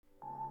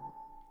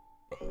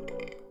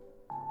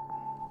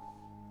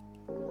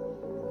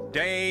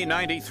Day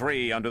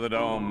 93 under the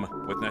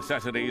dome. With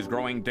necessities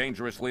growing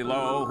dangerously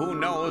low, who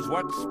knows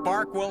what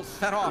spark will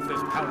set off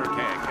this powder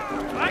keg?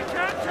 I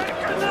can't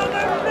take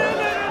another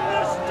minute in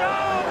this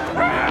dome!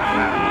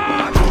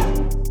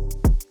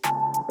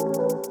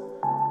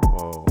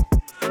 Whoa.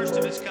 First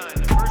of its kind,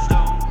 the first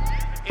dome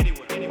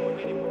anywhere.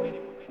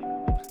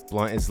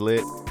 Blunt is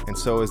lit, and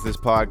so is this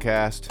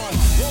podcast.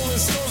 Rolling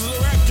stones of the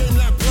rap game,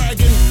 not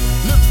bragging.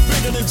 Lips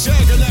bigger than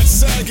Jagger, not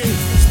sagging.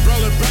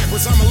 Spell it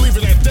backwards, I'ma leave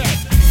it at that.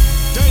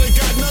 That ain't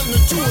got nothing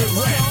to do with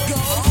rap.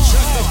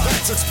 Check the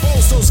facts,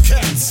 expose those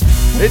cats.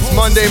 It's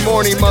Monday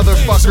morning,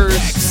 motherfuckers.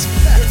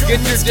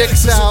 Get your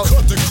dicks out.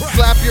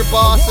 Slap your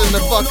boss in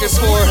the fucking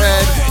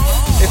forehead.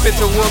 If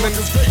it's a woman,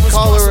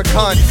 call her a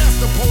cunt.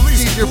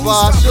 She's your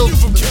boss. You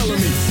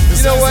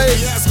know what?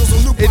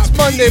 It's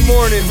Monday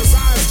morning.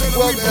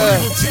 Well,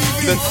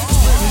 get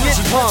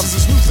pumped.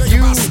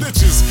 You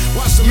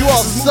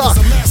all suck.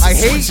 I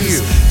hate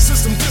you.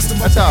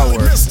 That's how it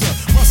works.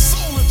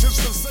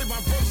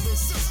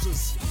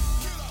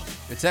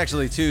 It's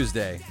actually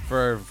Tuesday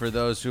for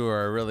those who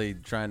are really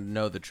trying to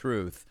know the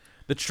truth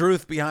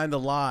behind the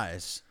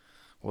lies.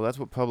 Well, that's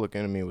what Public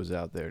Enemy was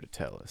out there to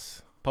tell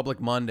us.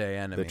 Public Monday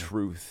enemy. The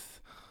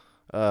truth.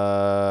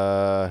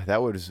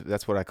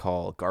 That's what I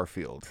call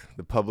Garfield,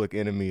 the public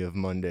enemy of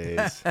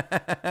Mondays.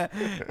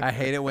 I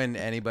hate it when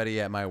anybody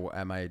at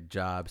my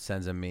job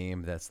sends a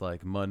meme that's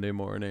like Monday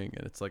morning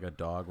and it's like a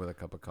dog with a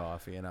cup of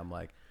coffee and I'm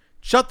like,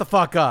 shut the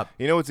fuck up.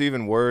 You know what's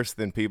even worse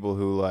than people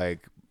who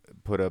like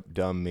put up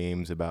dumb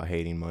memes about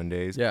hating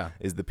Mondays? Yeah.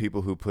 Is the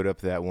people who put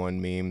up that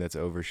one meme that's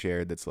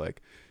overshared that's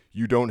like,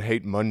 you don't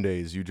hate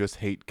Mondays, you just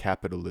hate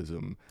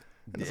capitalism.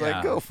 And it's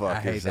like, go fuck I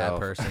hate yourself.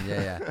 that person.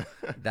 Yeah.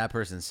 That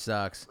person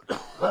sucks.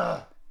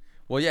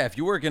 Well, yeah, if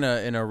you work in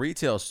a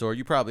retail store,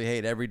 you probably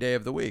hate every day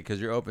of the week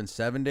because you're open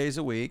 7 days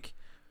a week,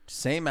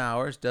 same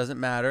hours, doesn't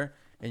matter.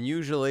 And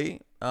usually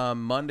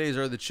Mondays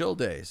are the chill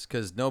days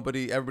because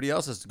everybody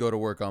else has to go to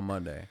work on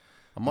Monday.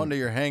 On Monday,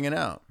 you're hanging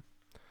out.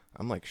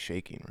 I'm like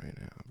shaking right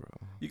now, bro.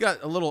 You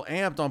got a little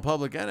amped on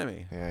Public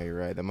Enemy. Yeah, you're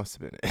right. That must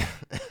have been it.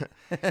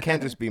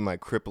 Can't just be my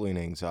crippling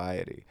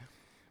anxiety.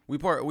 We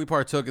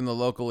partook in the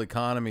local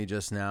economy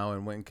just now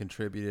and went and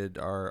contributed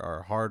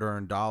our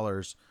hard-earned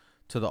dollars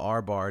to the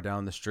R Bar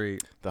down the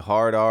street. The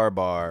Hard R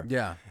Bar.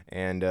 Yeah.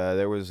 And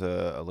there was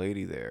a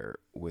lady there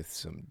with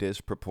some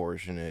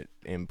disproportionate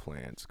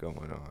implants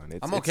going on.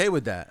 I'm okay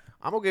with that.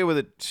 I'm okay with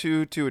it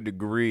to a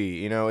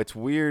degree. You know, it's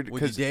weird.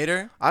 Would you date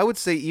her? I would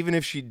say even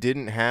if she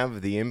didn't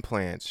have the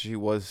implants, she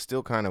was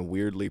still kind of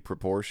weirdly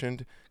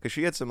proportioned because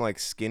she had some like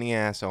skinny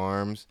ass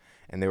arms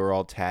and they were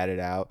all tatted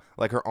out.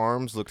 Like her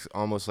arms looked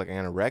almost like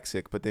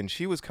anorexic, but then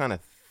she was kind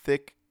of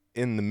thick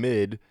in the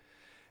mid.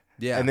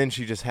 Yeah. And then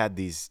she just had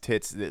these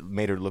tits that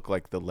made her look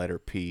like the letter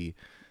P.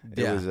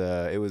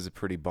 It was a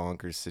pretty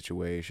bonkers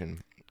situation.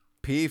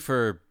 P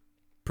for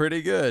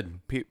pretty good.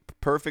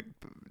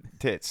 Perfect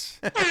tits.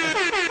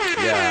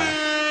 Yeah.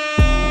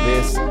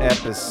 This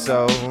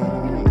episode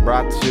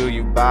brought to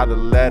you by the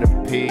letter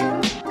P.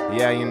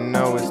 Yeah, you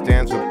know it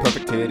stands for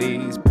perfect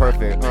titties.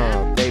 Perfect,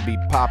 they be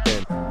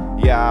poppin'.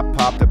 Yeah, I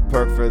popped a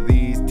perk for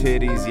these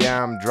titties.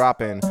 Yeah, I'm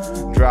dropping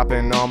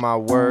all my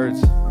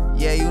words.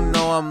 Yeah, you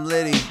know I'm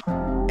litty.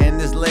 And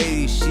this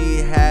lady, she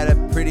had a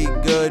pretty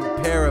good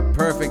pair of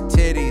perfect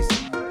titties.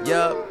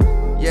 Yup.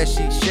 Yeah,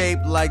 she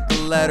shaped like the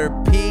letter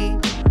P.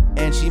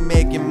 And she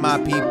making my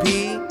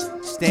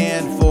PP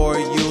stand for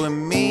you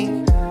and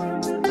me.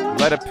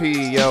 Letter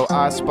P, yo,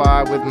 I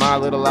spy with my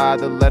little eye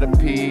the letter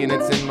P, and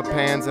it's in my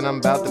pants, and I'm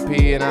about to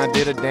pee, and I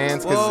did a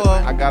dance, cause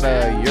I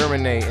gotta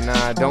urinate, and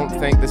I don't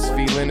think this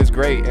feeling is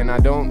great, and I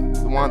don't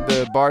want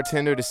the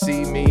bartender to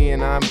see me,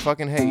 and I'm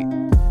fucking hate.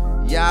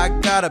 Yeah, I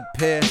gotta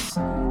piss,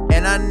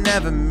 and I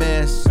never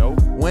miss.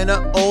 Nope. When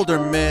an older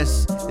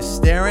miss is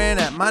staring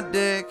at my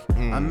dick,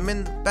 I'm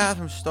in the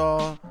bathroom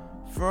stall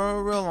for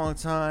a real long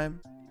time.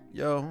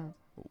 Yo,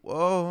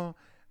 whoa.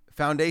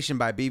 Foundation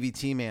by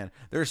BVT Man.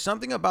 There's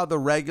something about the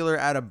regular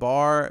at a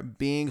bar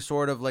being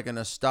sort of like a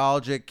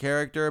nostalgic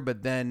character,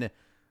 but then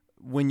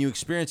when you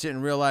experience it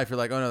in real life, you're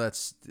like, oh no,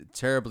 that's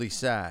terribly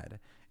sad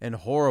and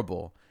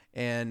horrible.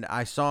 And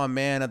I saw a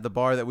man at the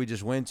bar that we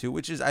just went to,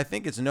 which is, I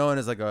think it's known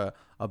as like a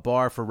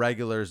bar for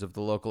regulars of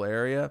the local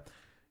area,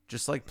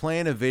 just like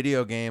playing a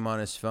video game on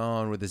his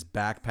phone with his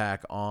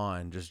backpack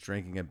on, just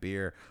drinking a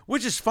beer,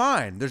 which is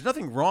fine. There's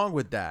nothing wrong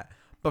with that.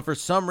 But for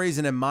some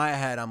reason in my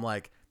head, I'm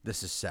like,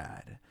 this is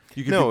sad.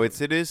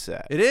 It is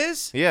sad. It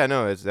is? Yeah,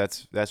 no,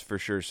 that's for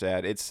sure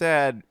sad. It's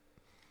sad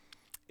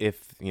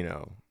if, you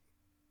know,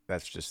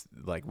 that's just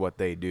like what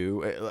they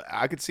do.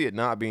 I could see it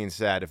not being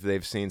sad if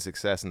they've seen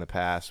success in the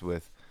past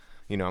with,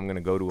 you know, I'm going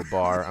to go to a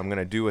bar, I'm going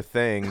to do a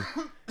thing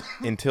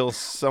until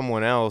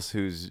someone else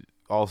who's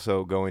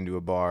also going to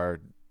a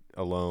bar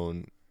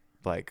alone,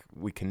 like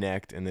we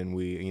connect and then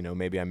we, you know,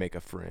 maybe I make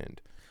a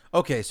friend.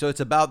 Okay, so it's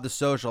about the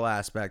social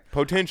aspect.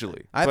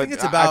 Potentially. I think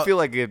it's about... I feel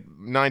like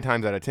 9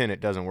 times out of 10,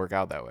 it doesn't work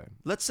out that way.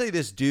 Let's say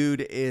this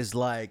dude is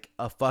like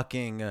a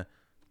fucking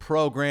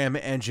program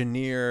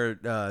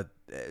engineer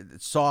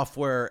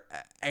software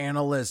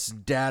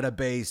analyst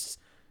database.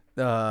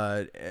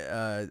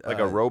 Like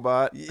a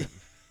robot.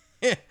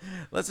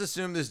 Let's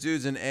assume this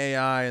dude's an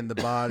AI in the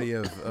body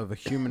of a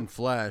human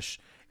flesh,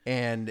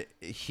 and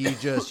he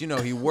just,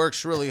 he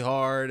works really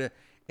hard,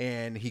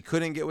 and he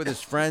couldn't get with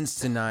his friends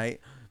tonight.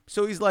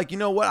 So he's like, you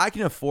know what? I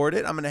can afford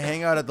it. I'm going to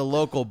hang out at the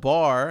local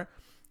bar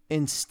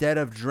instead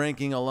of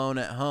drinking alone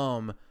at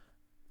home.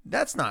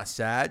 That's not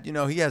sad.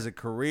 He has a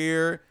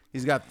career.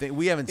 He's got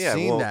we haven't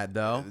seen that,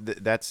 though.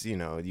 That's, you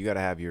got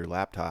to have your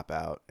laptop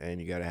out, and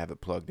you got to have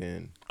it plugged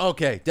in.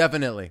 Okay,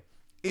 definitely.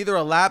 Either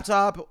a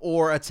laptop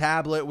or a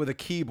tablet with a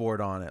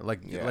keyboard on it,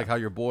 like how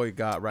your boy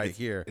got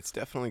here. It's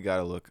definitely got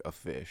to look a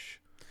fish.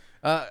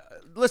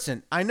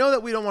 Listen, I know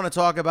that we don't want to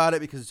talk about it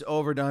because it's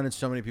overdone and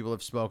so many people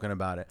have spoken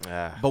about it.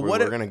 But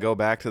we're going to go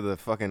back to the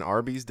fucking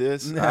Arby's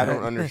diss? I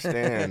don't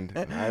understand.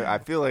 I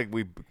feel like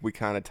we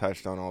kind of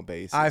touched on all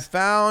bases. I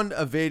found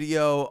a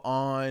video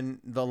on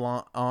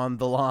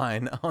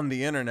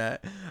the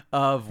internet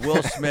of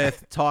Will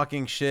Smith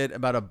talking shit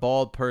about a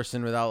bald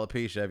person with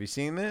alopecia. Have you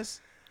seen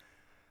this?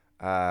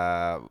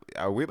 Are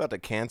we about to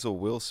cancel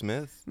Will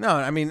Smith? No,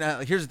 I mean,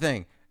 here's the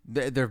thing.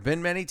 There have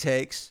been many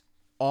takes,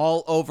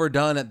 all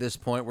overdone at this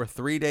point. We're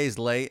 3 days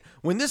late.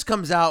 When this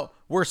comes out,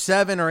 we're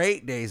 7 or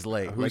 8 days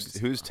late.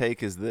 Whose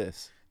take is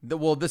this?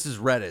 This is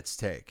Reddit's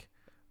take.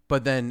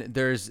 But then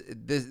there's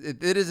this.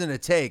 It isn't a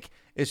take.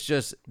 It's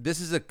just,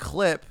 this is a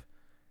clip,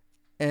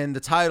 and the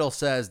title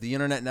says, "The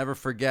internet never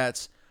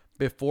forgets.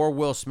 Before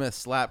Will Smith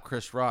slapped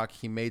Chris Rock,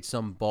 he made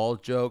some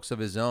bald jokes of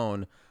his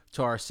own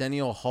to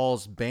Arsenio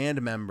Hall's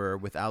band member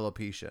with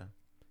alopecia."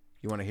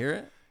 You want to hear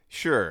it?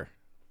 Sure.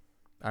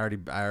 I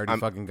already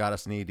fucking got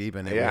us knee deep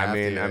in it. Yeah,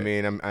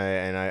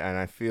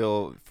 I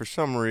feel, for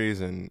some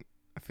reason,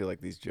 I feel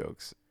like these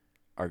jokes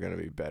are gonna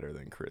be better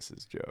than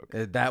Chris's joke.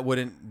 That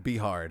wouldn't be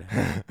hard.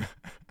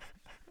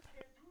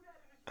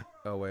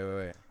 Oh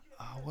wait.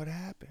 Oh, what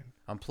happened?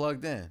 I'm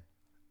plugged in.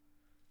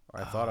 Or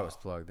I thought I was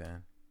plugged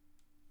in.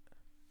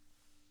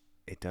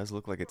 It does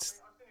look like it's.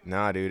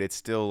 Nah, dude, it's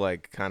still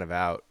like kind of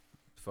out.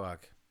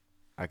 Fuck.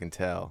 I can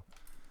tell.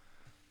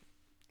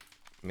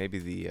 Maybe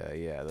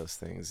those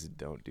things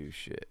don't do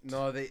shit.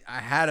 No, I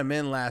had them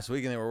in last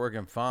week and they were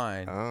working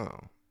fine. Oh.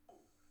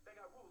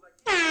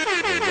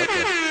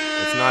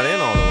 It's not in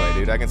all the way,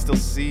 dude. I can still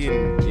see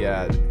it.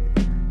 Yeah,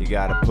 you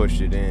gotta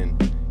push it in.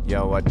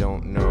 Yo, I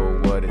don't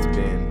know what it's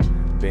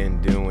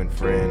been doing,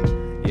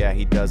 friend. Yeah,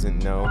 he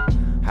doesn't know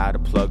how to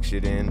plug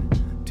shit in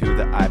to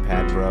the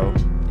iPad, bro.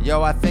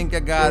 Yo, I think I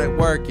got it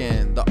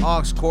working. The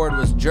aux cord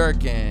was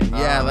jerking.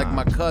 Yeah, like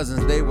my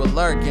cousins, they were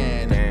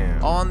lurking.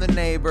 Damn. On the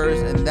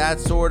neighbors, and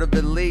that's sort of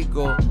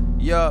illegal.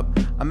 Yup,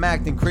 I'm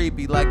acting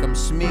creepy like I'm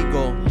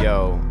Smeagol.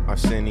 Yo,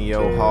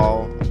 Arsenio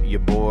Hall, your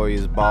boy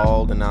is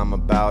bald, and I'm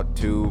about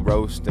to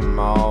roast him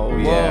all.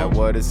 Yeah,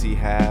 what does he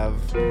have?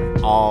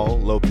 All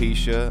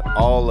alopecia,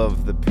 all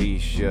of the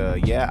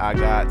pisha. Yeah, I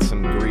got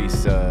some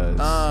greases.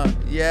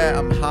 Yeah,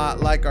 I'm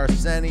hot like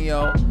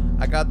Arsenio.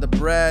 I got the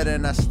bread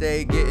and I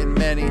stay getting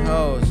many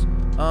hoes.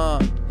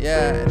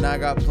 Yeah, and I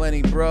got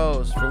plenty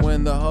bros for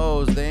when the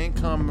hoes, they ain't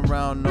coming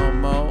around no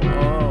more.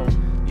 Oh.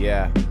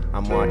 Yeah,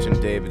 I'm watching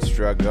David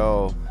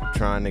struggle,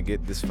 trying to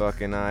get this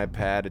fucking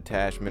iPad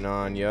attachment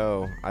on.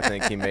 Yo, I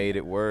think he made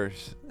it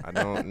worse. I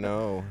don't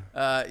know.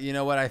 You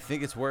know what? I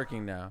think it's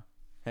working now.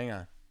 Hang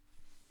on.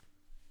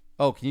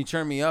 Oh, can you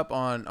turn me up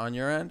on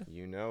your end?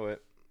 You know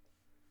it.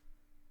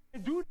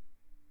 Dude,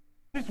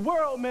 this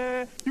world,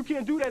 man. You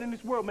can't do that in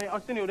this world, man.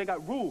 Arsenio, they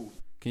got rules.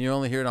 Can you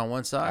only hear it on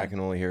one side? I can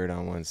only hear it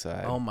on one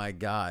side. Oh my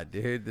god,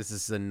 dude, this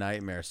is a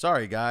nightmare.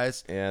 Sorry,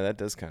 guys. Yeah, that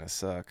does kind of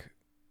suck.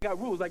 Got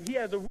rules. Like, he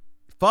has a.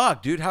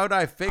 Fuck, dude, how would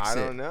I fix it?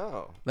 I don't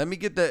know. Let me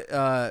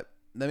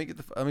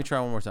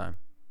try one more time.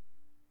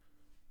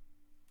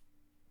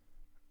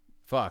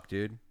 Fuck,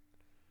 dude.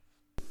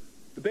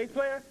 The bass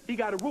player, he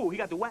got a rule. He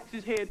got to wax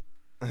his head.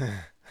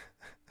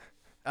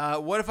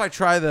 What if I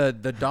try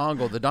the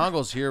dongle? The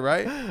dongle's here,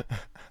 right?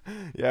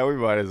 Yeah, we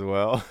might as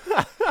well.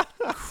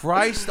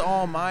 Christ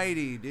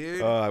almighty,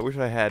 dude. I wish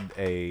I had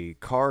a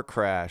car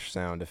crash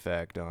sound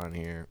effect on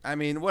here. I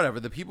mean, whatever.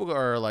 The people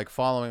are like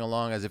following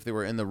along as if they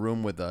were in the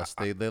room with us.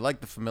 They like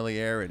the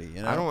familiarity,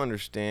 you know? I don't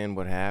understand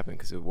what happened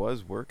because it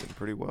was working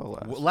pretty well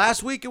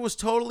last week. It was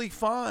totally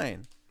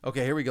fine.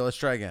 Okay, here we go. Let's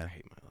try again. I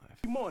hate my life.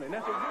 Morning,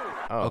 that's a rule.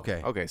 Oh,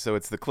 okay. Okay, so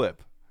it's the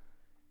clip.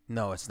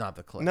 No, it's not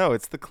the clip. No,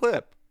 it's the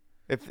clip.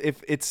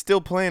 If it's still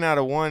playing out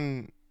of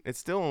one,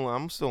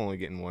 I'm still only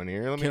getting one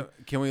ear.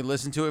 Can we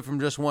listen to it from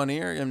just one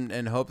ear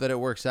and hope that it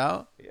works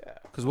out? Yeah.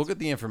 Because we'll get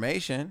the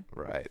information.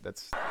 Right. That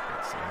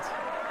makes sense.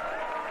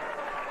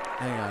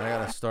 Hang on, I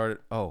gotta start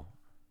it. Oh,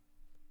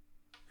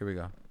 here we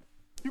go.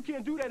 You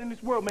can't do that in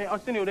this world, man.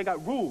 Arsenio, they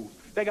got rules.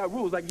 They got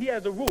rules. Like, he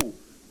has a rule.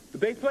 The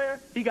bass player,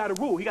 he got a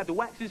rule. He got to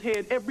wax his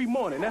head every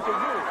morning. That's a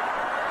rule.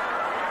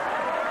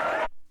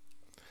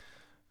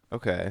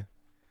 Okay.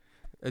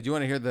 Do you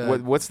want to hear the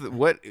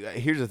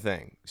Here's the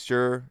thing.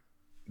 Sure,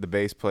 the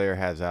bass player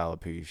has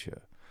alopecia.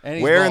 And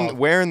he's where bald.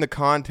 where in the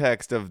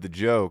context of the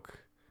joke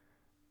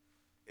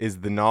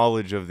is the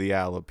knowledge of the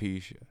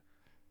alopecia?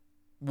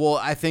 Well,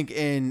 I think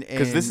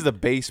Because this is a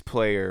bass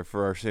player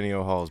for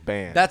Arsenio Hall's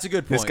band. That's a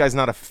good point. This guy's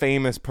not a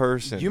famous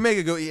person. You make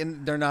a go.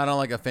 They're not on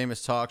like a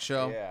famous talk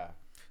show. Yeah.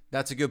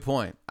 That's a good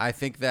point. I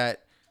think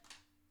that.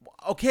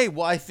 Okay,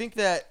 well, I think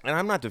that. And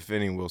I'm not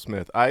defending Will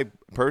Smith. I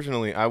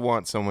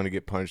want someone to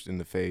get punched in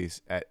the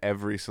face at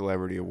every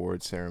celebrity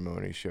awards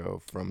ceremony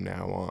show from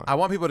now on. I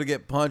want people to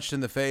get punched in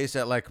the face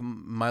at like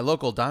my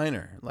local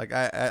diner. Like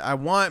I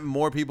want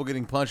more people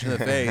getting punched in the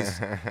face,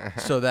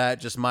 so that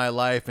just my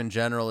life in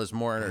general is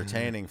more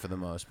entertaining for the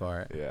most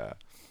part. Yeah.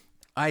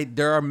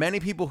 There are many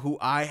people who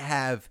I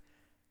have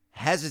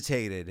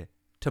hesitated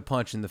to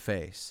punch in the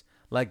face.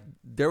 Like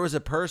there was a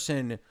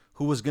person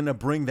who was gonna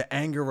bring the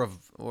anger of,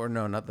 or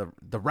no, not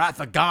the wrath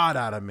of God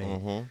out of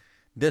me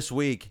this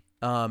week.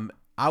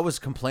 I was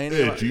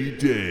complaining.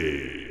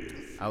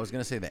 I was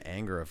gonna say the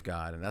anger of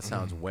God, and that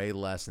sounds way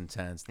less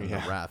intense than the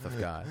wrath of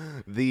God.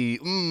 The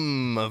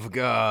of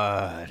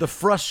God. The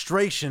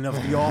frustration of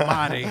the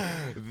Almighty.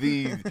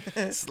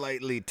 The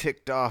slightly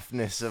ticked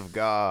offness of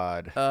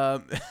God.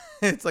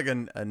 It's like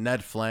a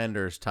Ned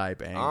Flanders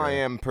type anger. I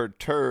am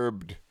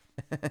perturbed.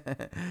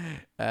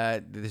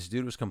 This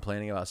dude was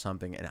complaining about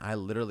something, and I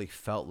literally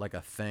felt like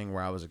a thing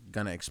where I was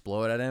gonna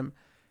explode at him,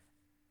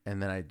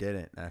 and then I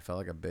didn't, and I felt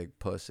like a big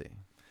pussy.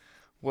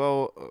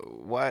 Well,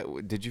 why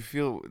did you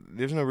feel?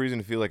 There's no reason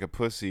to feel like a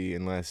pussy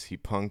unless he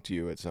punked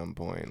you at some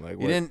point. Like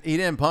He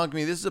didn't punk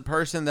me. This is a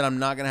person that I'm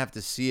not gonna have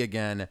to see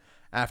again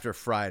after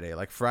Friday.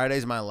 Like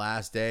Friday's my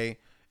last day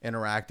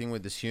interacting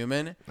with this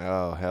human.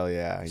 Oh hell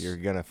yeah! You're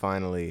gonna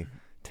finally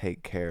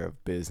take care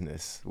of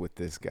business with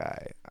this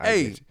guy.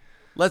 Hey.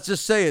 Let's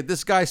just say it.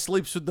 This guy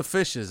sleeps with the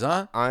fishes,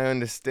 huh? I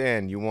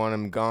understand. You want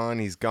him gone,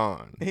 he's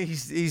gone.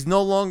 He's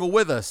no longer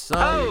with us,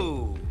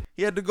 son.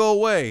 He had to go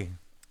away.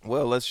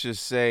 Well, let's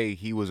just say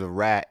he was a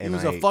rat. He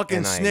was a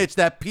fucking snitch.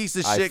 That piece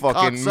of shit. I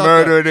fucking cocksucker.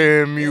 murdered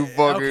him. You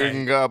fucking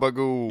Okay.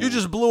 gabagoo. You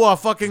just blew our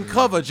fucking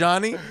cover,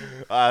 Johnny.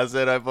 I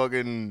said I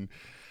fucking.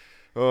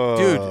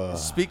 Dude,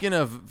 speaking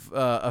of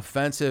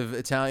offensive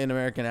Italian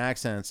American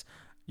accents,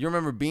 you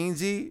remember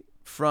Beansy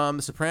from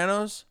The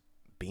Sopranos?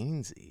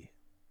 Beansy.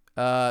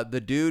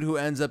 The dude who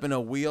ends up in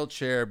a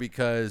wheelchair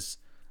because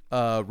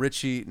is it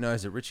Richie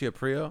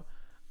Aprile?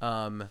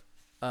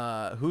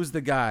 Who's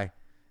the guy?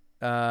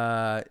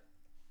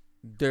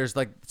 There's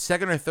like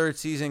second or third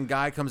season,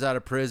 guy comes out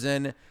of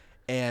prison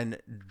and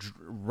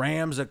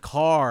rams a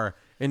car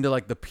into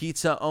like the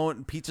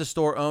pizza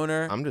store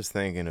owner. I'm just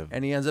thinking of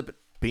and he ends up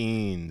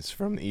Beans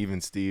from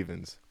Even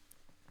Stevens.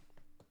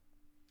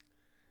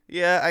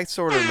 Yeah, I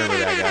sort of remember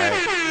that guy.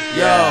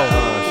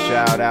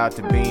 Shout out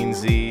to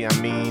Beansy. I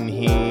mean,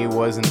 he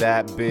wasn't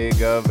that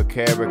big of a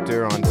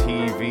character on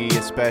TV,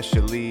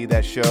 especially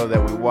that show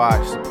that we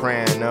watched,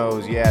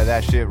 Sopranos. Yeah,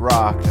 that shit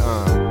rocked.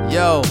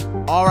 Yo,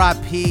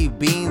 R.I.P.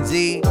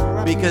 Beansy,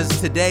 because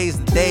today's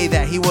the day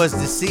that he was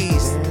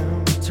deceased.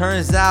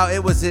 Turns out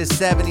it was his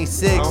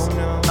 76th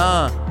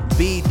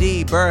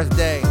BD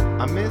birthday.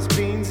 I miss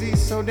Beansy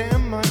so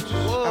damn much.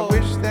 Whoa. I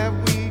wish that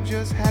we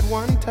just had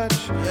one touch.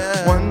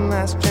 Yeah. One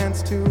last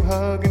chance to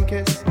hug and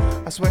kiss.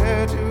 I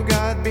swear to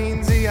God,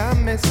 Beansy, I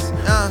miss.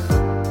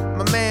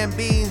 My man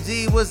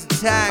Beansy was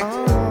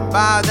attacked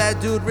by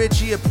that dude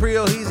Richie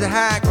Aprile. He's a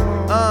hack.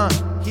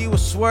 He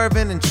was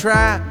swerving in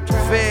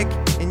traffic,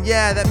 and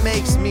yeah, that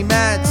makes me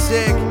mad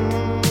sick.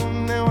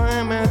 Now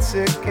I'm mad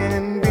sick,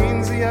 and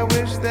Beansy, I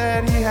wish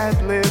that he had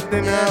lived,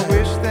 and I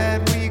wish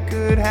that we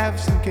could have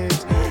some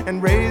kids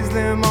and raise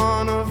them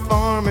on a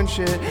farm and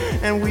shit,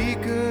 and we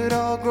could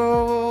all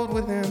grow old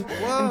with him.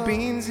 And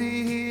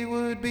Beansy, he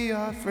would be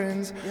our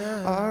friends.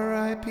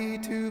 R.I.P.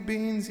 to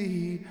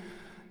Beansy.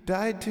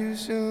 Died too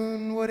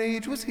soon. What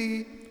age was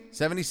he?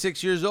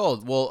 76 years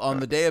old. Well, on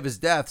the day of his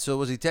death, so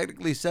was he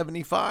technically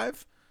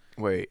 75?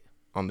 Wait,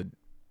 he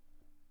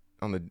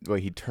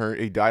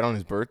died on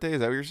his birthday? Is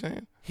that what you're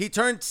saying? He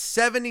turned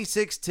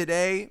 76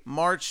 today,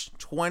 March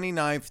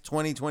 29th,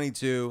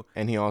 2022.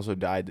 And he also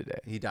died today.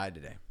 He died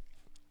today.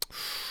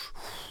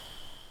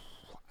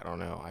 I don't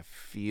know. I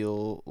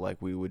feel like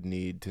we would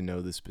need to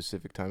know the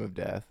specific time of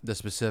death. The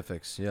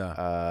specifics,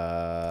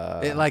 yeah.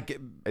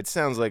 It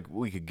sounds like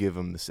we could give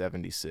him the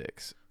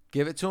 76.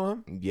 Give it to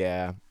him?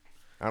 Yeah.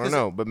 I don't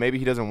know, but maybe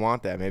he doesn't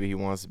want that. Maybe he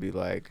wants to be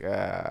like,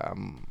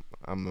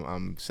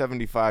 I'm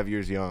 75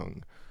 years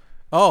young.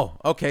 Oh,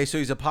 okay. So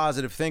he's a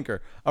positive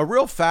thinker. A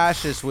real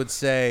fascist would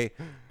say,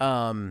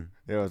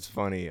 You know, it's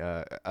funny.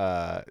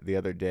 The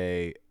other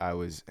day, I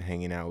was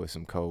hanging out with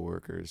some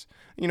coworkers.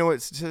 You know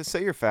what?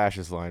 Say your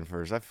fascist line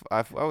first.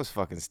 I was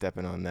fucking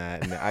stepping on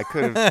that, and I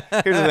could have.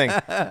 Here's the thing.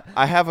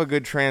 I have a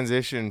good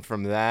transition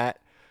from that,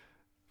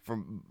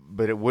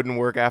 but it wouldn't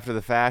work after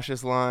the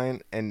fascist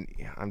line, and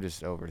I'm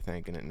just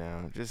overthinking it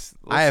now.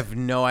 I have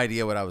no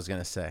idea what I was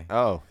gonna say.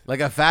 Oh, like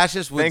a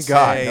fascist would thank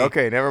say. God.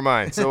 Okay, never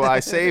mind. So I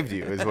saved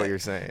you, is what you're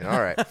saying. All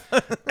right.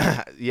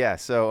 Yeah.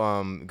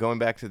 So going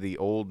back to the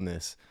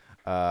oldness.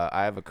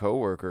 I have a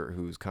coworker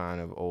who's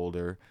kind of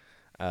older,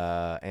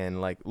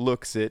 and like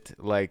looks it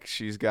like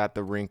she's got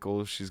the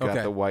wrinkles, she's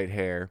got the white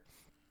hair,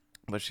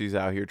 but she's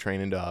out here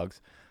training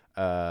dogs,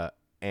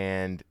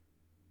 and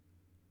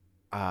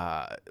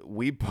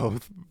we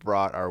both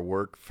brought our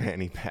work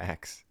fanny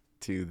packs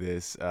to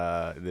this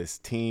this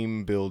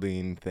team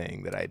building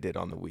thing that I did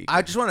on the weekend.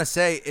 I just want to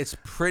say it's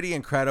pretty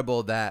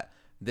incredible that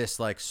this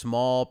like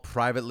small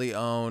privately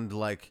owned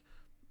like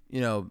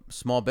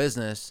small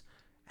business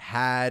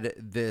had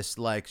this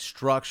like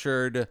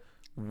structured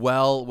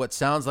what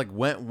sounds like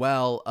went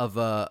well of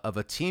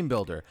a team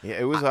builder. Yeah,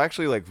 it was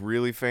actually like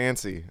really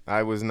fancy.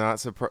 I was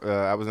not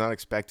I was not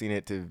expecting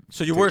it to.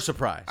 So you were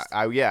surprised.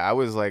 I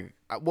was like,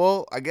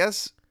 well, I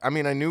guess. I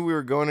mean, I knew we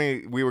were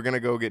gonna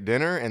go get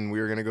dinner and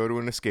we were gonna go to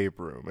an escape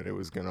room and it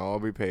was gonna all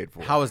be paid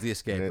for. How was the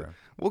escape room?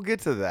 We'll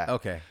get to that.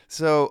 Okay.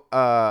 So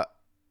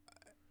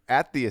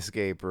at the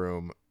escape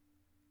room,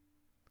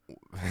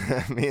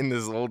 me and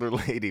this older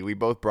lady, we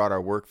both brought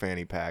our work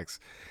fanny packs.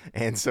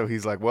 And so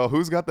he's like, well,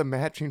 who's got the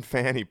matching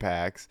fanny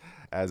packs,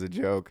 as a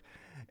joke.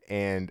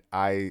 And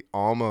I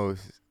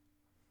almost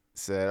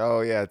said,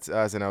 oh, yeah, it's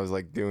us. And I was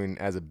like doing,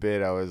 as a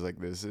bit, I was like,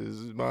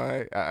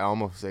 I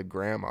almost said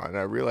grandma. And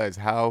I realized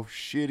how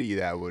shitty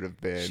that would have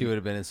been. She would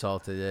have been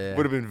insulted. Yeah.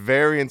 Would have been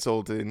very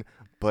insulting.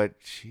 But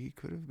she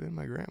could have been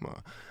my grandma.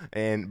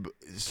 And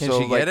Can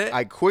she get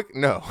it?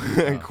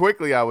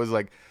 Quickly, I was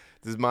like,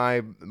 this is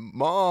my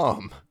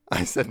mom.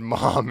 I said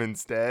mom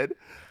instead.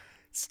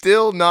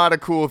 Still not a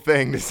cool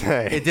thing to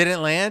say. It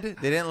didn't land?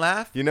 They didn't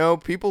laugh?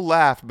 People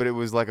laughed, but it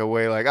was like a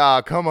way like,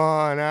 come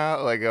on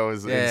out. Like I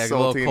was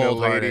insulting a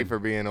lady for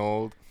being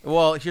old.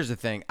 Well, here's the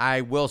thing.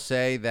 I will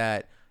say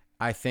that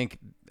I think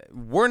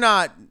we're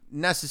not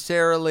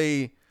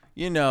necessarily,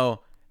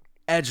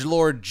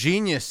 edgelord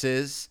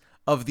geniuses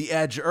of the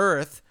edge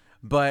earth,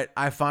 but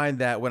I find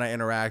that when I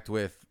interact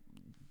with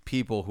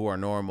people who are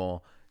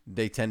normal,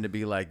 they tend to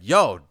be like,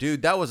 yo,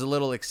 dude, that was a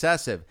little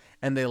excessive.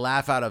 And they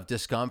laugh out of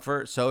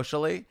discomfort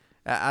socially,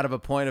 out of a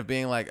point of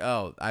being like,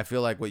 oh, I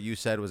feel like what you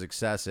said was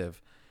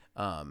excessive.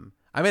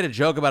 I made a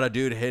joke about a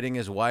dude hitting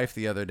his wife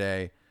the other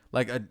day.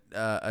 Like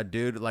a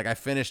dude, like I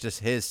finished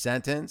his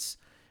sentence.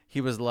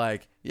 He was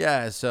like,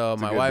 yeah, so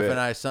my wife and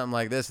I, something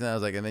like this. And I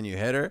was like, and then you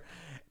hit her.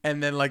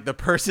 And then like the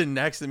person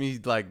next to me,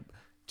 like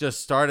just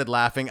started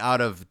laughing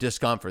out of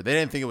discomfort. They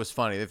didn't think it was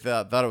funny. They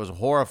thought it was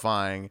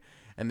horrifying.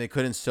 And they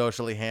couldn't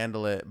socially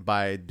handle it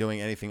by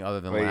doing anything other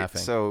than laughing.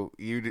 So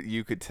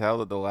you could tell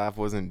that the laugh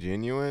wasn't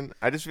genuine?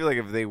 I just feel like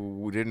if they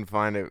didn't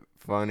find it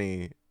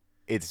funny,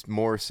 it's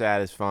more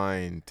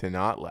satisfying to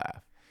not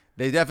laugh.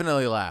 They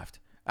definitely laughed.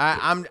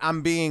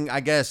 I'm being, I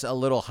guess, a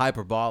little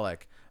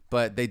hyperbolic,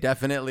 but they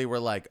definitely were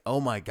like,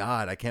 oh my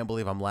God, I can't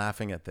believe I'm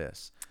laughing at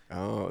this.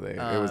 Oh,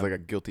 it was like a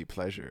guilty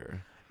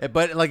pleasure.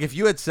 But like if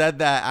you had said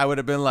that, I would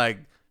have been like,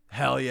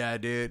 hell yeah,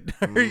 dude.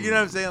 You know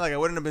what I'm saying? Like I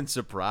wouldn't have been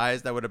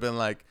surprised. I would have been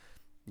like,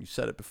 you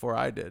said it before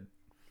I did.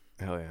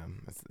 Hell yeah.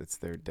 It's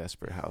their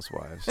Desperate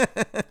Housewives.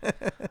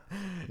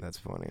 That's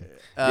funny.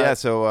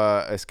 So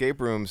escape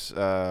rooms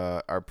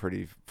are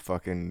pretty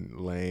fucking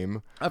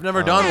lame. I've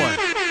never done one.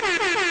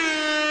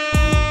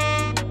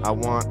 I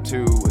want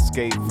to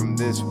escape from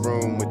this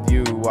room with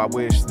you. I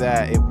wish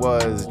that it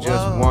was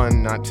just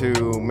one, not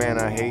two. Man,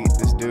 I hate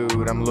this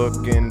dude. I'm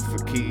looking for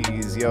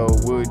keys. Yo,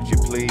 would you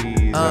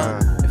please?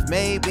 If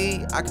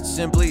maybe I could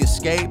simply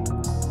escape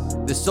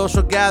this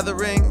social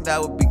gathering,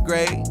 that would be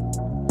great.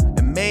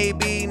 And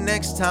maybe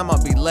next time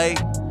I'll be late,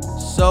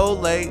 so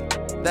late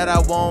that I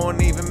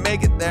won't even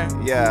make it there.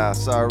 Yeah,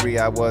 sorry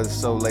I was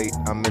so late.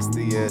 I missed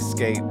the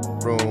escape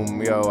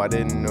room. Yo, I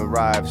didn't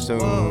arrive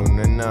soon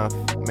enough.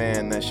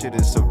 Man, that shit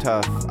is so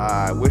tough.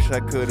 I wish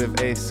I could have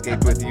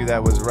escaped with you.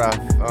 That was rough.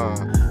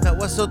 That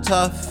was so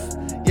tough.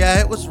 Yeah,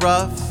 it was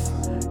rough.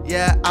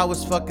 Yeah, I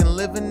was fucking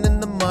living in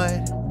the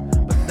mud.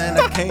 But then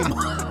I came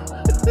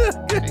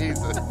on.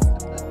 Jesus.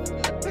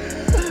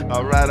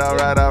 All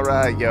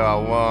right.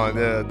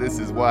 Yo, this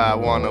is why I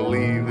want to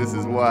leave. This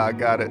is why I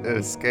got to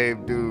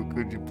escape, dude.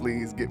 Could you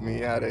please get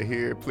me out of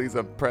here? Please,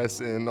 I'm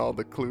pressing all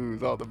the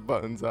clues, all the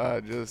buttons. I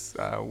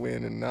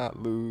win and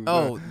not lose.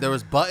 Oh, there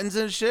was buttons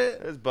and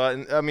shit? There's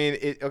buttons. I mean,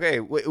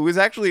 it was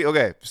actually,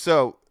 okay,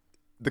 so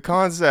the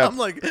concept. I'm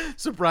like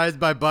surprised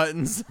by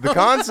buttons. The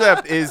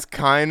concept is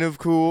kind of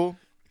cool.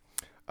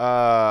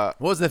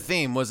 What was the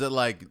theme? Was it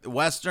like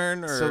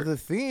Western or? So the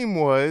theme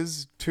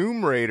was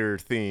Tomb Raider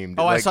themed.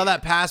 Oh, I saw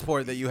that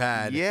passport that you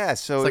had. Yeah,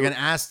 so it's like an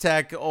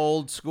Aztec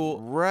old school.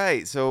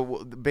 Right.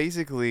 So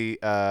basically,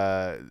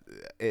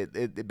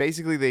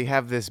 basically they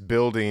have this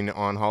building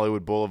on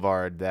Hollywood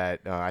Boulevard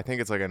that I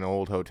think it's like an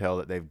old hotel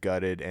that they've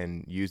gutted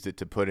and used it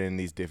to put in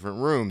these different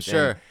rooms.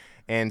 Sure.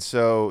 And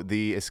so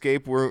the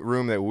escape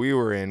room that we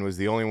were in was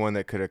the only one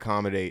that could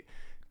accommodate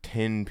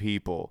 10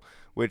 people,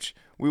 which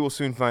we will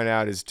soon find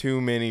out is too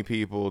many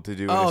people to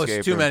do an escape room. Oh,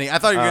 it's too many. I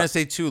thought you were going to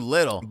say too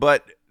little.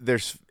 But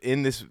there's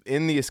in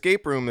the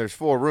escape room, there's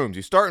 4 rooms.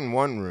 You start in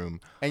one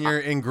room. And you're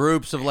in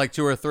groups of like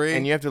 2 or 3?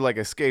 And you have to like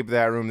escape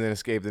that room, then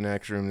escape the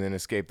next room, then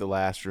escape the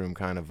last room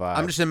kind of vibe.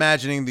 I'm just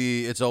imagining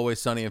the It's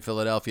Always Sunny in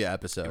Philadelphia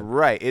episode.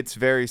 Right. It's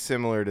very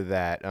similar to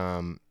that.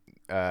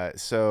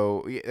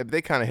 So yeah,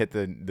 they kind of hit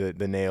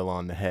the nail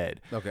on the head.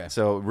 Okay.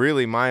 So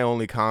really my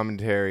only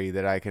commentary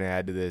that I can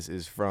add to this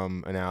is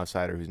from an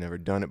outsider who's never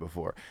done it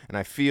before. And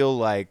I feel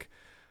like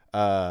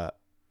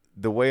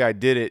the way I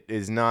did it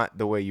is not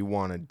the way you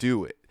want to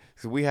do it.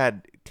 So we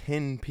had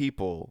 10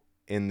 people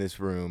in this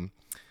room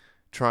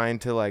trying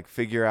to like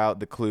figure out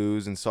the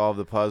clues and solve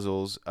the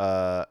puzzles.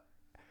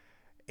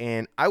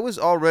 And I was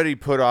already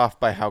put off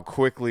by how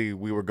quickly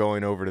we were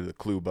going over to the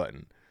clue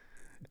button.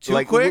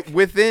 Too quick?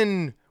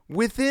 Within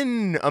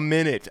a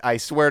minute, I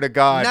swear to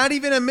God. Not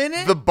even a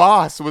minute? The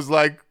boss was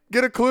like,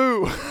 "Get a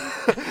clue."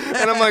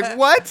 And I'm like,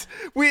 "What?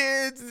 We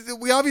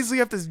obviously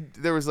have to."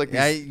 There was like,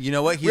 Yeah, you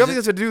know what? we obviously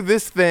have to do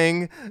this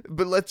thing,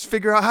 but let's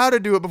figure out how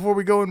to do it before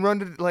we go and run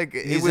to like.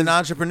 He's an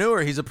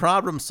entrepreneur. He's a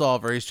problem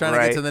solver. He's trying to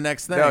get to the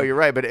next thing. No, you're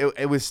right, but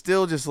it was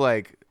still just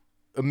like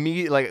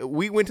immediate. Like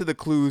we went to the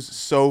clues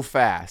so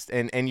fast,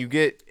 and you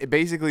get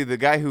basically the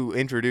guy who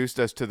introduced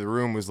us to the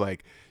room was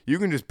like, "You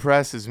can just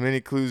press as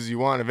many clues as you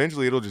want.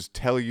 Eventually, it'll just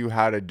tell you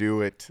how to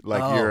do it.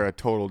 Like you're a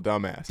total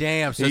dumbass."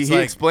 Damn. So he it's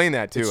like, explained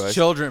that to it's us.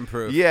 children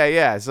proof.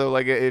 Yeah. So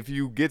like, if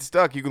you get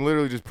stuck, you can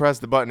literally just press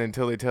the button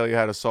until they tell you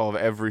how to solve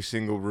every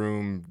single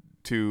room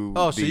to.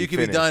 Oh, so you could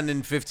finished. be done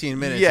in 15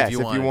 minutes Yes, if you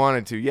wanted.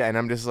 wanted to. Yeah, and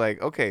I'm just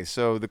like, okay,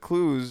 so the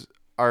clues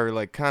are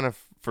like kind of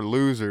for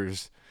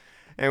losers.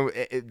 And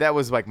that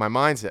was like my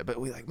mindset. But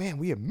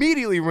we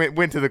immediately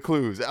went to the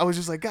clues. I was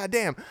just like, God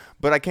damn.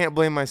 But I can't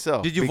blame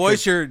myself. Did you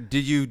voice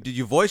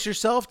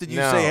yourself? Did you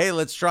No. say, "Hey,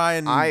 let's try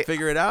and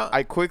figure it out"?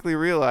 I quickly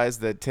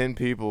realized that 10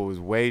 people was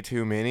way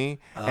too many,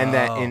 and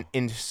that in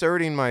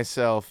inserting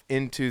myself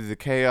into the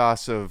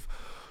chaos of,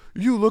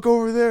 you look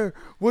over there.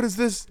 What is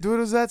this? What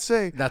does that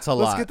say? That's a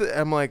Let's lot. get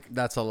I'm like,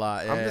 That's a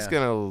lot. I'm just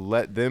gonna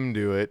let them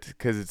do it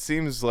because it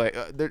seems like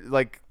they're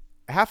like.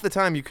 Half the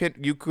time you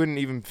couldn't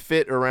even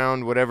fit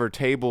around whatever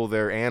table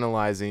they're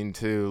analyzing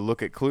to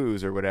look at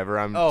clues or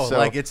whatever.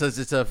 Like it's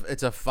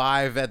a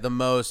 5 at the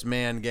most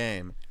man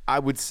game. I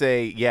would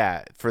say,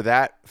 yeah, for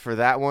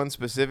that one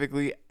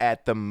specifically,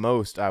 at the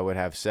most I would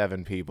have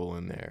 7 people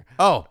in there.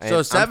 Oh, And so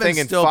I'm 7's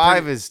thinking still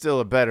 5 is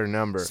still a better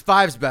number.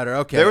 5's better.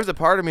 Okay. There was a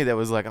part of me that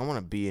was like, I want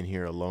to be in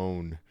here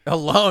alone.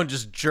 alone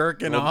just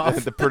jerking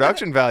off. The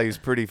production value is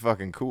pretty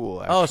fucking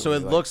cool. Actually. Oh, so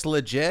it looks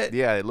legit?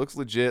 Yeah, it looks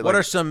legit. What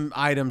like, are some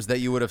items that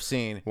you would have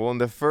seen? Well, in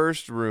the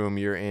first room,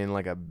 you're in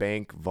like a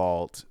bank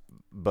vault,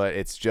 but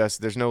it's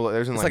just It's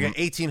like an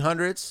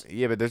 1800s?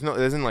 Yeah, but there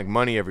isn't like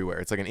money everywhere.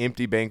 It's like an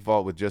empty bank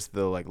vault with just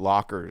the like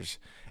lockers,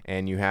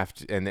 and you have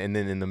to, and then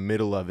in the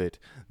middle of it,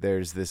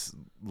 there's this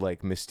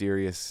like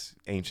mysterious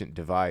ancient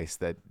device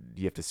that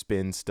you have to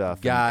spin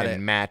stuff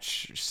and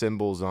match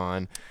symbols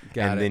on,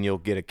 then you'll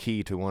get a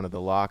key to one of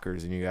the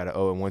lockers, and you gotta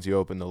and once you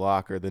open the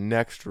locker, the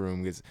next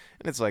room is,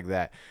 and it's like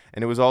that.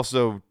 And it was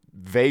also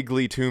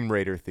vaguely Tomb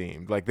Raider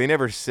themed. Like they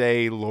never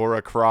say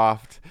Lara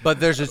Croft, but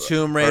there's a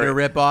Tomb Raider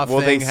ripoff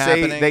thing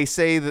happening. They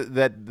say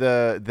that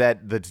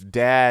the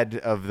dad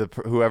of the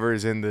whoever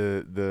is in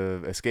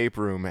the escape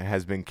room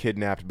has been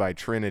kidnapped by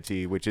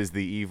Trinity, which is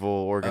the evil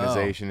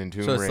organization in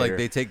Tomb Raider. So it's like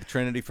they take the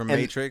Trinity from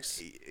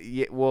Matrix.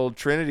 Yeah, well,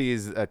 Trinity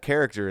is a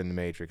character in the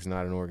Matrix,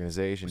 not an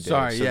organization. Dave.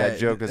 Sorry, so yeah. that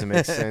joke doesn't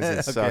make sense. It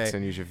Okay. sucks,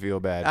 and you should feel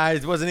bad.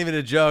 It wasn't even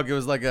a joke. It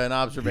was like an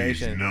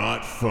observation. He's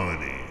not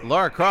funny.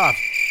 Lara Croft.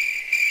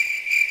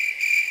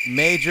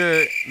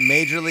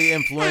 Majorly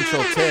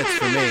influential tits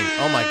for me.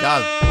 Oh my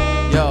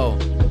god. Yo,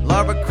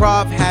 Lara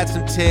Croft had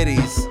some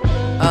titties.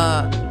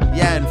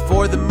 Yeah, and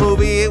for the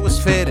movie it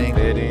was fitting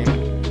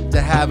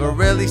to have a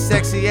really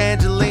sexy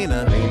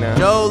Angelina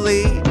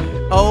Jolie.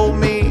 Oh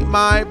me,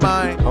 my.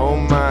 Oh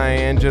my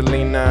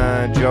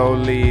Angelina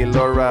Jolie,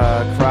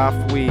 Lara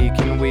Croft,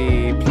 can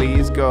we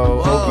please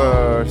go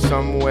over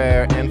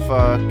somewhere and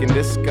fucking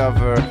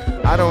discover,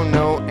 I don't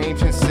know,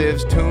 ancient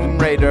Civ's Tomb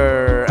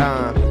Raider.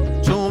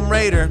 Tomb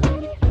Raider.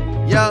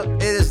 Yup,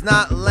 it is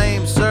not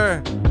lame,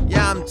 sir.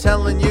 Yeah, I'm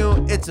telling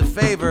you, it's a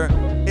favor.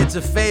 It's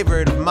a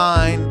favorite of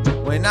mine.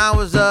 When I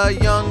was a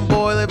young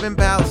boy living in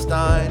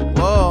Palestine.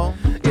 Whoa.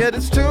 Yeah,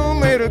 this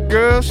Tomb Raider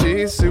girl,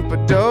 she's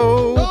super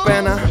dope,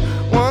 and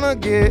I wanna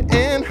get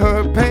in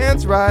her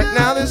pants right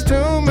now. This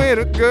Tomb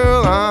Raider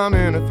girl, I'm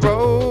in her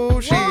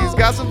throat. She's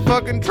got some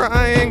fucking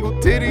triangle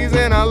titties,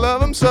 and I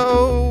love them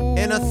so.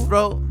 In her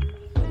throat,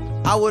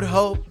 I would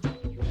hope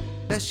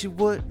that she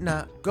would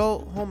not go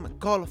home and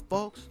call her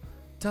folks,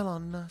 tell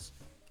on us.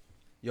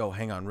 Yo,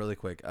 hang on really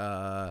quick.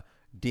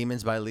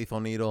 Demons by Lethal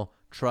Needle,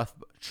 Truth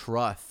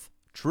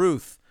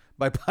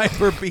by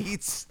Piper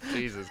Beats,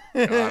 Jesus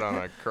God on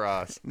a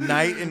cross.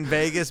 Night in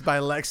Vegas by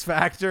Lex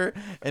Factor,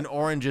 and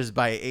Oranges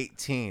by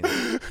 18.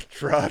 The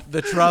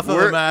truth of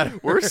the matter.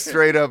 We're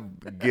straight up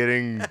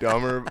getting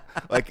dumber.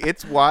 Like,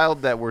 it's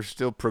wild that we're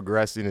still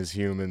progressing as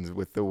humans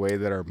with the way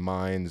that our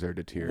minds are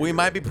deteriorating. We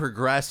might be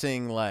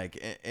progressing like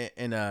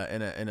in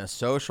a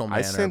social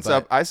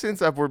manner. I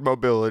sense upward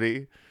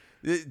mobility.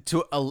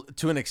 To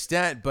an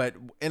extent, but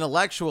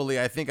intellectually,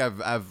 I think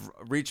I've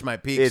reached my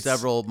peak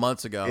several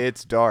months ago.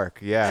 It's dark,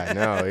 yeah.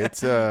 No,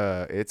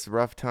 it's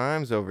rough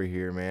times over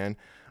here, man.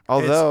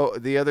 Although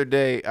the other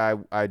day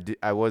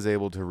I was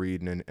able to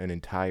read an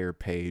entire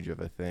page of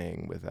a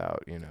thing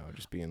without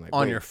just being like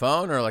on your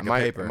phone or like a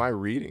paper. Am I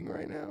reading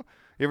right now?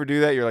 You ever do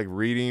that? You're like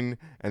reading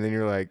and then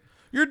you're like,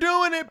 You're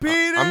doing it,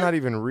 Peter. I'm not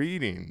even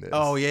reading this.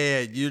 Oh yeah,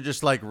 you're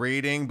just like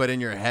reading, but in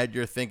your head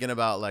you're thinking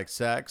about like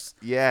sex.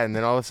 Yeah, and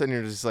then all of a sudden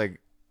you're just like,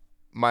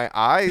 my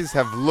eyes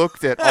have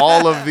looked at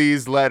all of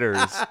these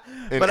letters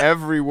in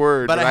every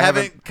word, but I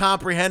haven't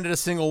comprehended a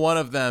single one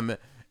of them,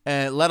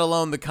 and let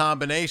alone the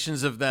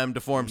combinations of them to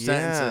form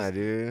sentences. Yeah,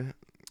 dude.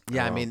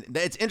 Yeah, I mean,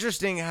 it's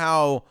interesting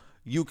how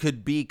you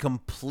could be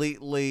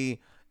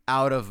completely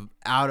out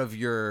of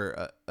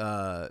your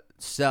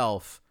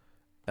self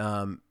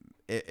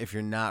if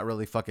you're not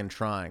really fucking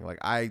trying. Like,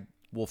 I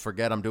will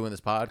forget I'm doing this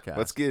podcast.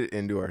 Let's get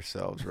into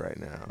ourselves right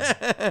now.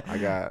 I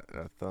got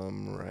a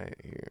thumb right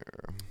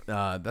here.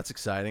 That's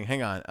exciting.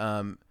 Hang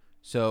on.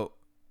 So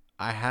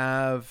I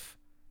have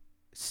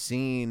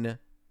seen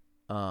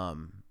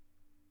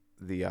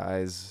The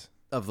eyes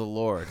of the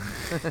Lord.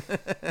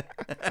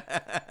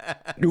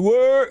 the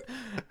word.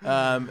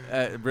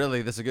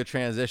 Really, this is a good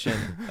transition.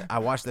 I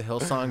watched the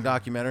Hillsong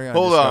documentary on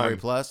Hold Discovery on.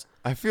 Plus.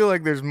 I feel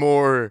like there's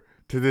more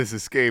to this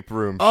escape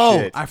room. Oh,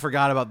 shit. I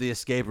forgot about the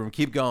escape room.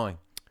 Keep going.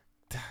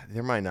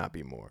 There might not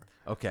be more.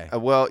 Okay.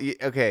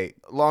 Okay.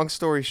 Long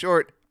story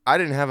short, I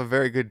didn't have a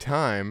very good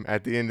time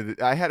at the end of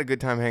the. I had a good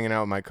time hanging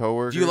out with my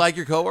coworkers. Do you like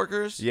your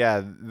coworkers?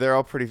 Yeah, they're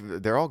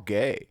all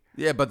gay.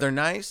 Yeah, but they're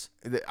nice.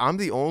 I'm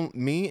the only.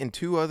 Me and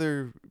two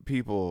other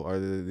people are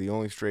the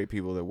only straight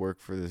people that work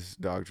for this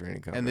dog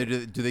training company.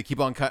 And do they keep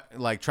on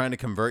trying to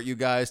convert you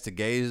guys to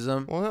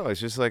gayism? Well, no,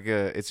 it's just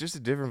a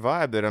different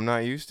vibe that I'm not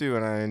used to,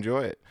 and I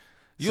enjoy it.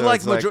 You So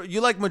like it's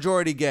you like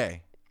majority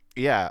gay.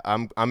 Yeah,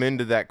 I'm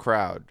into that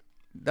crowd.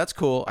 That's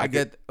cool. I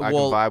can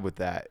vibe with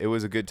that. It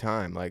was a good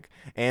time.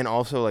 And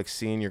also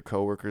seeing your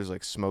coworkers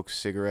smoke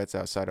cigarettes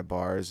outside of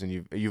bars, and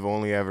you've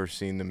only ever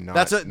seen them not.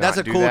 That's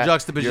a do cool that.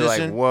 juxtaposition.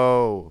 You're like,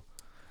 whoa.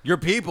 Your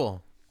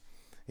people.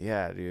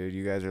 Yeah, dude.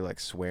 You guys are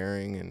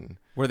swearing and.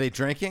 Were they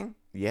drinking?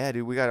 Yeah,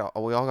 dude. We all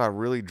got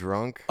really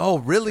drunk. Oh,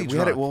 really We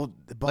had drunk?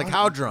 the boss,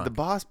 how drunk? The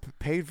boss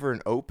paid for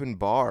an open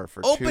bar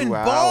for Open 2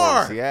 bar?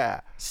 hours.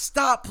 Yeah.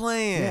 Stop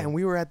playing. Yeah, and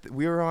we were at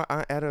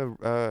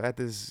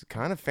this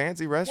kind of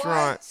fancy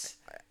restaurant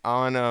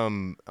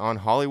on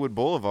Hollywood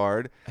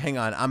Boulevard. Hang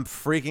on, I'm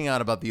freaking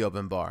out about the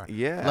open bar.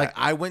 Yeah.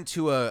 I went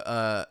to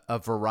a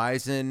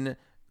Verizon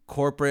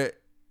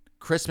corporate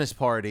Christmas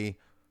party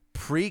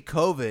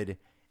pre-COVID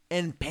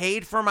and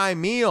paid for my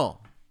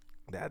meal.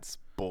 That's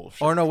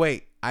bullshit. Or no,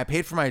 wait. I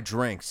paid for my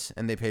drinks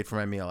and they paid for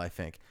my meal, I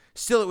think.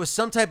 Still, it was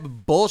some type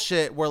of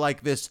bullshit where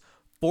this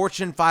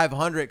Fortune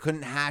 500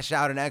 couldn't hash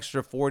out an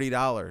extra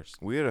 $40.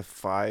 We had a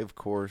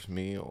 5-course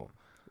meal.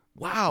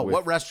 Wow,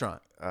 what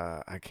restaurant?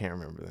 I can't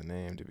remember the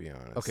name, to be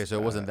honest. Okay, so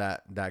it wasn't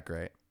that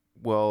great.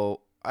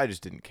 Well, I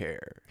just didn't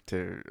care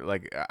to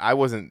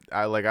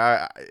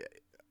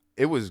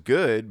it was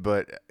good,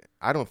 but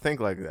I don't think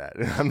like that.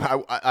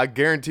 I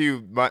guarantee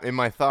you, in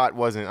my thought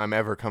wasn't I'm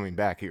ever coming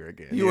back here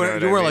again. You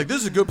were like,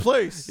 this is a good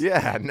place.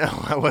 Yeah, no,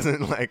 I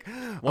wasn't like.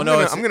 Well,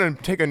 I'm gonna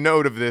take a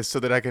note of this so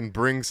that I can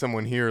bring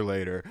someone here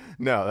later.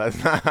 No,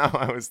 that's not how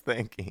I was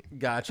thinking.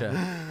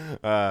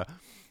 Gotcha.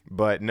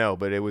 But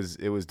it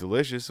was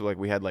delicious. So,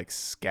 we had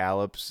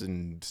scallops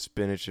and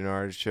spinach and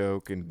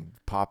artichoke and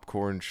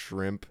popcorn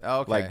shrimp.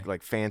 Okay.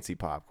 Like fancy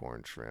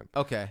popcorn shrimp.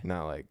 Okay.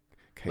 Not like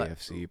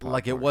KFC popcorn.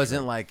 Like it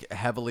wasn't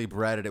heavily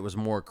breaded. It was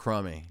more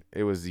crummy.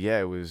 It was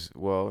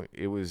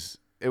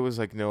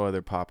like no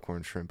other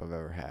popcorn shrimp I've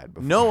ever had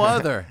before. No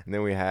other. And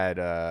then we had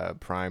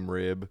prime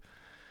rib.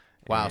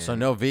 Wow, so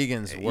no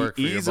vegans work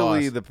for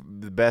easily your boss.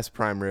 the best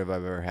prime rib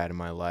I've ever had in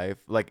my life.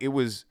 It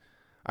was.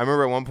 I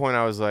remember at one point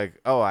I was like,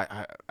 "Oh,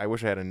 I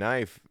wish I had a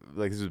knife."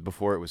 This was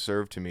before it was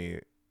served to me,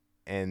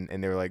 and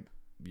they were like,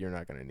 "You're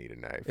not gonna need a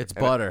knife. It's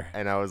butter."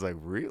 And I was like,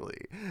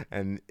 "Really?"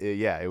 And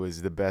it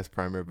was the best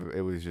prime rib.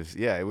 It was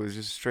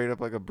just straight up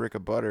like a brick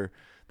of butter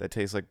that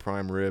tastes like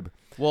prime rib.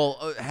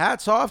 Well,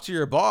 hats off to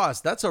your boss.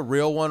 That's a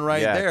real one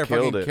right there.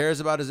 Killed Fucking it. cares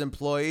about his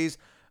employees.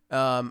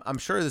 I'm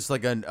sure this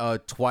is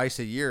a twice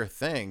a year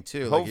thing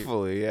too.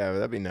 Hopefully, yeah,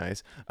 that'd be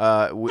nice.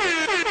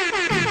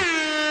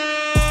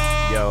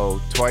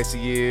 Yo, twice a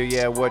year,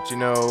 yeah, what you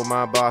know,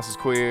 my boss is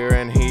queer,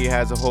 and he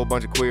has a whole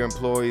bunch of queer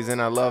employees, and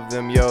I love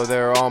them, yo,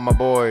 they're all my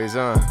boys,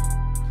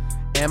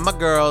 And my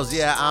girls,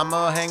 yeah,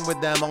 I'ma hang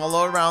with them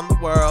all around the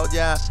world,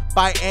 yeah.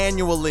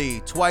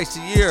 Biannually, twice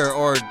a year,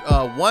 or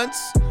once.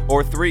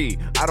 Or 3,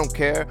 I don't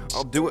care,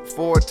 I'll do it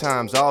 4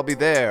 times, I'll be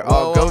there. Whoa.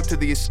 I'll go to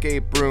the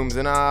escape rooms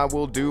and I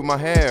will do my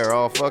hair.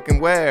 I'll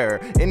fucking wear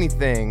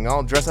anything,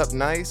 I'll dress up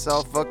nice,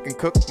 I'll fucking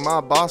cook my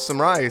boss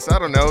some rice. I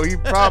don't know, he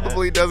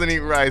probably doesn't eat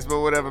rice,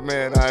 but whatever,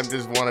 man, I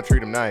just want to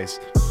treat him nice.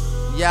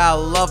 Yeah, I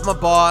love my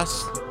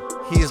boss.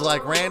 He's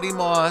like Randy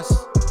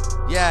Moss.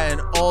 Yeah,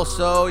 and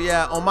also,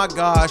 yeah, oh my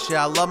gosh,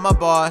 yeah, I love my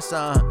boss.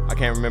 I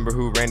can't remember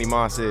who Randy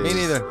Moss is. Me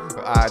neither.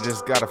 I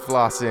just gotta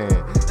floss in.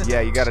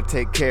 Yeah, you gotta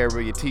take care of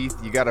your teeth.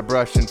 You gotta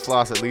brush and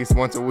floss at least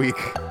once a week.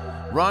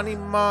 Randy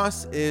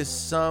Moss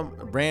is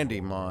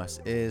Randy Moss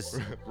is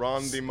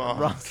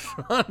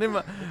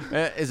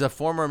a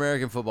former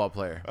American football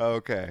player.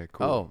 Okay,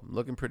 cool. Oh,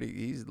 looking pretty.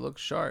 He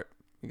looks sharp.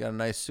 He got a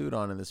nice suit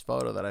on in this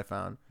photo that I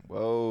found.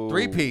 Whoa.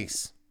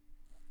 3-piece.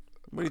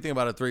 What do you think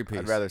about a 3-piece?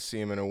 I'd rather see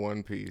him in a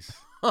 1-piece.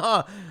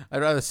 I'd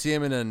rather see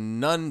him in a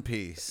nun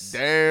piece.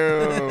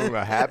 Damn,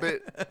 a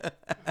habit.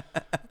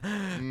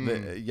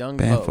 The young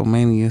Bad Pope.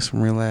 Mania,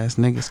 some real ass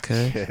niggas,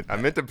 cuz. Shit, I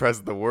meant to press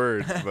the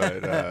word,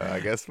 but I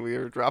guess we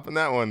are dropping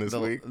that one this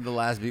week. The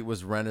last beat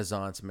was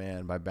Renaissance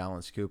Man by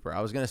Balance Cooper.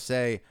 I was going to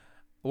say,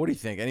 what do you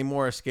think? Any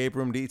more escape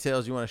room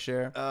details you want to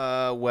share?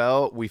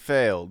 Well, we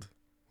failed.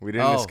 We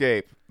didn't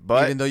escape,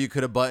 but even though you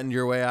could have buttoned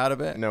your way out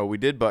of it? no, we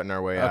did button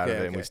our way out of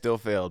it, and we still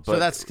failed. But So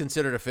that's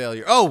considered a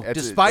failure. Oh,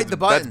 despite the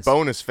buttons. That's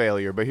bonus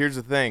failure. But here's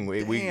the thing: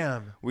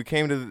 Damn.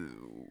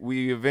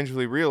 we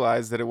eventually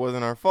realized that it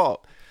wasn't our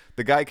fault.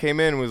 The guy came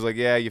in and was like,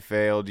 "Yeah, you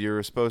failed. You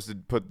were supposed to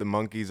put the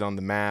monkeys on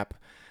the map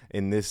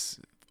in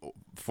this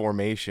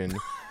formation."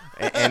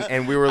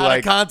 And we were Out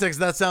like, of context,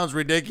 that sounds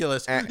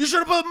ridiculous. You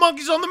should have put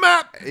monkeys on the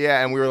map.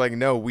 yeah, and we were like,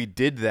 no, we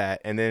did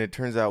that. And then it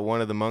turns out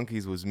one of the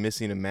monkeys was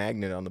missing a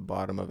magnet on the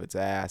bottom of its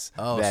ass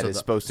that is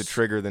supposed to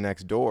trigger the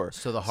next door.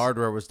 So the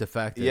hardware was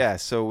defective. Yeah,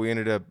 so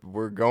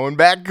we're going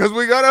back because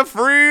we got a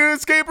free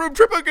escape room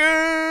trip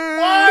again.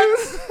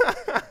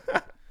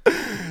 What?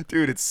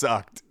 Dude, it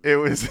sucked. It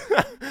was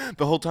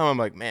the whole time I'm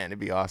like, man, it'd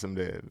be awesome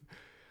to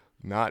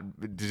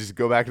just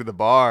go back to the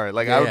bar.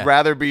 Like, I would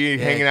rather be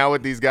hanging out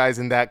with these guys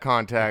in that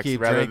context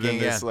rather than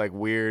this like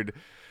weird.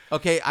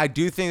 Okay, I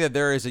do think that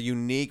there is a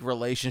unique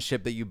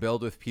relationship that you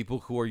build with people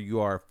who you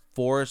are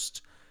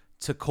forced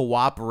to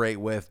cooperate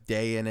with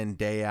day in and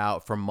day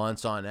out for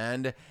months on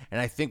end. And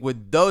I think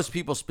with those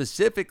people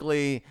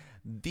specifically,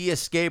 the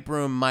escape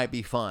room might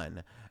be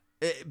fun.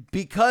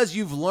 Because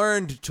you've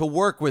learned to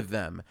work with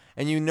them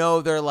and you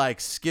know their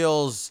like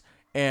skills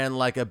and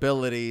like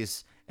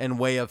abilities and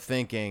way of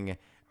thinking.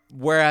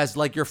 Whereas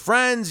like your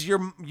friends,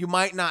 you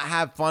might not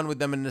have fun with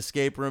them in an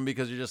escape room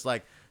because you're just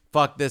like,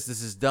 fuck this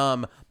is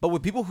dumb. But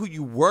with people who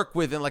you work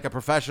with in like a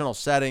professional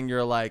setting,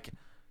 you're like,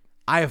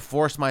 I have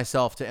forced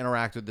myself to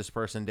interact with this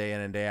person day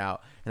in and day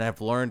out. And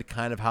I've learned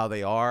kind of how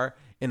they are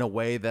in a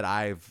way that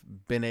I've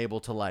been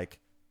able to like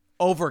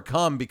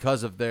overcome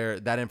because of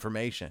that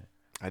information.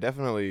 I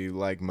definitely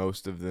like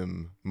most of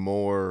them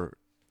more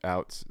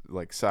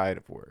side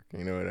of work.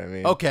 You know what I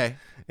mean? Okay.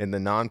 In the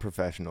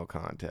non-professional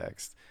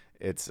context,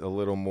 it's a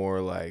little more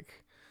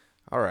like,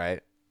 all right,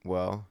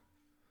 well,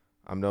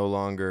 I'm no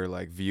longer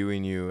like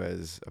viewing you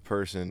as a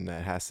person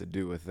that has to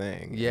do a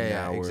thing.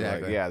 Yeah, we're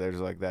exactly. Like,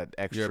 there's like that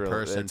extra. You're a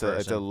person.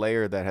 It's a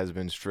layer that has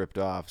been stripped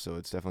off, so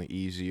it's definitely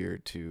easier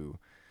to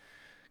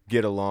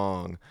get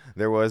along.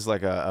 There was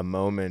like a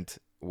moment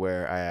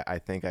where I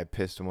think I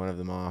pissed one of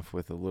them off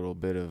with a little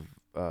bit of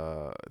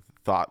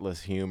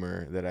thoughtless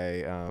humor that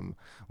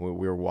we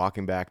were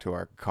walking back to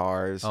our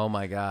cars. Oh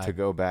my God. To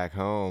go back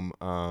home.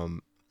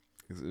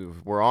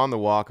 We're on the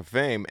Walk of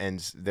Fame, and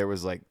there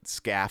was like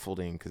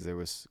scaffolding because there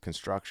was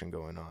construction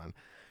going on.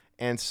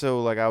 And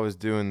so like I was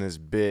doing this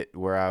bit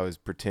where I was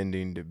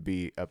pretending to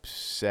be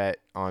upset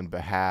on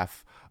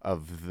behalf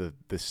of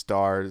the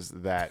stars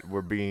that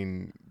were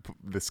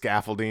the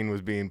scaffolding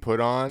was being put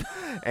on,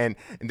 and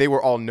they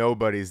were all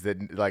nobodies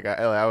that like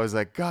I was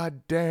like,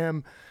 God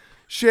damn,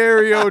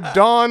 Sherry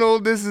O'Donnell,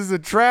 this is a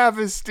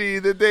travesty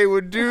that they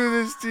would do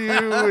this to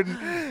you.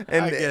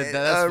 And I get that.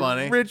 That's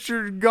funny.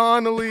 Richard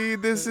Connolly,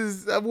 this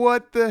is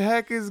what the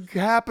heck is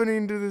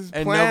happening to this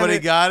and planet? Nobody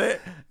got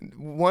it?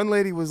 One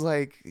lady was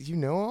like, you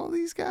know all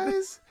these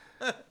guys?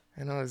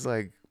 And I was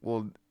like,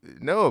 well,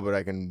 no, but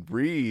I can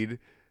read.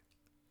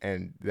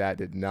 And that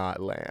did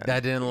not land.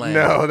 That didn't land.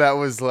 No, that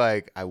was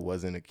like, I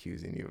wasn't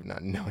accusing you of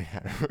not knowing how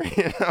to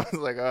read. I was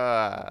like,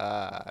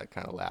 I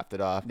kind of laughed it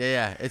off.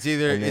 Yeah, it's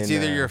either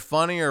you're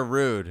funny or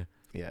rude.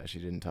 Yeah, she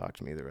didn't talk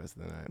to me the rest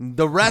of the night.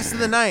 The rest of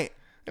the night?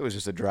 It was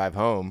just a drive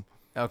home.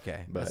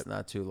 Okay, but that's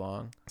not too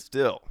long.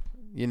 Still.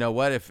 You know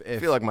what? If I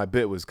feel like my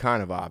bit was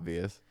kind of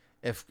obvious.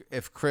 If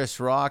Chris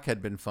Rock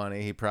had been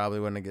funny, he probably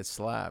wouldn't get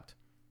slapped.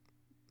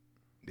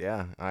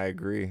 Yeah, I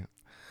agree.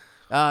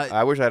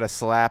 I wish I had a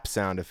slap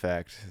sound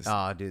effect.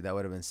 Oh, dude, that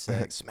would have been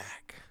sick.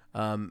 Smack.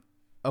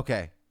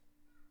 Okay.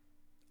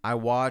 I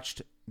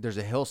watched. There's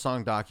a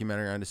Hillsong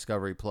documentary on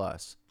Discovery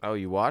Plus. Oh,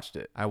 you watched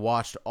it? I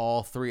watched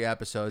all 3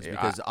 episodes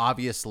because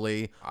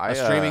obviously a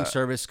streaming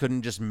service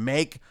couldn't just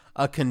make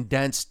a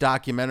condensed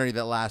documentary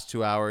that lasts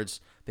 2 hours.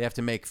 They have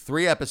to make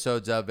 3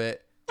 episodes of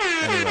it.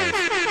 Anyways,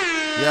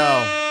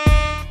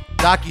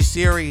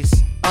 docuseries.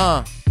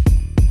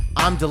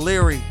 I'm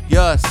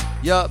delirious.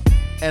 Yup.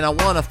 And I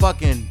wanna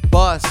fucking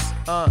bust,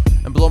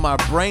 and blow my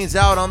brains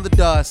out on the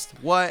dust.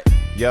 What?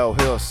 Yo,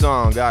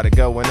 Hillsong, got it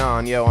going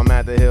on. Yo, I'm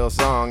at the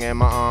Hillsong, and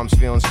my arms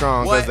feeling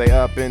strong. What? Cause they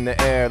up in the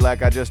air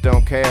like I just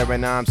don't care.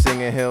 And I'm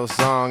singing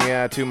Hillsong,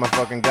 yeah, to my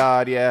fucking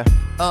God, yeah.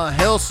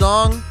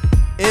 Hillsong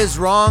is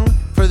wrong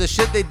for the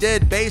shit they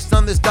did based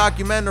on this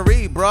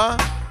documentary, bruh.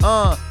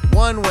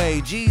 One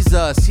way,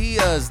 Jesus, he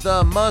is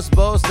the must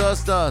boast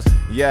us.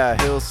 Yeah,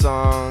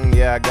 Hillsong,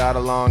 yeah, I got a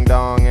long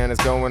dong and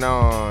it's going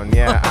on.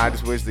 Yeah, I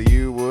just wish that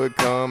you would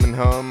come and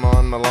hum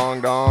on my long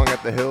dong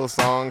at the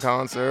Hillsong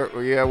concert,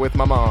 yeah, with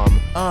my mom.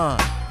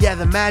 Yeah,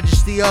 the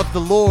majesty of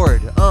the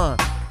Lord,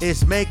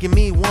 is making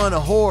me wanna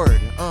hoard,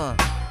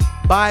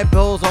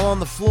 Bibles all on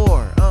the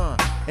floor,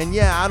 And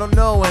yeah, I don't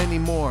know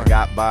anymore.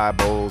 Got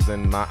Bibles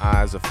and my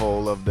eyes are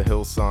full of the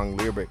Hillsong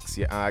lyrics.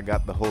 Yeah, I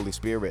got the Holy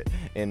Spirit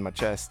in my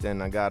chest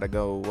and I gotta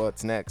go.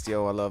 What's next?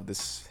 Yo, I love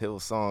this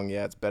Hillsong.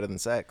 Yeah, it's better than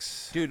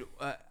sex. Dude,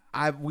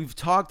 we've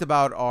talked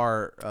about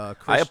our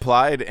I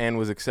applied and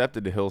was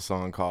accepted to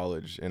Hillsong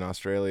College in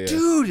Australia.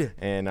 Dude!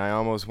 And I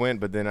almost went,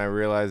 but then I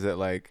realized that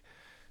like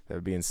that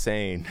would be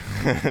insane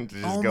to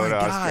just go to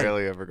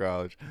Australia for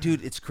college.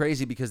 Dude, it's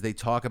crazy because they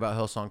talk about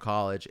Hillsong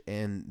College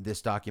in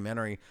this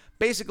documentary.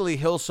 Basically,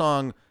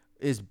 Hillsong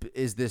is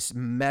this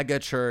mega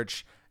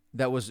church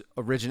that was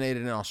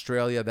originated in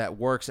Australia that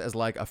works as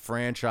like a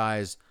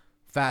franchise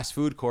fast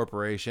food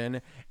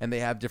corporation, and they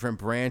have different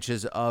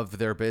branches of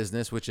their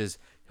business, which is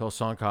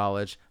Hillsong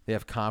College. They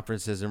have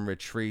conferences and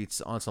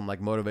retreats on some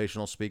like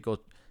motivational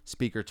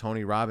speaker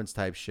Tony Robbins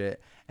type shit,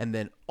 and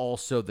then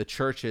also the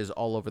churches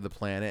all over the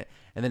planet,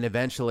 and then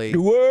eventually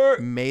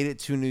made it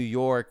to New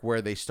York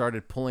where they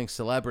started pulling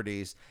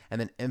celebrities, and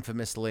then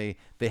infamously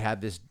they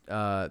had this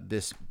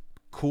this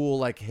cool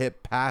like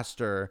hip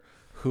pastor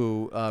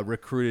who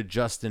recruited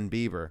Justin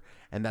Bieber,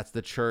 and that's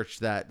the church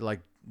that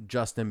like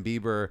Justin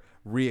Bieber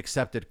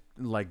reaccepted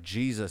like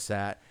Jesus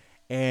at.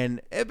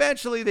 And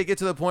eventually they get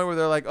to the point where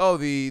they're like, oh,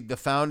 the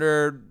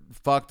founder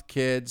fucked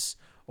kids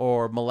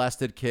or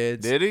molested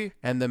kids. Did he?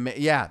 And the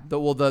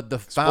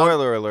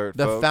spoiler alert,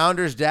 the folks.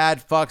 founder's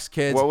dad fucks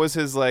kids. What was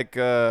his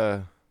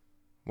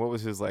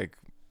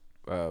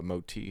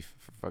motif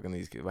for fucking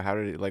these kids? How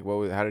did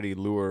he how did he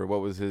lure?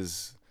 What was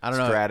his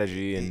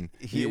strategy? And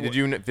did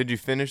you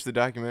finish the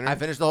documentary? I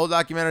finished the whole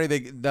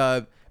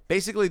documentary.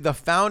 Basically the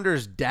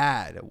founder's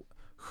dad,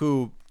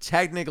 who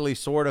technically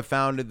sort of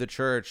founded the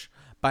church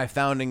by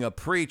founding a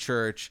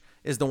pre-church,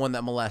 is the one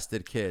that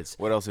molested kids.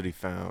 What else did he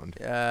found?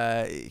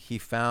 He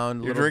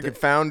found... You're drinking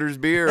Founder's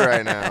beer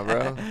right now,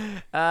 bro.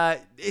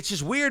 It's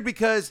just weird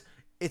because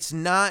it's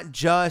not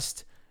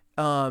just...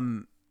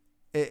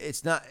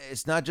 it's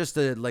not just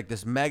like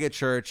this mega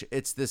church.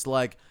 It's this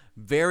like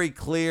very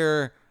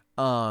clear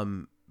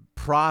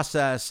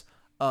process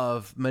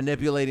of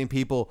manipulating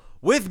people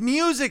with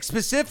music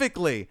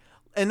specifically.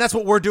 And that's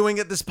what we're doing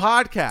at this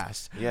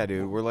podcast. Yeah,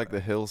 dude, we're like the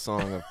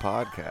Hillsong of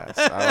podcasts.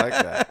 I like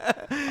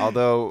that.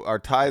 Although our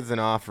tithes and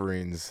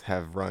offerings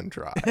have run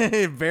dry.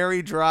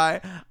 Very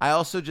dry. I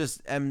also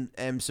just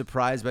am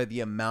surprised by the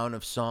amount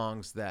of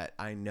songs that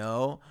I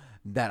know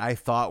that I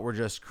thought were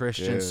just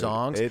Christian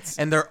songs.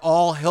 And they're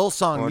all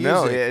Hillsong music.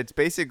 No, it's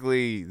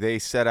basically they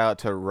set out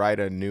to write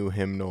a new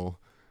hymnal.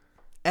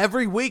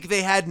 Every week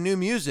they had new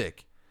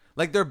music.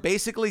 Like they're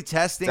basically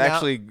testing out. It's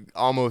actually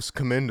almost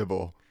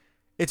commendable.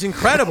 It's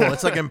incredible.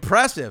 It's like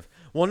impressive.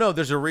 Well, no,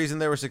 there's a reason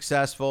they were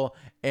successful.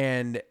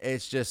 And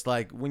it's just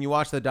like when you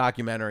watch the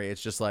documentary,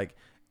 it's just like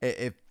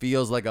it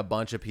feels like a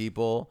bunch of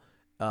people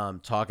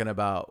talking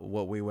about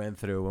what we went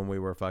through when we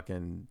were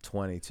fucking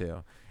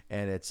 22.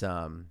 And it's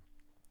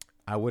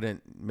I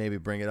wouldn't maybe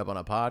bring it up on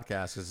a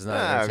podcast because it's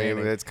not entertaining.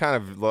 I mean, it's kind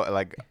of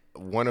like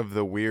one of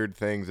the weird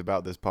things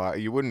about this pod.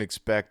 You wouldn't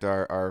expect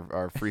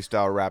our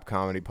freestyle rap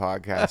comedy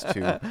podcast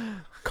to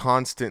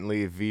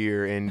constantly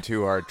veer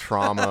into our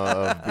trauma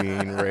of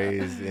being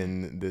raised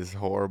in this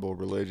horrible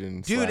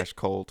religion /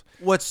 cult.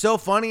 What's so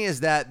funny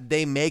is that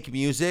they make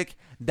music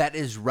that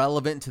is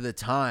relevant to the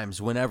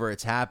times whenever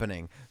it's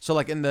happening. So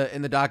like in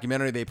the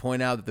documentary, they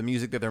point out that the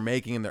music that they're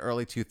making in the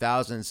early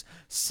 2000s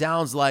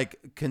sounds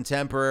like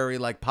contemporary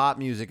like pop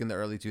music in the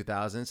early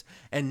 2000s.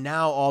 And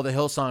now all the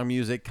Hillsong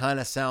music kind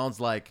of sounds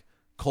like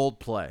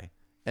Coldplay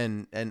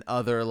and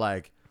other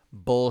like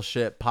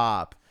bullshit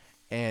pop.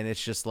 And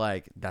it's just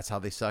like, that's how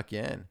they suck you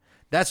in.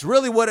 That's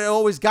really what it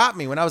always got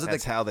me when I was at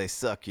That's how they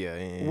suck you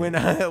in. When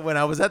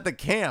I was at the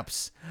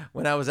camps,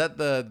 when I was at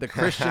the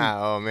Christian.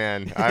 Oh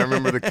man, I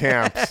remember the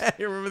camps.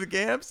 You remember the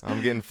camps?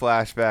 I'm getting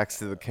flashbacks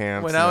to the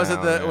camps. When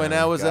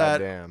I was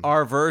at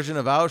our version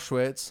of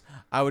Auschwitz,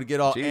 I would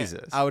get all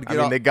Jesus.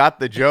 They got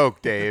the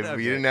joke, Dave.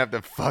 Okay. You didn't have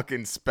to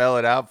fucking spell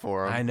it out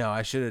for them. I know.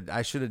 I should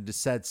have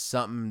said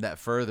something that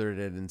furthered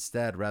it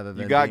instead rather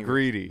than. You got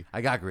greedy.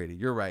 I got greedy.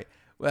 You're right.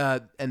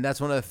 And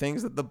that's one of the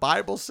things that the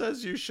Bible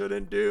says you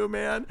shouldn't do,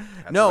 man.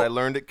 That's what I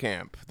learned at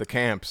camp. The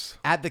camps.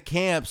 At the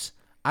camps,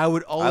 I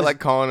would always. I like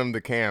calling them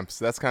the camps.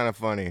 That's kind of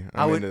funny.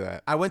 I'm into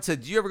that. I went to.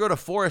 Do you ever go to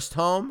Forest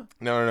Home?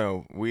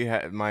 No. We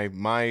had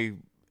my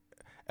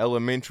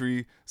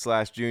elementary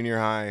 / junior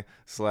high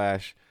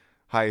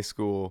 / high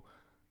school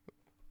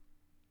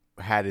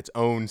had its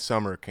own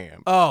summer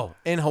camp. Oh,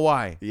 in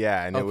Hawaii.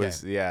 Yeah, and it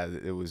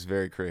was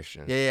very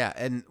Christian. Yeah,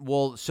 and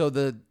well, so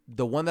the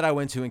one that I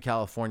went to in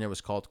California was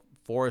called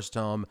Forest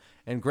Home,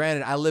 and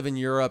granted, I live in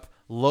Europe,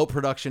 low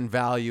production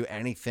value,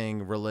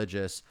 anything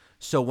religious.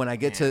 So when I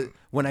get to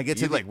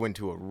went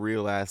to a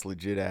real ass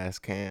legit ass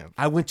camp.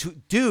 I went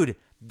to, dude.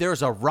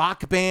 There's a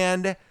rock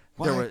band.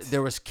 What?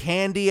 There was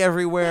candy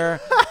everywhere.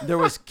 there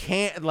was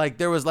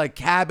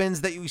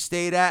cabins that you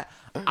stayed at.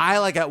 I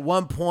like at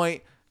one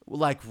point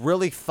like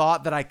really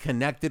thought that I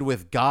connected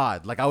with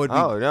God. Like I would be.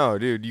 Oh no,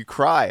 dude, you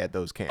cry at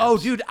those camps. Oh,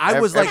 dude, I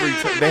was like,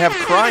 they have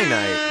cry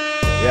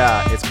night.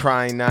 Yeah, it's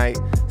crying night.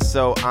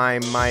 So I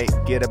might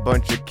get a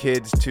bunch of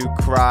kids to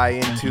cry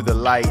into the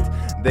light.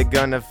 They're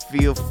gonna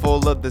feel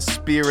full of the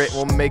spirit.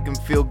 Will make them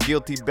feel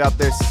guilty about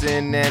their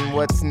sin. And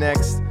what's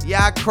next?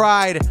 Yeah, I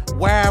cried,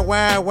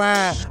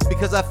 wah,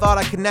 because I thought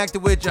I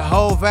connected with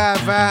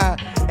Jehovah,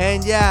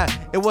 and yeah,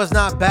 it was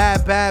not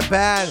bad,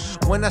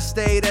 when I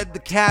stayed at the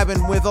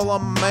cabin with all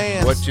of my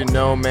mans. What you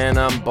know, man,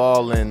 I'm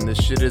ballin'. This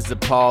shit is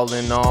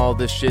appalling. All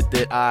the shit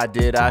that I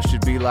did, I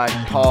should be like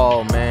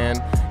Paul,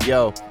 man.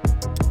 Yo,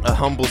 a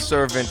humble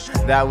servant,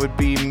 that would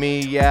be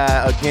me,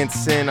 yeah.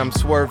 Against sin, I'm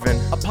swerving.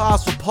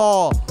 Apostle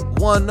Paul,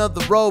 one of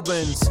the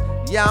Robins.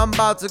 Yeah, I'm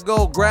about to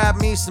go grab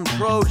me some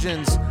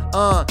Trojans,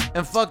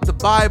 and fuck the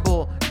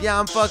Bible. Yeah,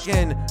 I'm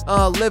fucking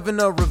living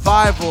a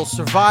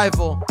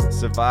survival.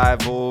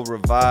 Survival,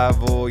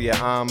 revival,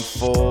 yeah, I'm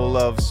full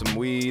of some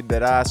weed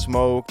that I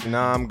smoked, and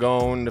I'm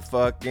going to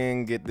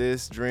fucking get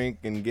this drink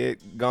and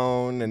get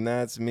gone, and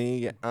that's me.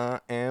 Yeah, I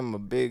am a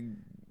big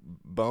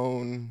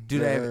bone.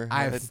 Dude,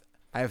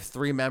 I have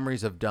 3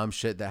 memories of dumb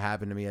shit that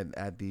happened to me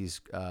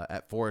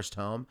at Forest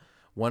Home.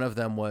 One of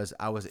them was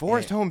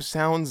Forest Home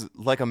sounds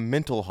like a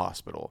mental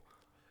hospital.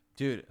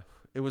 Dude,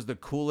 it was the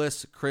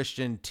coolest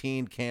Christian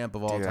teen camp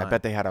of all time. I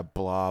bet they had a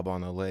blob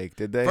on a lake.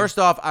 Did they? First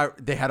off,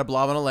 they had a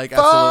blob on a lake.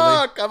 Fuck!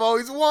 Absolutely. I've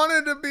always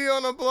wanted to be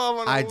on a blob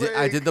on a lake.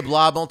 I did the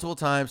blob multiple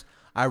times.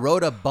 I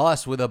rode a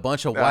bus with a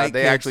bunch of white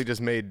They kids. actually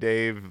just made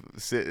Dave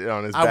sit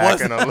on his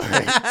back in a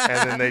lake,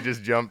 and then they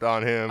just jumped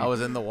on him. I was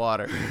in the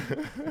water.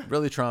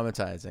 Really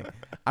traumatizing.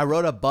 I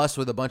rode a bus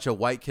with a bunch of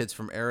white kids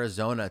from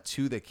Arizona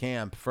to the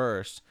camp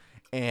first,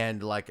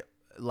 and like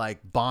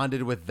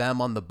bonded with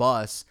them on the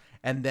bus.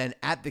 And then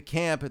at the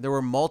camp, there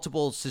were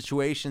multiple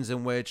situations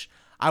in which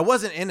I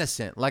wasn't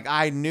innocent. Like,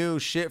 I knew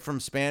shit from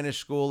Spanish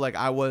school. Like,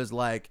 I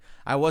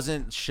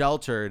wasn't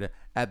sheltered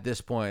at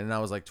this point, and I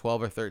was like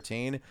 12 or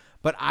 13,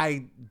 but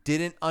I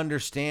didn't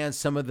understand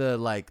some of the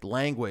like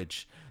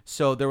language.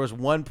 So there was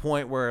one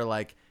point where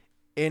like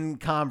in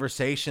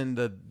conversation,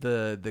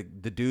 the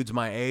dudes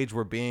my age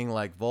were being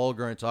like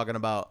vulgar and talking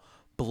about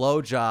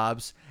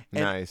blowjobs.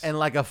 Nice. And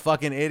like a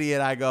fucking idiot,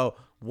 I go,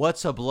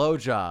 "What's a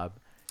blowjob?"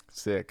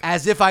 Sick.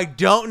 As if I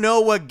don't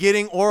know what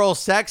getting oral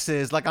sex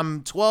is. Like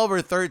I'm 12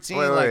 or 13.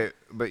 Wait,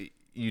 but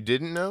you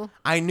didn't know?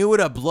 I knew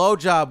what a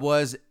blowjob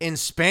was in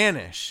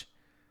Spanish.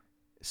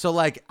 So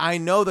like I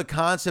know the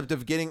concept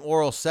of getting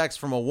oral sex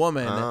from a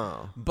woman,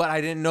 but I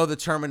didn't know the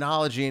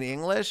terminology in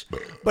English.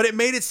 But it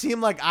made it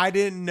seem like I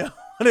didn't know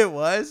what it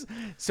was.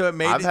 So it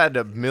made I've had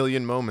a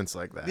million moments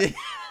like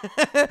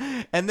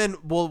that. And then,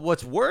 well,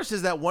 what's worse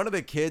is that one of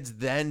the kids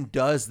then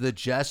does the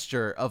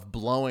gesture of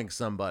blowing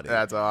somebody.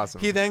 That's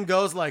awesome. He then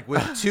goes like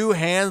with 2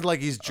 hands,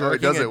 like he's jerking.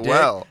 He does a it dick.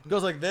 well.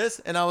 Goes like this,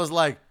 and I was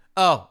like,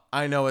 "Oh,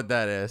 I know what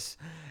that is."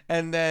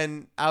 And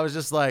then I was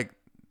just like,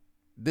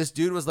 this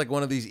dude was like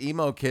one of these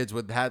emo kids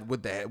with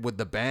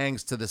the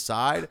bangs to the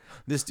side.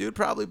 This dude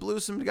probably blew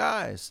some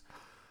guys.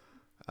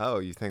 Oh,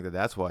 you think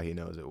that's why he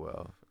knows it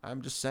well?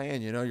 I'm just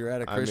saying, you're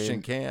at a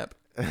Christian camp.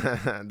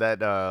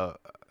 That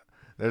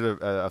there's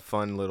a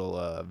fun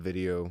little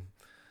video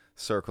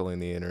circling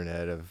the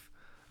internet of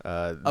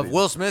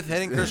Will Smith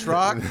hitting Chris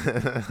Rock.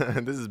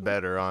 This is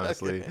better,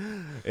 honestly.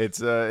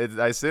 Okay.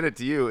 I sent it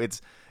to you.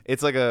 It's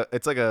like a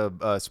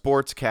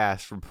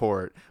sportscast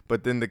report,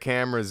 but then the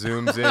camera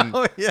zooms in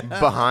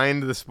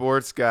behind the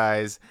sports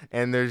guys,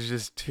 and there's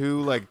just 2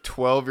 like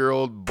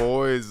 12-year-old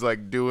boys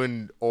like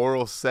doing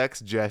oral sex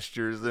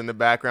gestures in the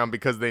background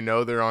because they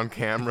know they're on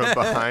camera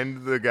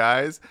behind the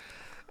guys,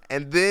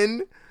 and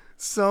then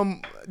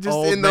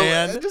in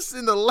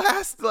the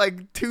last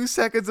like 2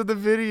 seconds of the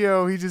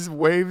video, he just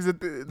waves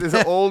at this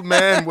old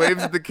man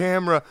waves at the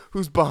camera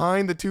who's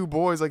behind the 2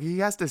 boys, like he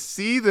has to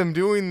see them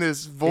doing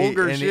this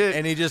vulgar shit,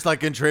 and he just like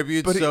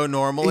contributes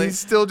normally. He's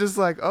still just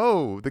like,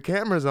 oh, the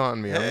camera's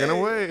on me, I'm gonna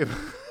wave.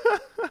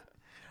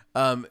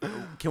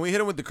 Can we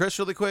hit him with the Chris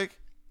really quick?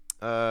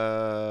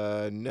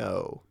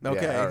 No.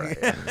 Okay. Yeah, all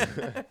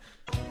right.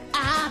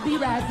 I'll be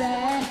right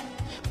back.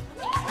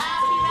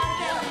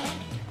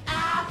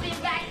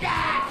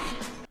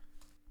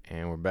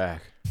 And we're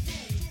back.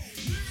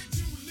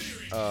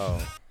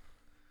 Oh,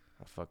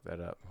 I fucked that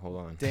up. Hold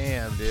on.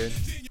 Damn, dude.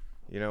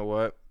 You know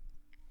what?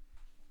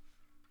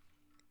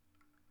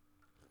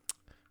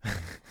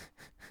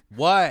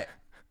 What?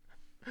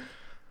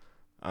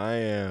 I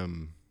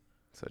am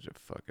such a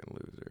fucking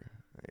loser.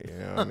 You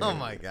know what I mean? Oh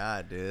my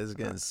god, dude, this is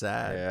getting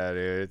sad. Yeah,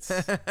 dude,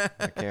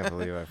 I can't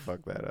believe I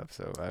fucked that up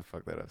so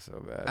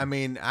bad. I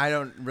mean, I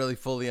don't really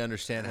fully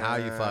understand how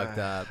you fucked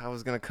up. I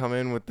was gonna come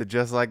in with the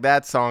Just Like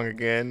That song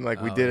again,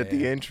 like we did at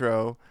the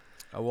intro.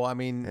 Well, I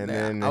mean,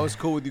 I was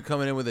cool with you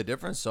coming in with a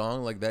different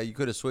song like that. You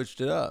could have switched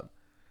it up.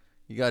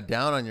 You got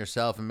down on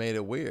yourself and made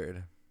it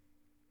weird.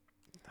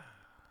 How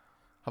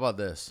about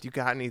this? You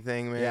got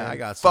anything, man? Yeah, I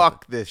got something.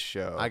 Fuck something. this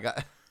show. I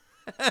got.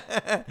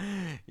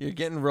 You're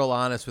getting real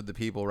honest with the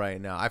people right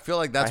now. I feel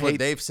like that's what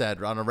they've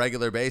said on a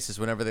regular basis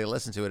whenever they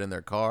listen to it in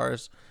their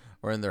cars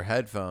or in their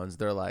headphones.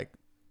 They're like,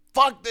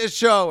 fuck this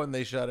show, and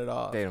they shut it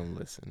off. They don't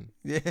listen.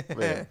 Yeah.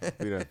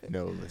 We don't have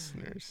no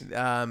listeners.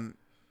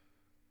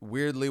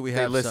 weirdly we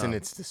They have listen. some.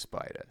 It's to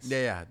spite us.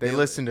 Yeah. They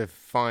listen to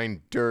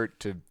find dirt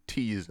to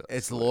tease us.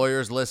 It's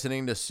lawyers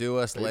listening to sue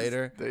us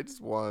later. They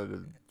just wanted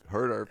to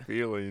hurt our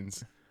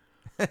feelings.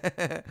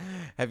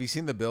 Have you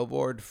seen the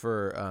billboard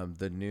for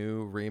the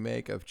new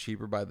remake of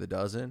Cheaper by the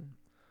Dozen?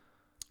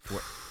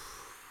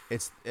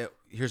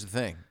 Here's the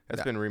thing.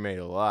 That's been remade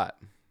a lot.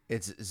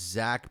 It's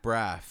Zach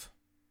Braff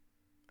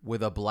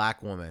with a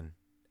black woman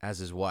as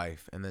his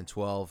wife, and then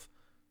 12.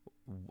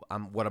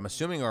 What I'm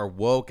assuming are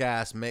woke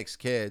ass mixed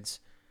kids.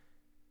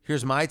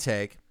 Here's my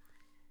take: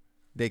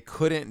 they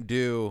couldn't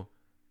do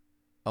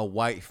a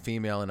white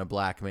female and a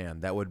black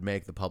man. That would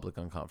make the public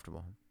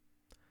uncomfortable.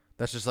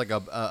 That's just like a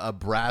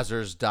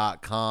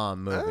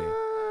Brazzers.com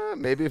movie.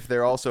 Maybe if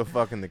they're also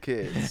fucking the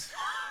kids.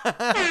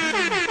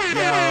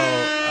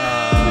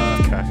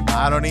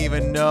 I don't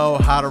even know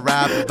how to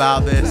rap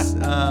about this,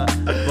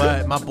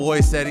 but my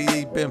boy said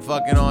he'd been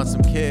fucking on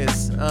some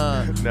kids.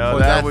 No,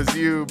 that was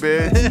you,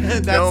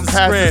 bitch. Don't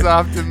pass script. this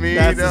off to me.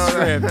 That's the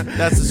script.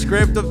 That's the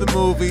script of the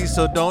movie,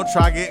 so don't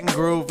try getting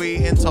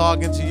groovy and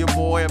talking to your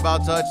boy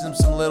about touching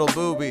some little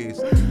boobies.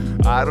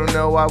 I don't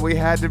know why we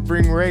had to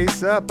bring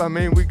race up. I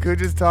mean, we could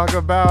just talk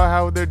about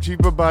how they're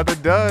cheaper by the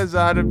does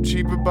out of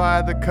cheaper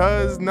by the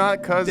cuz,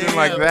 not cousin Damn.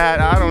 like that.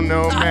 I don't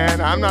know,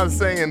 man. I'm not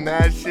saying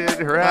that shit.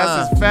 Her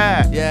ass is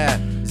fat. Yeah,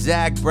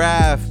 Zach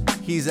Braff,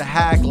 he's a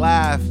hack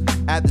laugh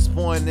at this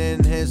point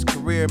in his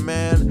career,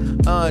 man.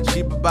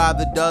 Cheaper by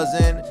the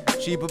dozen,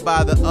 cheaper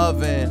by the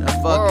oven. A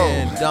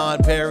fucking Don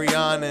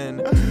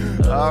Perignon.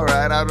 All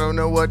right, I don't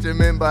know what you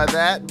meant by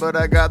that, but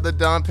I got the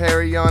Dom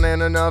Perignon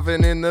and an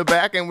oven in the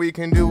back, and we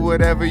can do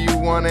whatever you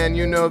want, and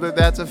you know that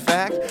that's a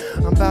fact.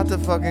 I'm about to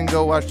fucking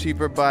go watch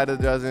Cheaper by the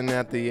Dozen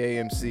at the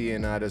AMC,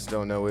 and I just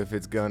don't know if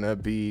it's gonna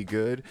be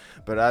good,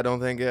 but I don't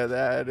think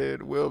that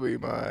it will be,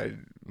 my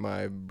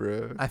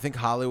bruh. I think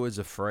Hollywood's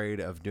afraid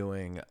of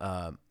doing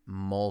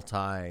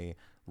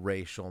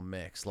multi-racial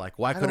mix. Like,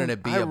 why couldn't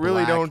it be I a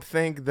really black, don't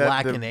think that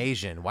black the- and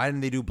Asian? Why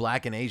didn't they do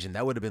black and Asian?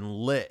 That would have been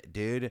lit,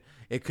 dude.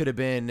 It could have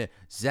been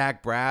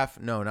Zach Braff.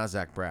 No, not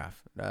Zach Braff.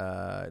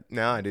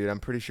 Nah, dude, I'm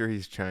pretty sure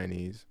he's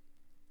Chinese.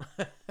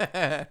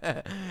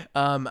 I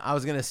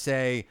was gonna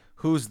say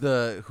who's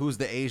the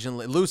Asian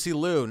Lucy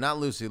Liu, not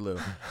Lucy Liu,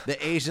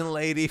 the Asian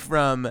lady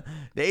from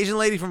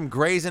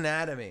Grey's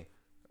Anatomy.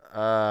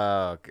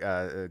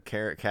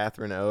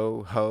 Catherine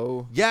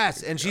Ho.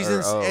 Yes, and she's in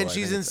I she's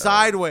think in it's O.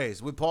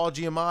 Sideways with Paul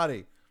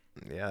Giamatti.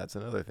 Yeah, that's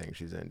another thing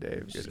she's in,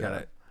 Dave. She's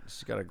Good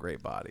got a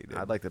great body, dude.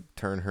 I'd like to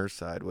turn her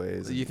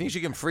sideways. You think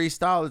she can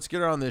freestyle? Let's get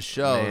her on this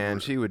show. Man,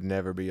 she would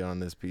never be on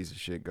this piece of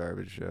shit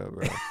garbage show,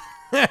 bro.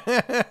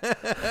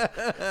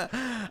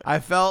 I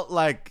felt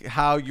like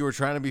how you were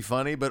trying to be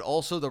funny, but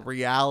also the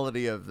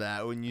reality of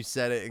that when you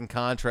said it in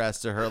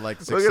contrast to her like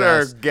success. Look at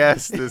our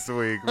guest this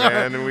week,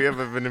 man. And we have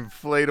an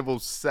inflatable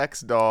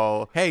sex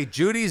doll. Hey,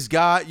 Judy's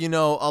got,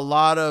 a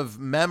lot of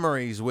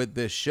memories with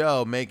this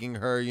show, making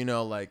her,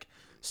 like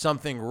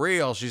something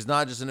real. She's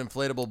not just an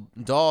inflatable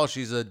doll.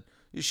 She's a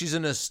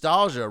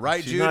nostalgia,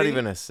 right, She's Judy? not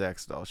even a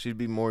sex doll. She'd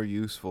be more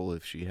useful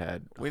if she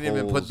had We didn't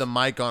even put the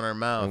mic on her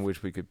mouth. in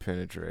which we could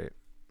penetrate.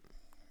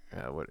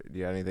 What? Do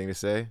you have anything to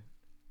say?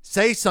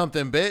 Say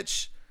something,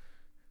 bitch.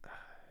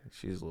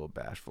 She's a little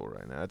bashful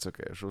right now. That's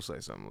okay. She'll say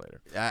something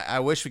later. I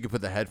wish we could put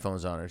the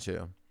headphones on her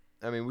too.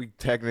 I mean, we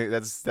technically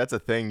that's a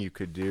thing you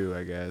could do,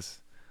 I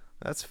guess.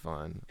 That's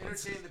fun.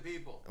 Entertain the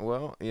people.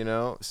 Well,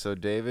 so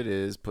David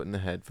is putting the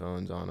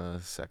headphones on a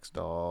sex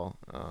doll,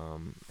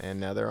 and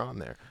now they're on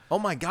there. Oh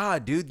my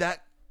God, dude,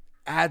 that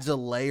adds a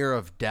layer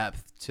of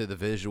depth to the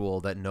visual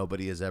that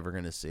nobody is ever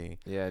going to see.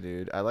 Yeah,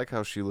 dude. I like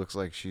how she looks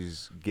like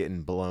she's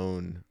getting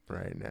blown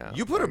right now.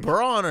 You put a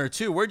bra on her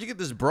too. Where'd you get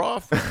this bra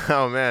from?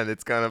 Oh man,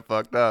 it's kind of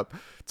fucked up.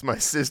 It's my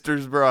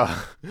sister's bra.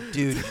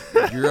 Dude,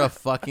 you're a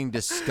fucking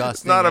disgusting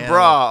It's not a animal.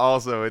 bra.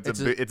 Also, it's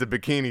a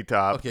bikini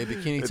top. Okay,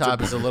 bikini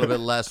top is a little bit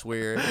less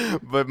weird.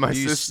 But my Do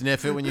you sister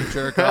sniff it when you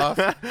jerk off?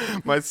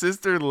 My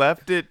sister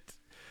left it.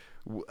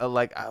 I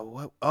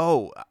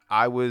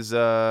was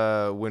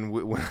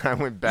when I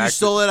went back. You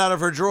stole it out of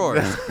her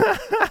drawers.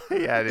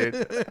 Yeah, dude.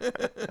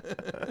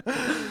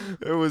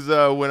 It was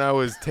when I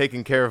was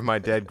taking care of my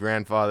dead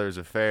grandfather's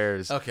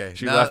affairs. Okay,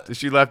 She now-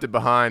 left it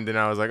behind, and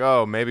I was like,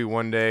 oh, maybe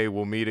one day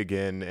we'll meet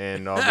again,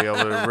 and I'll be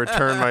able to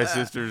return my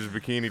sister's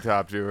bikini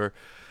top to her.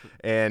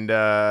 And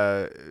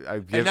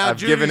I've now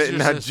given Judy's it. your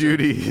Now sister.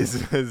 Judy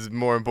is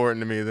more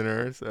important to me than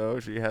her, so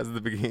she has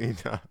the bikini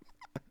top.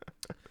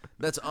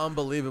 That's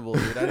unbelievable,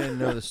 dude. I didn't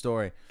know the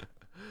story.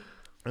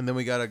 And then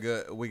we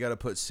gotta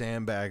put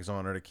sandbags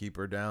on her to keep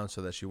her down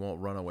so that she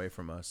won't run away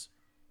from us.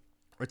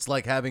 It's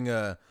like having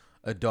a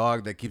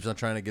dog that keeps on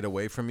trying to get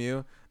away from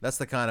you. That's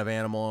the kind of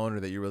animal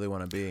owner that you really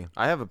want to be.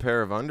 I have a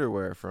pair of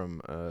underwear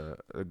from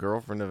a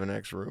girlfriend of an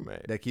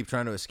ex-roommate. That keep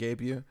trying to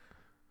escape you.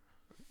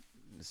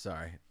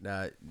 Sorry.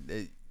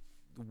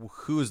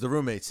 Who's the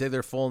roommate? Say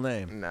their full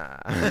name. Nah.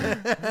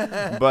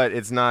 But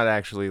it's not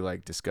actually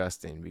like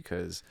disgusting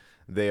because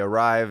they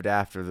arrived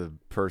after the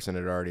person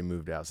had already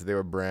moved out, so they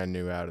were brand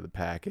new out of the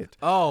packet.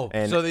 Oh,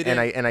 and so they did.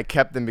 and I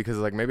kept them because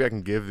like maybe I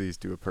can give these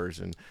to a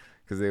person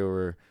because they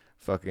were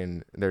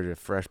there's a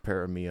fresh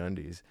pair of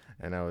MeUndies.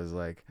 And I was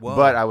like, Whoa.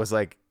 but I was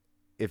like,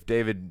 if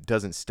David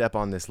doesn't step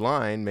on this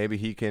line, maybe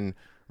he can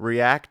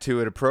react to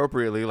it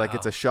appropriately. Like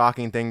it's a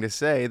shocking thing to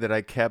say that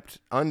I kept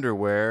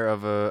underwear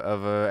of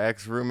a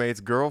ex-roommate's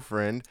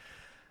girlfriend.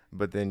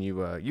 But then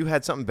you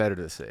had something better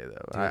to say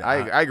though. Dude,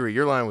 I agree.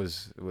 Your line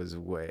was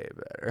way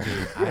better.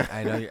 Dude,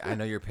 I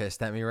know you're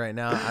pissed at me right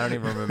now. I don't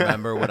even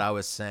remember what I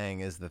was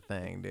saying is the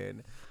thing,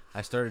 dude.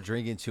 I started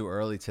drinking too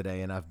early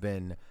today, and I've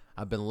been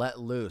let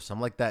loose. I'm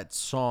like that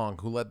song,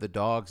 Who Let the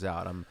Dogs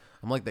Out. I'm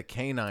like the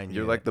canine.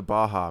 You're like the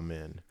Baja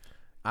Men.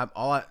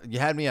 You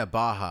had me at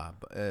Baja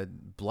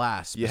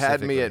Blast. You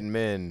had me at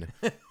Men.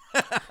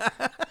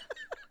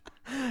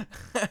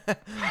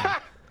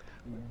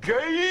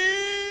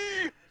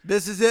 Gay!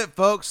 This is it,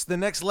 folks. The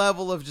next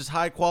level of just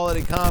high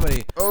quality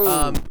comedy.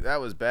 Oh,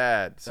 that was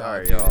bad.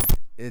 Sorry, dude, y'all.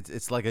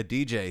 It's like a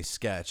DJ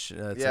sketch.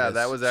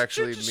 That was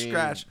actually me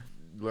scratch.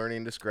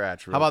 learning to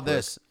scratch. How about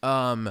this?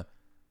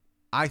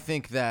 I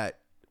think that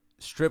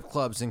strip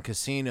clubs and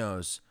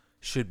casinos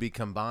should be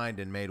combined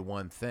and made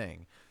one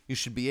thing. You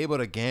should be able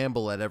to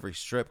gamble at every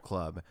strip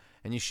club,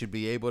 and you should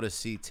be able to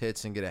see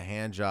tits and get a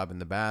hand job in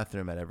the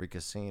bathroom at every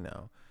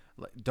casino.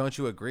 Like, don't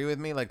you agree with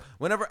me? Like,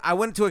 whenever I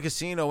went to a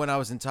casino when I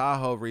was in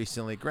Tahoe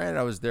recently, granted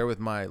I was there with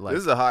my This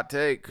is a hot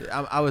take.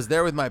 I was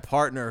there with my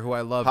partner who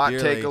I love Hot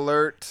dearly. take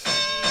alert.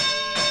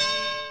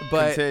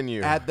 But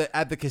Continue.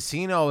 at the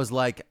casino, I was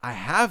like, I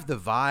have the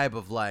vibe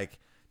of like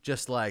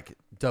just like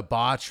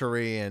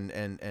debauchery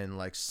and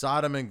like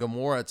Sodom and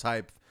Gomorrah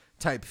type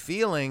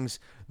feelings.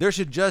 There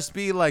should just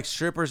be like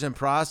strippers and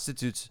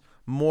prostitutes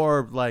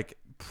more like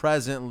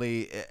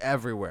presently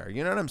everywhere.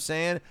 You know what I'm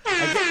saying?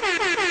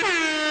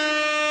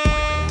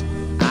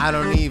 I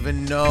don't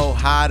even know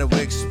how to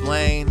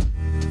explain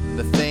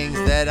the things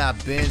that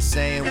I've been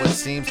saying, what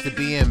seems to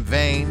be in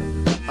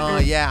vain.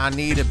 Yeah, I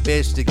need a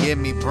bitch to give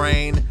me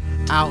brain.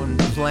 Out in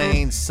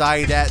plain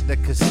sight at the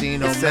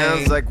casino. It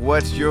sounds like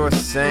what you're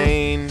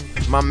saying.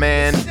 My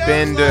man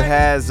Bender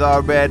has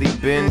already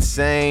been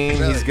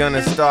saying he's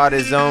gonna start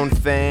his own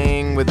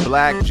thing with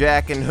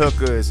blackjack and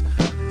hookers.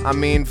 I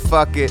mean,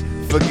 fuck it,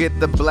 forget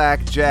the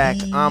blackjack.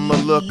 I'm a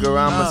looker,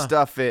 I'ma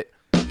stuff it.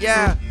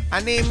 Yeah,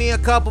 I need me a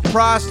couple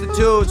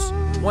prostitutes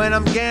when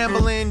I'm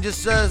gambling,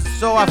 just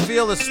so I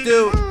feel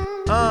astute.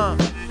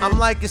 I'm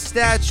like a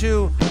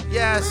statue,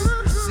 yes,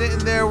 sitting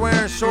there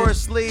wearing short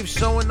sleeves,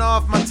 showing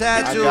off my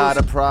tattoos. I got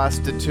a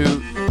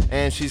prostitute,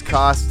 and she's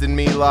costing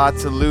me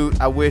lots of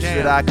loot. I wish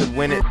that I could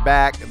win it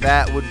back,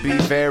 that would be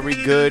very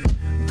good.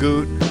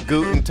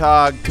 Guten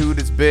Tag to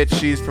this bitch,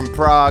 she's from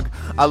Prague.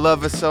 I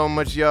love her so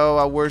much, yo,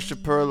 I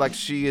worship her like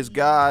she is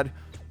God.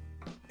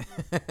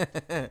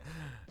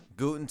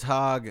 Guten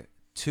Tag,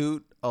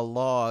 toot a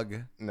log.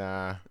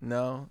 Nah.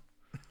 No?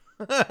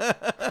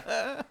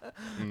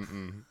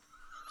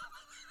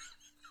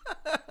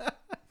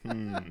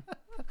 Mm-mm.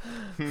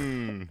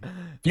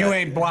 You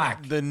ain't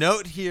black. The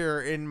note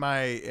here in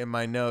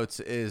my notes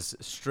is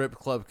strip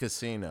club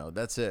casino.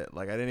 That's it.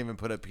 Like I didn't even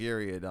put a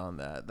period on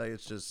that. Like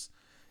it's just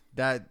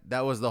that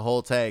was the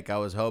whole take. I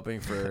was hoping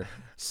for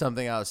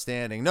something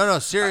outstanding. No,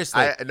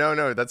 seriously.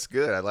 No, that's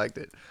good. I liked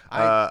it.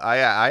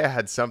 I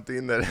had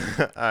something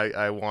that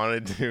I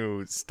wanted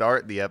to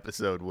start the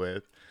episode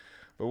with,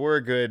 but we're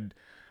a good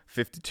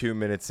 52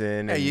 minutes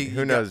in, and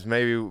who knows?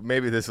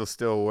 Maybe this will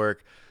still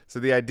work. So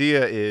the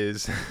idea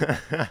is,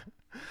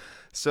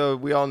 so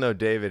we all know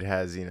David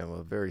has,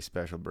 a very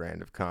special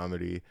brand of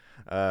comedy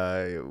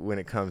when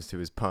it comes to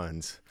his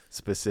puns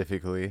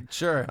specifically.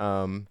 Sure.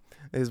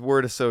 His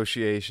word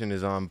association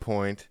is on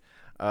point,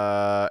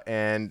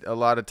 and a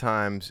lot of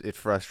times it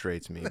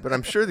frustrates me. But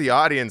I'm sure the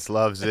audience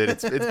loves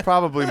it. It's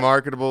probably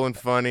marketable and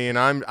funny, and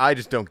I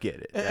just don't get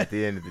it at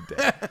the end of the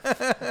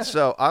day.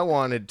 So I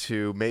wanted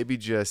to maybe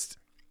just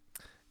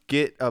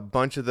get a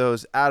bunch of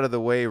those out of the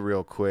way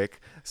real quick.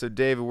 So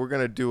David, we're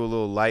going to do a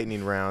little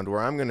lightning round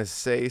where I'm going to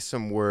say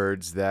some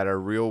words that are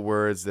real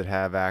words that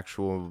have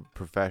actual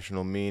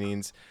professional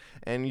meanings,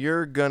 and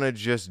you're going to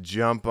just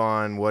jump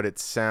on what it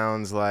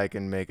sounds like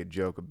and make a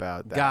joke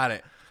about that. Got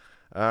it.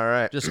 All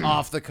right. Just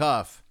off the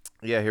cuff.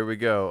 Yeah, here we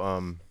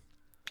go.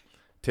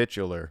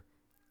 Titular.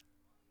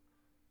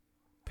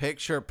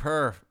 Picture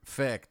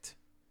perfect.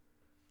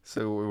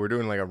 So we're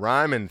doing like a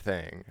rhyming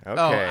thing. Okay.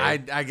 Oh,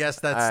 I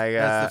guess that's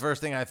the first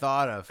thing I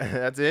thought of.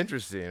 That's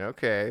interesting.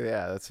 Okay,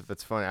 yeah,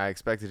 that's funny. I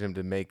expected him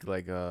to make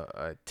like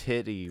a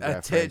titty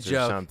reference or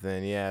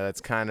something. Yeah,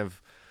 that's kind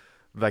of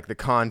like the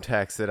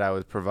context that I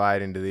was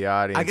providing to the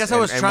audience. I guess I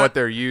was and trying, what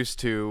they're used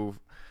to.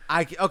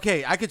 I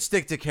could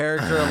stick to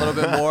character a little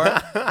bit more.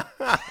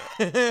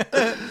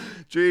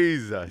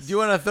 Jesus. Do you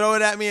want to throw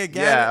it at me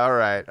again? Yeah. All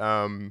right.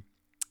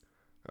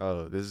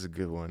 Oh, this is a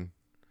good one.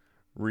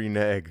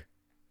 Renege.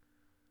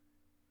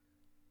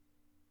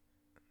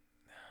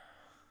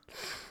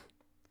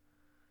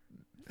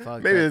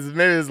 Maybe it's a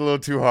little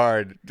too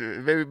hard.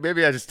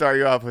 Maybe I should start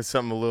you off with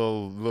something a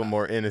little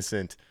more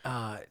innocent.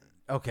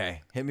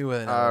 Okay, hit me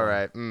with another. All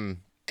right.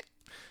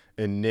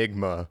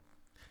 Enigma.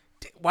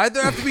 Why'd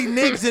there have to be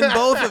nigs in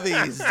both of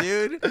these,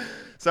 dude?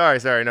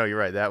 Sorry. No, you're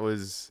right. That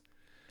was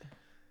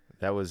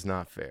That was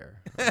not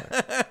fair.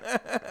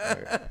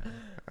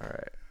 All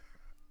right.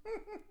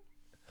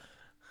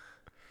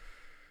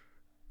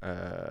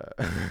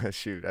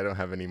 Shoot, I don't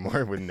have any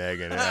more with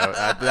Neg in it.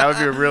 That would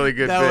be a really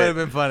good That bit. would have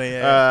been funny.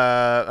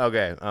 Yeah.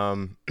 Okay.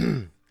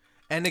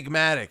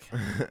 Enigmatic.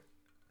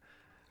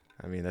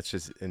 I mean, that's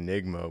just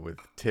Enigma with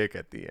tick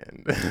at the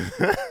end.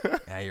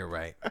 Yeah, you're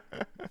right.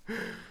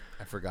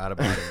 I forgot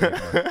about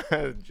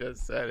it.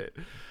 Just said it.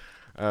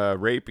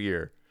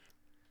 Rapier.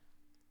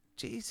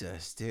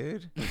 Jesus,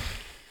 dude.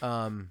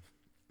 I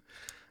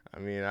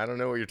mean, I don't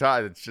know what you're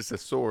talking. It's just a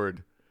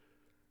sword.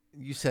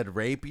 You said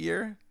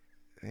rapier?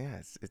 Yeah,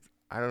 it's.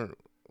 I don't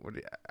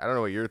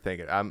know what you're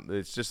thinking.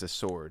 It's just a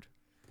sword.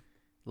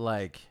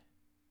 Like.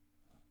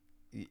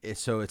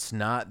 So it's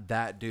not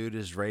that dude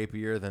is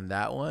rapier than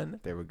that one?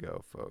 There we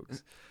go,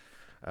 folks.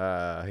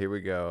 Here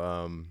we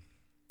go.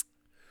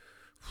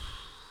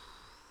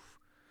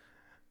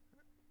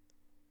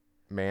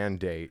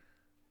 Mandate.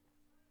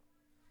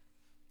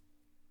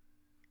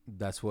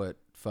 That's what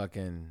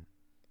fucking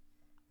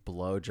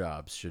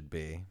blowjobs should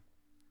be.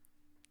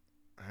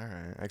 All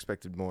right. I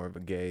expected more of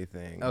a gay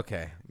thing.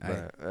 Okay.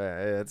 But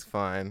that's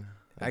fine.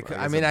 I could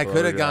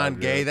have gone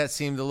gay. That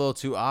seemed a little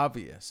too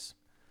obvious.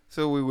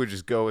 So we would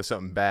just go with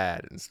something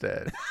bad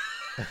instead.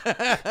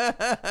 I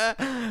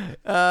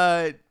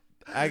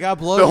got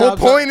blowjobs. The whole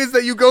point is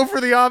that you go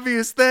for the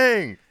obvious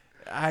thing.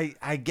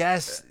 I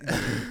guess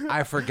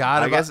I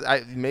forgot about. I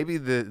guess maybe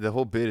the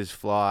whole bit is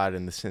flawed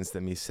in the sense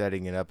that me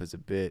setting it up as a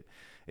bit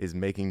is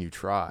making you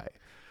try.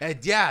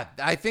 Yeah,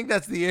 I think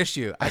that's the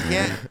issue. I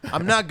can't.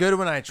 I'm not good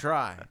when I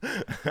try.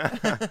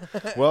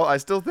 Well, I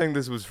still think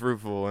this was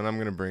fruitful, and I'm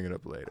gonna bring it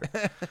up later.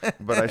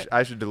 But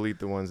I should delete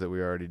the ones that we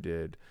already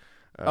did.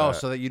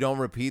 So that you don't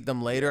repeat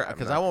them later?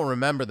 Because I won't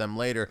remember them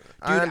later. Dude,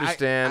 I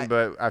understand,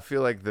 but I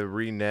feel like the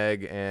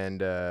renege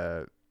and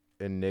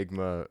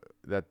Enigma,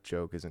 that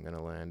joke isn't going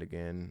to land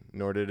again,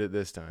 nor did it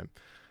this time.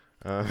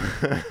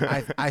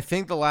 I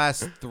think the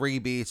last 3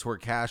 beats were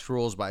Cash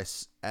Rules by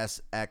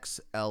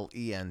SXLENT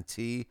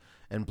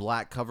and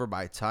Black Cover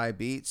by Ty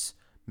Beats,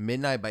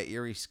 Midnight by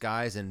Eerie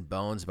Skies, and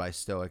Bones by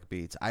Stoic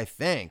Beats. I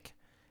think.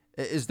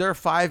 Is there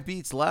 5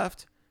 beats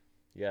left?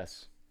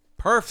 Yes.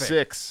 Perfect.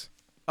 6.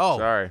 Oh.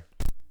 Sorry.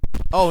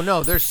 Oh,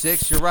 no, there's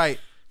 6. You're right.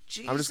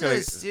 Jesus, I'm just gonna.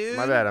 dude.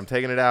 My bad. I'm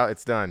taking it out.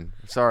 It's done.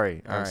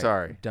 Sorry. I'm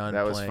sorry. Done.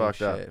 That was playing fucked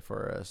shit up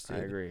for us, dude. I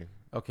agree.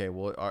 Okay,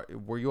 well,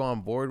 were you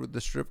on board with the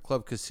strip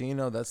club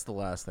casino? That's the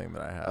last thing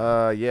that I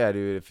have. Yeah,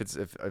 dude. If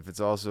it's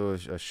also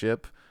a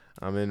ship,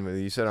 I'm in.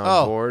 You said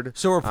on board.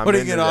 So we're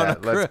putting it on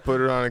that. Let's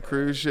put it on a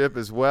cruise ship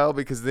as well,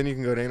 because then you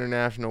can go to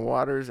international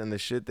waters, and the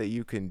shit that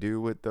you can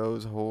do with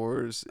those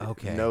whores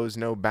knows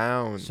no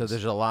bounds. So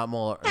there's a lot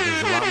more anal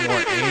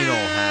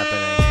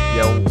happening.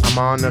 Yo, I'm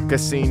on a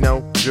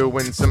casino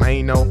doing some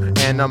anal,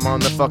 and I'm on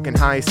the fucking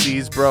high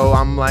seas, bro.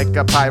 I'm like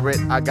a pirate.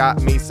 I got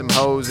me some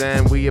hoes,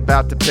 and we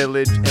about to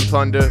pillage and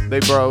plunder they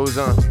bros.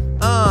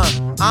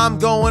 I'm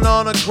going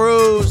on a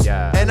cruise,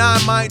 and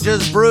I might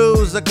just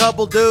bruise a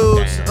couple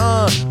dudes,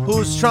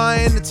 who's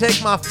trying to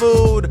take my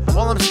food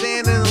while I'm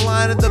standing in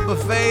line at the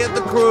buffet at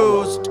the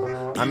cruise.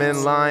 I'm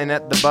in line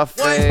at the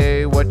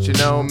buffet. What you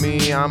know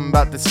me? I'm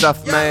about to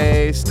stuff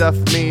me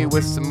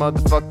with some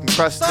motherfucking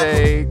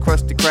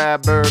crusty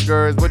crab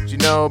burgers. What you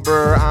know,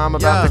 brr? I'm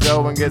about to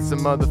go and get some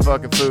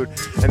motherfucking food,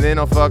 and then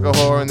I'll fuck a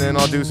whore, and then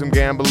I'll do some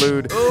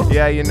gambalood.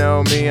 Yeah, you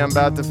know me. I'm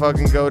about to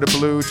fucking go to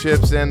blue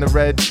chips and the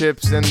red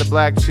chips and the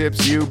black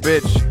chips. You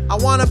bitch. I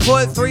wanna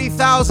put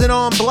 3,000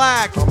 on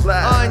black.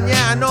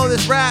 Yeah, I know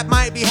this rap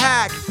might be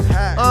hack.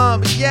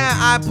 Yeah,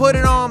 I put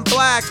it on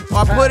black.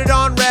 I put it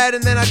on red,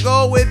 and then I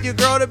go with your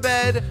girl to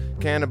bed.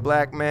 Can a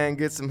black man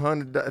get some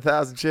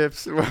 100,000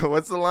 chips?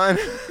 What's the line?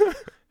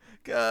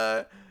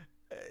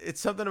 It's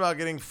something about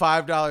getting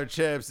 $5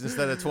 chips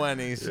instead of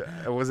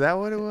 20s. Was that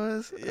what it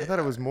was? I thought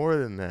it was more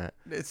than that.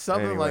 It's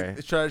something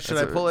like. Should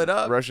I pull it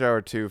up? Rush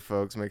Hour 2,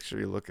 folks. Make sure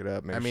you look it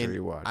up. Make sure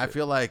you watch it. I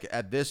feel like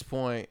at this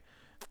point,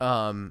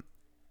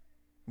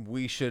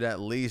 we should at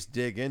least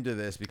dig into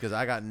this because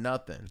I got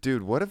nothing.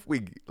 Dude, what if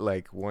we,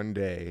 like, one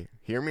day,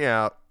 hear me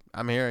out.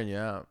 I'm hearing you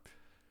out.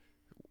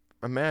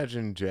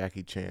 Imagine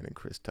Jackie Chan and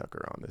Chris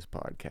Tucker on this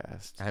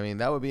podcast. I mean,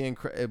 that would be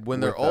incredible. When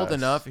they're old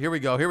enough. Here we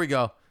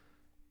go.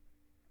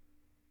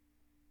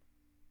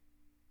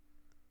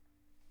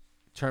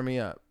 Turn me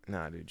up.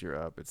 Nah, dude, you're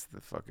up. It's the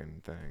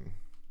fucking thing.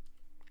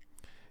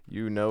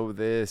 You know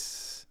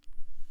this.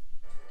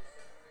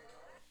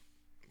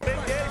 Come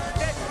on,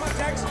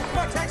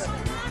 Tex.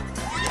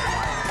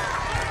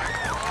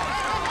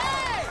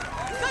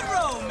 Good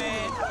roll,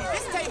 man.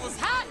 This table's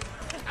hot.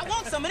 I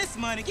want some of this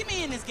money. Get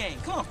me in this game.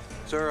 Come on.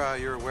 Sir,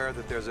 you're aware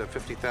that there's a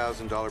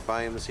 $50,000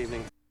 buy-in this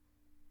evening?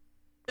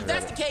 If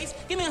that's the case,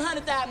 give me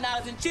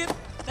 $100,000 in chips.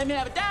 Let me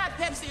have a Diet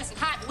Pepsi and some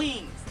hot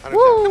wings.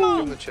 Woo! Come on.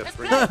 Give him the chips.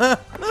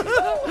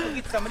 Let's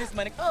get some of this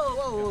money.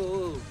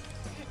 Oh.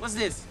 What's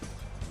this?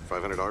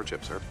 $500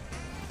 chips, sir.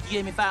 You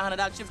gave me $500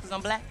 chips because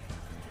I'm black?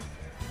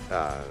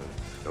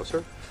 No,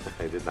 sir.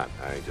 I did not.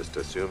 I just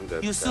assumed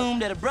that... You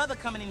assumed that a brother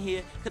coming in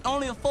here could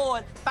only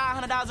afford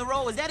 $500 a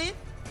roll. Is that it?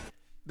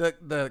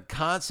 the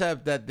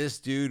concept that this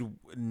dude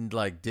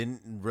like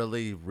didn't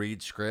really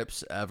read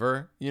scripts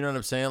ever. You know what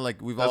I'm saying?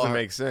 Like we've all Doesn't heard,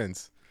 make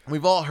sense.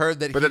 We've all heard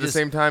that, But he at the just,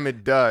 same time,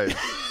 it does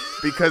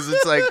because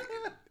it's like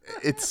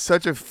it's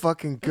such a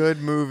fucking good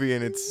movie,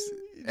 and it's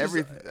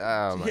everything.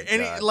 Oh my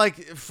and god! like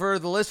for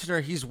the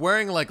listener, he's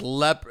wearing like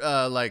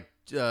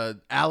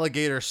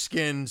alligator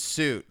skin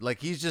suit. Like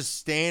he's just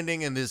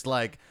standing in this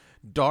like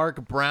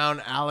dark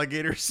brown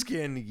alligator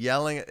skin,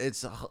 yelling.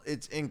 It's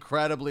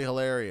incredibly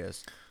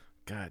hilarious.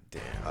 God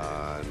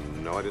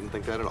damn. No, I didn't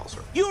think that at all,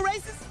 sir. You a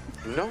racist?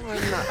 No,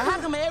 I'm not. How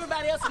come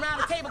everybody else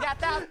around the table got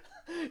that?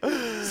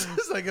 This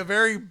is like a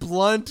very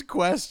blunt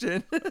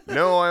question.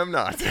 No, I'm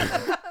not.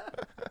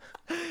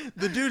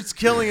 The dude's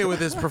killing it with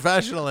his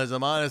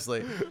professionalism,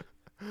 honestly.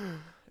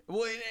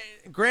 Well,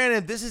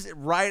 granted, this is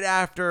right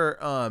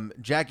after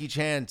Jackie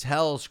Chan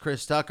tells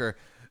Chris Tucker,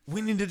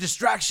 we need a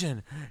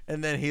distraction.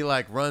 And then he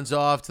like runs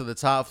off to the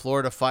top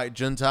floor to fight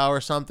Juntao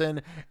or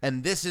something.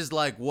 And this is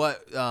like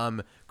what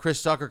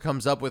Chris Tucker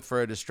comes up with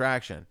for a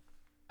distraction.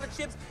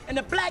 Chips and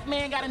the black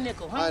man got a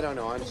nickel, huh? I don't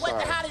know. I'm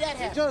sorry. How did that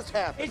happen? It just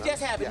happened. It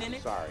just happened, Yeah, didn't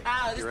it? sorry.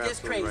 Oh, You're this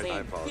absolutely crazy. right.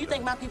 I Do you apologize.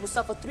 think my people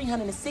suffered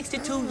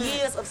 362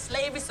 years of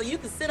slavery so you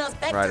can send us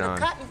back Right to the on.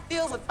 cotton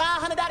fields with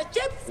 $500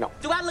 chips? No.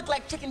 Do I look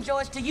like Chicken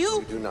George to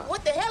you? You do not.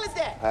 What the hell is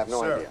that? I have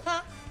no idea.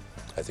 Huh?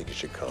 I think you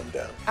should calm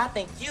down. I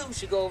think you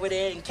should go over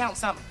there and count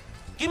something.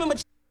 Give me my.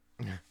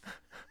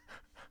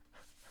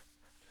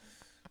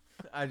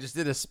 I just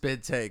did a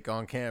spit take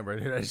on camera,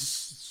 dude. I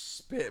just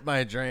spit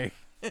my drink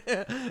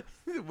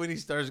when he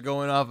starts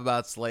going off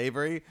about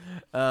slavery.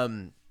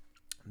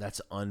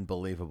 That's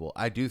unbelievable.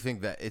 I do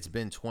think that it's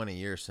been 20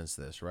 years since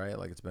this, right?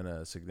 Like it's been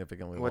a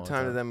significantly What long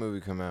time did that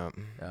movie come out?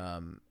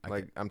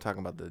 I'm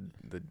talking about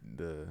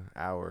the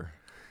hour.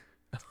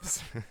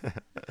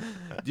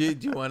 do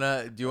you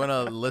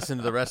wanna listen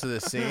to the rest of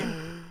this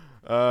scene?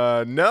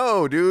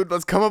 No, dude.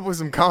 Let's come up with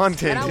some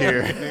content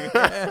here.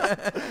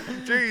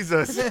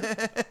 Jesus.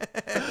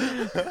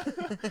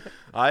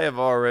 I have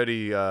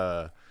already,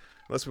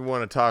 unless we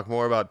want to talk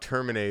more about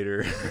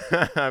Terminator,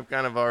 I've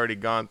kind of already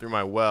gone through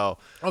my well.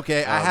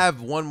 Okay, I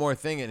have one more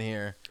thing in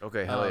here.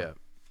 Okay, hell yeah.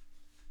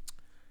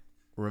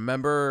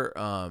 Remember,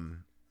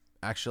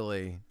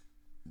 actually,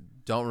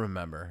 don't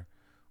remember.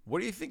 What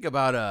do you think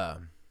about,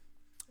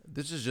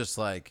 this is just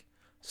like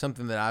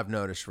something that I've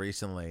noticed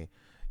recently.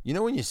 You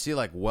know when you see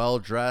like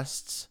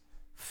well-dressed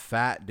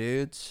fat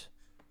dudes?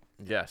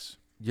 Yes.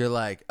 You're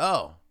like,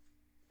 oh,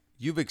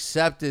 you've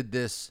accepted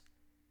this.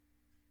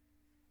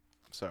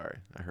 Sorry,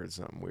 I heard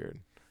something weird.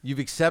 You've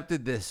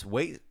accepted this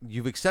weight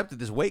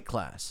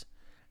class,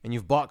 and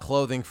you've bought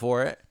clothing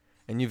for it,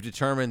 and you've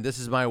determined this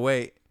is my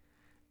weight,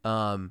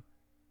 and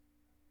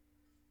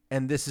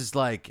this is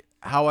like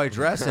how I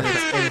dress, and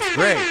it's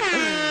great.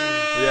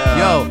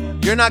 Yeah. Yo,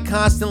 you're not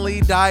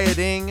constantly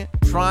dieting,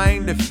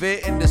 trying to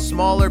fit into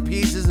smaller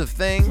pieces of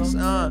things.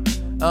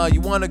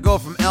 You want to go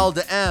from L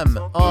to M,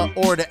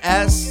 or to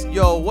S.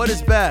 Yo, what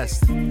is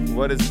best?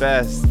 What is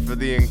best for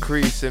the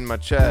increase in my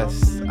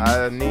chest?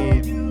 I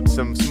need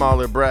some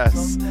smaller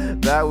breasts.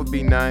 That would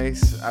be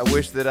nice. I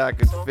wish that I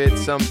could fit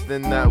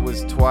something that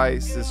was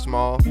twice as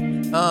small.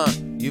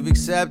 You've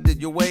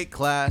accepted your weight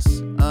class,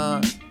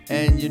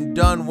 and you're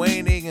done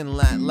waiting, and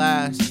at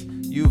last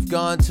you've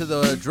gone to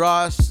the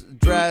Ross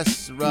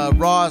Dress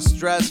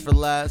for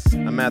Less.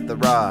 I'm at the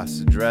Ross,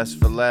 dress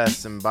for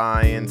less, and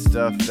buying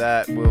stuff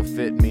that will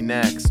fit me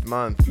next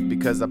month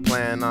because I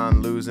plan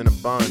on losing a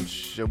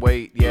bunch of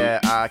weight. Yeah,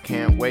 I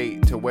can't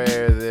wait to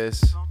wear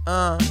this.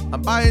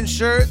 I'm buying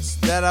shirts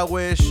that I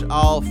wish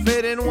I'll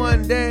fit in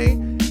one day,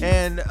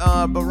 and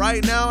but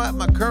right now at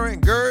my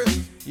current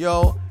girth,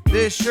 yo,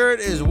 this shirt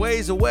is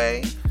ways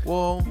away.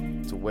 Well,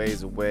 it's a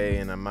ways away,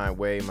 and I might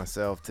weigh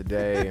myself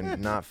today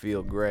and not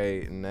feel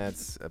great, and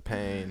that's a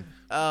pain.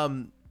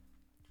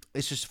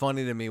 It's just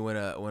funny to me when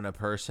a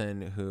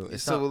person who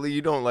So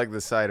you don't like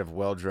the sight of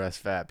well-dressed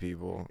fat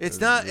people. It's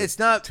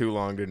not too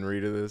long didn't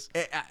read of this.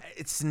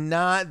 It's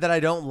not that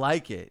I don't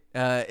like it.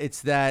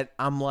 It's that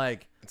I'm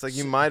like, it's like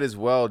you might as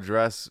well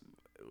dress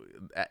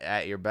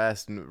at your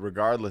best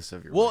regardless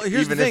of your well, weight.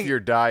 here's even the thing. If you're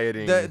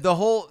dieting. The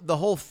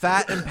whole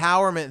fat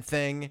empowerment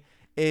thing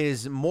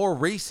is more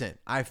recent.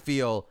 I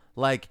feel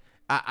like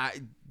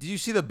did you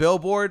see the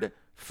billboard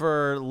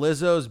for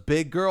Lizzo's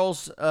Big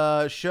Girls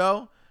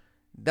show?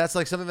 That's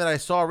like something that I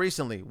saw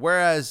recently.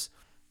 Whereas,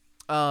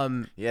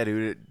 yeah,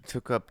 dude, it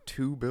took up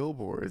 2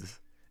 billboards.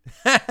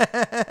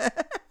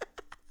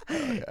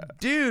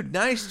 Dude,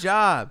 nice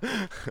job.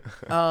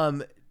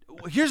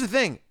 Here's the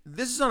thing.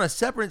 This is on a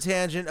separate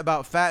tangent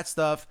about fat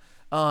stuff.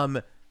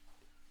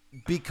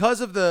 Because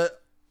of the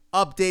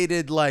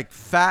updated like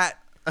fat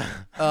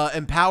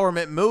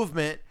empowerment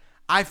movement,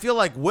 I feel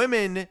like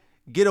women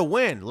get a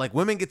win. Like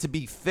women get to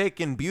be thick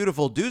and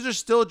beautiful. Dudes are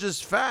still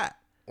just fat.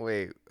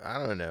 Wait, I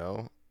don't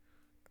know.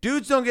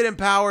 Dudes don't get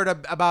empowered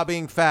about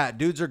being fat.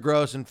 Dudes are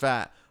gross and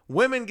fat.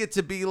 Women get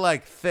to be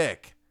like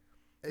thick.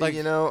 Like,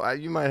 you know,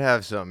 you might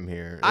have something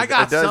here. I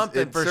got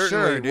something for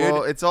sure, dude.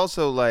 Well, it's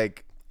also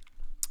like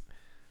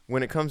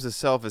when it comes to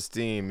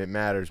self-esteem, it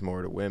matters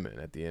more to women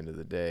at the end of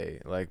the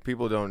day. Like,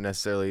 people don't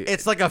necessarily...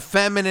 It's like a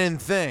feminine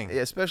thing.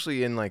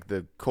 Especially in, like,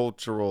 the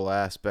cultural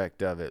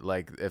aspect of it.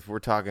 Like, if we're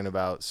talking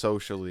about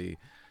socially,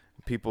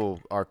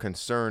 people are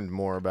concerned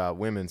more about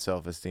women's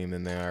self-esteem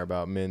than they are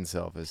about men's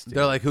self-esteem.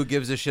 They're like, who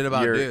gives a shit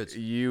about dudes?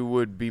 You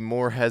would be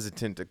more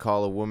hesitant to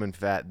call a woman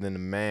fat than a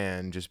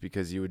man just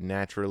because you would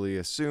naturally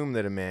assume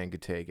that a man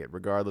could take it,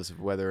 regardless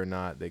of whether or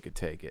not they could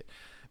take it.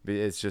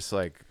 It's just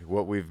like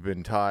what we've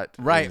been taught.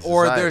 Right, in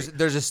or society.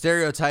 there's a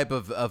stereotype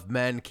of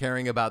men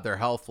caring about their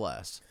health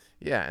less.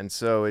 Yeah, and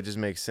so it just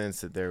makes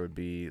sense that there would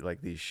be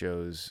like these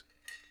shows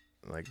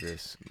like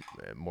this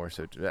more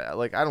so.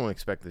 Like, I don't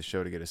expect this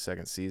show to get a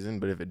second season,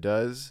 but if it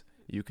does,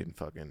 you can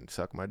fucking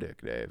suck my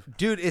dick, Dave.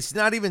 Dude, it's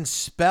not even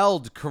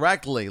spelled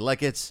correctly.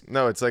 Like it's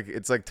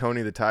like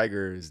Tony the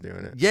Tiger is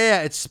doing it.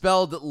 Yeah, it's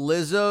spelled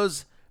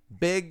Lizzo's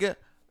Big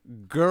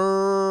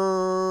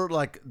Girl.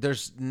 Like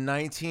there's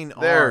 19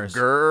 They're R's.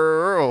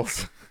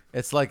 girls.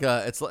 It's like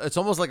it's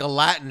almost like a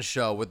Latin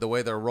show with the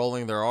way they're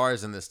rolling their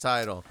R's in this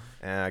title.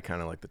 And I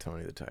kind of like the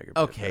Tony the Tiger.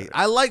 Okay,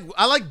 I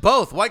like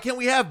both. Why can't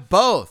we have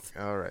both?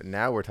 All right,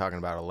 now we're talking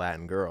about a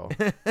Latin girl.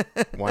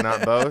 Why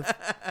not both?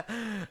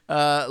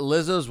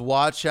 Lizzo's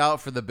Watch Out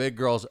for the Big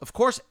Girls. Of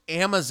course,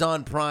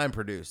 Amazon Prime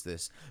produced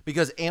this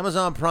because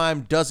Amazon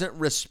Prime doesn't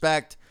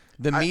respect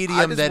the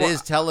medium that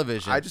is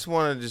television. I just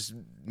want to just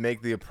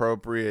make the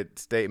appropriate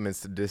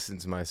statements to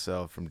distance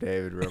myself from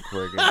David real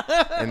quick,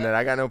 and that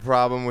I got no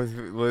problem with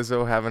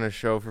Lizzo having a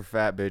show for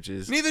fat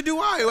bitches. Neither do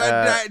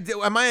I.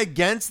 Am I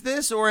against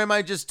this, or am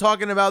I just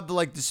talking about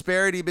the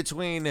disparity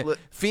between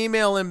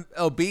female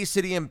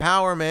obesity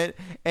empowerment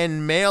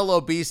and male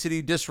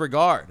obesity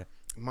disregard?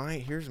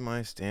 Here's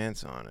my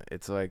stance on it.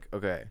 It's like,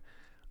 okay,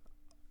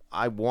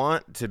 I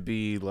want to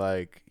be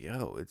like,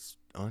 yo, it's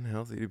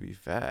unhealthy to be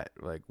fat.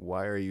 Like,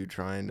 why are you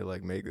trying to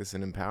make this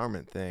an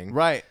empowerment thing?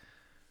 Right.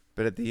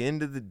 But at the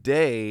end of the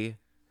day,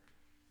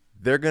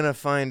 they're gonna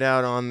find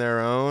out on their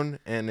own,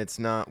 and it's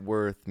not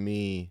worth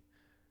me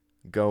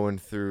going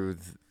through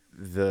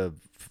the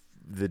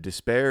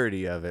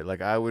disparity of it.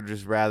 Like, I would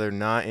just rather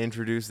not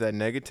introduce that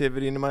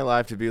negativity into my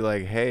life to be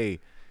like,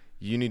 hey,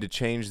 you need to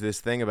change this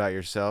thing about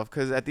yourself,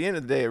 because at the end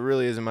of the day, it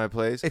really isn't my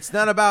place. It's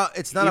not about.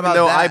 Even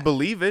though I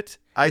believe it,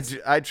 I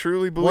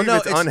truly believe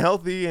it's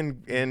unhealthy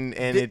and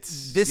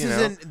it's this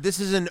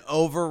is an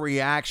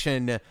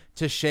overreaction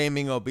to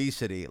shaming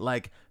obesity.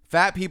 Like,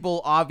 fat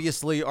people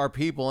obviously are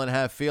people and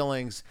have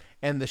feelings,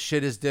 and the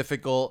shit is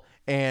difficult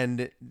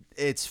and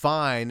it's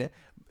fine.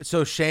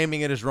 So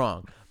shaming it is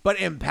wrong. But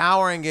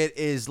empowering it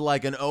is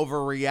like an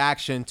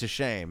overreaction to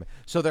shame.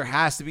 So there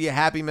has to be a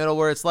happy middle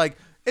where it's like,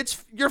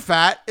 you're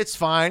fat, it's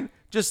fine.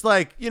 Just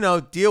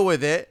deal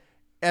with it,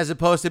 as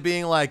opposed to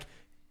being like,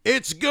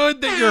 it's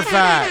good that you're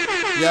fat.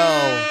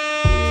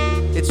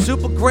 Yo, it's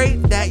super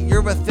great that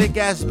you're a thick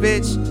ass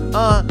bitch.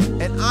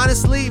 And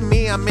honestly,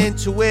 I'm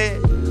into it.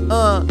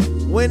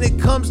 When it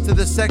comes to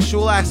the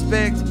sexual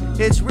aspect,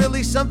 it's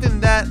really something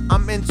that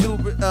I'm into,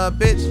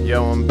 bitch.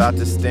 Yo, I'm about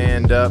to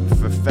stand up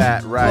for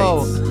fat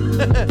rights.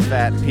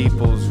 Fat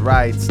people's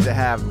rights to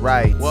have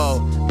rights.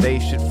 Whoa. They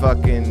should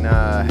fucking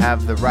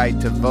have the right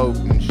to vote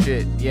and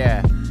shit,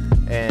 yeah.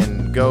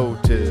 And go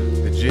to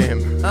the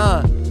gym.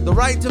 The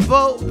right to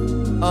vote,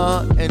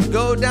 and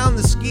go down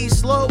the ski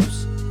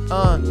slopes,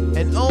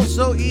 and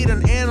also eat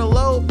an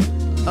antelope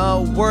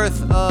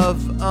worth of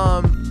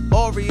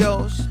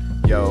Oreos.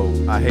 Yo,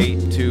 I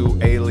hate to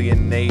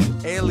alienate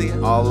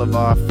all of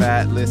our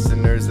fat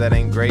listeners. That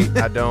ain't great.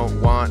 I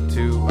don't want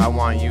to. I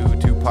want you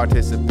to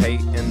participate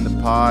in the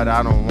pod.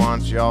 I don't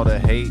want y'all to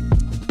hate.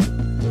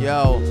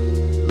 Yo,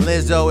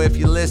 Lizzo, if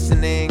you're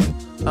listening,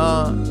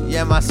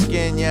 yeah, my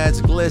skin, yeah,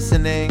 it's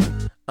glistening.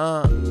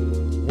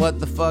 What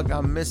the fuck?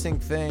 I'm missing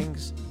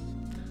things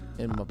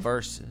in my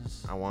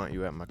verses. I want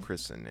you at my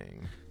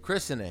christening.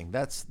 Christening,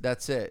 that's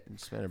it.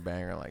 It's been a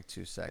banger in like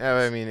 2 seconds. Yeah,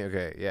 I mean,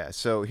 okay, yeah.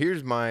 So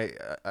here's my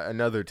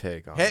another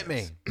take on Hit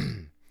this.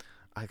 me.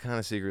 I kind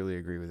of secretly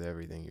agree with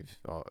everything you've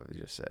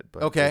just said,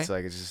 but okay, it's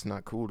just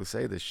not cool to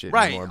say this shit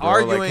right anymore, bro.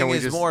 Arguing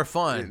is more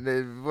fun.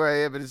 Right,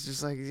 yeah, but it's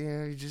just like,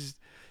 you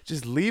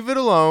just leave it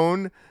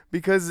alone,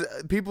 because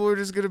people are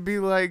just gonna be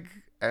like,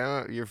 I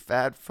don't know, you're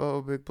fat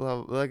phobic,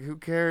 blah, blah. Like, who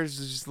cares?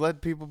 Just let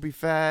people be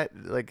fat.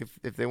 Like,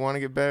 if they want to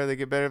get better, they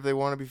get better. If they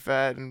want to be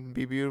fat and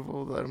be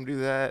beautiful, let them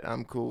do that.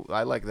 I'm cool.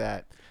 I like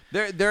that.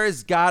 There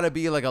has got to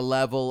be like a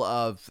level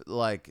of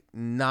like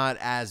not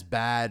as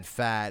bad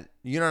fat.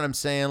 You know what I'm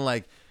saying?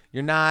 Like,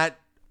 you're not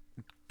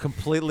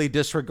completely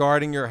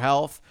disregarding your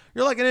health.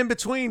 You're like an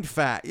in-between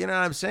fat. You know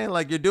what I'm saying?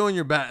 Like, you're doing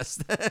your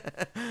best.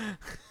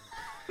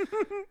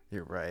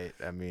 You're right.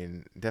 I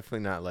mean,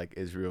 definitely not like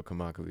Israel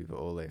Kamakawiva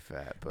Ole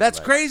fat. But that's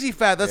crazy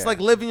fat. That's like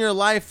living your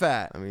life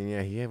fat. I mean,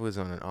 yeah, he was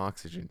on an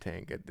oxygen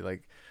tank.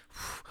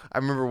 I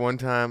remember one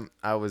time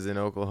I was in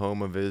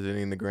Oklahoma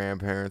visiting the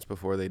grandparents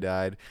before they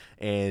died,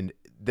 and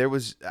there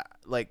was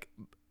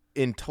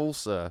in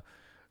Tulsa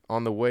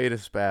on the way to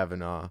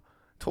Spavinaw,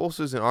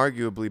 Tulsa's an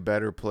arguably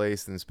better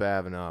place than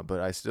Spavinaw,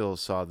 but I still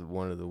saw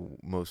one of the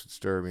most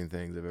disturbing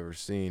things I've ever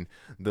seen.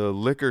 The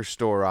liquor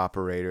store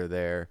operator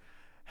there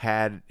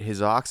had his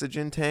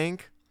oxygen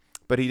tank,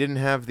 but he didn't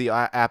have the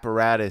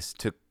apparatus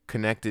to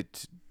connect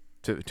it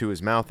to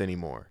his mouth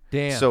anymore.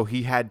 Damn. So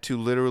he had to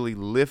literally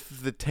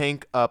lift the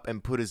tank up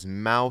and put his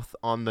mouth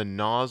on the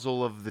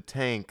nozzle of the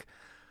tank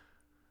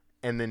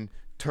and then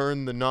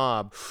turn the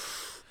knob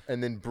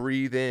and then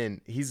breathe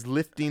in. He's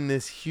lifting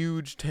this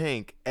huge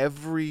tank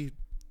every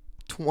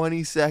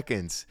 20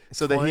 seconds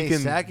so that he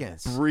can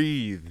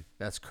breathe.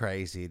 That's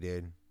crazy,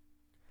 dude.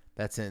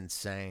 That's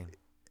insane.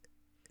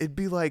 It'd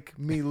be like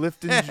me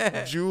lifting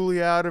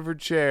Julie out of her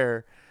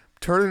chair,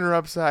 turning her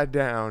upside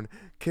down,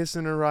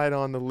 kissing her right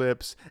on the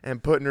lips,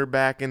 and putting her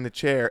back in the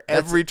chair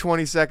every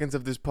 20 seconds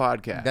of this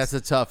podcast. That's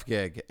a tough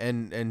gig.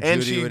 And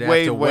Judy she would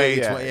weighed have to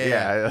wait.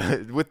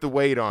 yeah, with the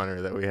weight on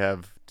her that we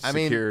have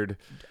secured.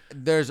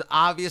 There's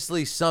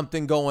obviously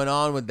something going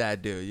on with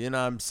that dude. You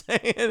know what I'm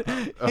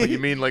saying? Oh, you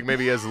mean like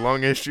maybe he has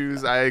lung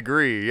issues? I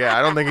agree. Yeah,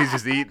 I don't think he's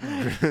just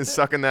eating,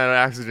 sucking that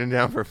oxygen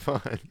down for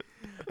fun.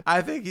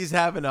 I think he's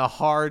having a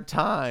hard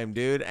time,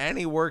 dude. And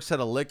he works at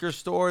a liquor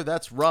store.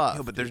 That's rough.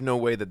 No, but there's no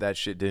way that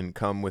shit didn't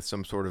come with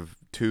some sort of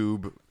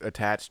tube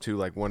attached to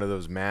like one of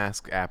those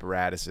mask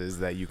apparatuses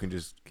that you can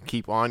just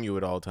keep on you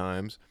at all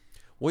times.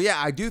 Well,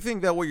 yeah, I do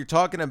think that what you're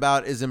talking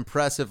about is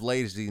impressive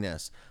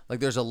laziness. Like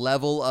there's a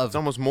level of... It's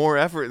almost more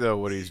effort, though,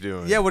 what he's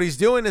doing. Yeah, what he's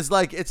doing is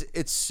like,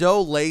 it's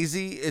so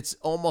lazy, it's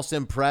almost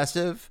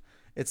impressive.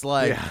 It's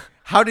like,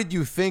 how did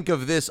you think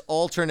of this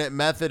alternate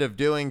method of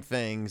doing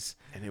things?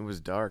 And it was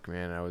dark,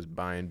 man. I was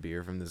buying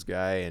beer from this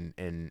guy,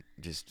 and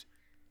just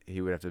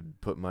he would have to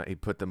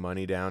put the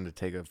money down to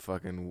take a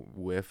fucking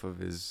whiff of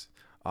his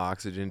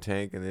oxygen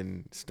tank, and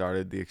then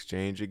started the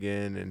exchange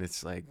again. And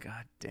it's like,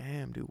 God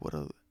damn, dude, what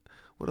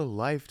a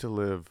life to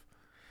live.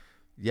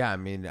 Yeah, I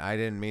mean, I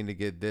didn't mean to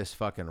get this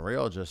fucking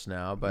real just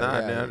now, but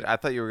no, I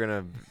thought you were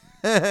gonna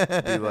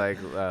be like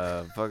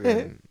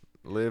fucking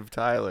Liv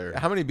Tyler.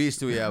 How many beats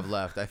do we have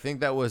left? I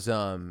think that was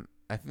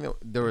I think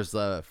there was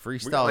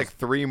freestyle. We got like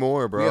 3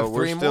 more, bro.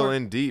 We're still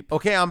in deep.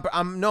 Okay, I'm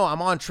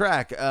on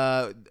track.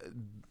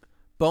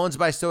 Bones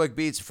by Stoic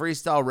Beats,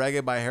 Freestyle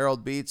Reggae by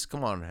Harold Beats.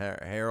 Come on,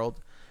 Harold.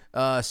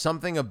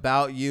 Something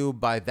About You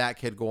by That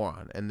Kid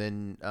Goron, and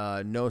then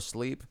No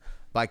Sleep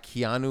by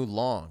Keanu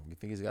Long. You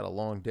think he's got a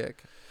long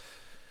dick?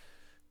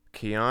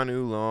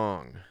 Keanu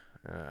Long.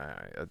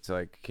 It's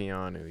like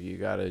Keanu. You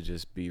gotta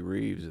just be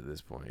Reeves at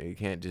this point. You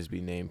can't just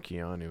be named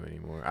Keanu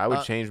anymore. I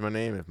would change my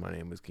name if my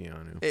name was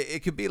Keanu.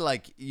 It could be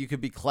like, you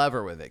could be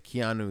clever with it.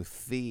 Keanu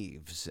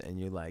Thieves, and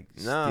you like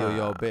steal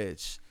your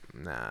bitch.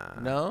 Nah.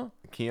 No?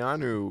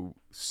 Keanu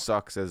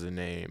sucks as a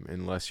name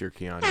unless you're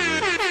Keanu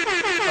Reeves.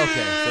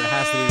 Okay, so it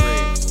has to be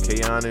Reeves.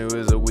 Keanu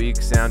is a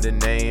weak-sounding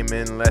name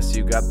unless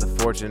you got the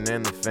fortune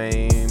and the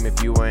fame.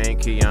 If you ain't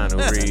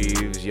Keanu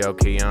Reeves, yo,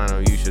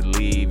 Keanu, you should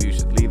leave. You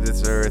should leave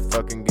this earth.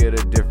 Fucking get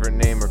a different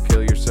name or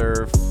kill your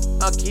surf.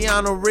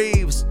 Keanu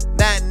Reeves,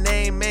 that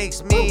name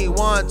makes me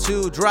want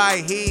to dry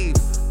heave.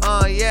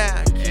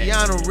 Yeah,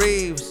 Keanu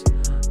Reeves.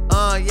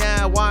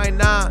 Yeah, why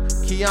not?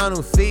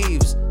 Keanu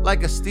Thieves,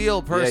 like a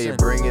steel person. Yeah, you're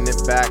bringing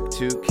it back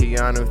to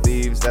Keanu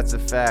Thieves, that's a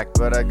fact.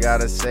 But I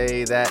gotta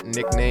say that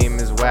nickname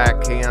is whack,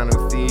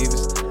 Keanu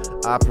Thieves.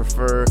 I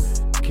prefer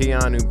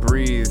Keanu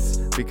Breathes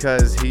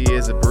because he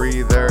is a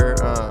breather.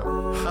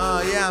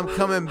 Yeah, I'm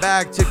coming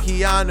back to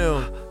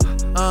Keanu.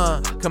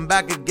 Come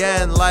back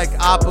again like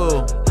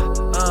Apu.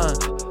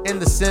 In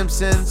The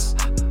Simpsons.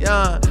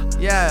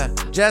 Yeah,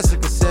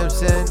 Jessica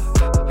Simpson,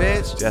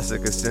 bitch.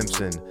 Jessica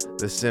Simpson,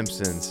 The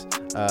Simpsons.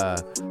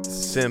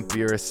 Simp,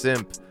 you're a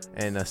simp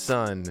and a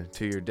son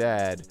to your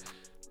dad.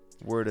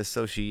 Word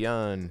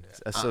association.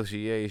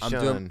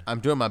 I'm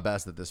doing my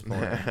best at this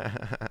point.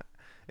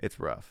 It's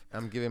rough.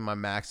 I'm giving my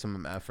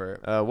maximum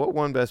effort. What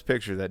won Best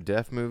Picture? That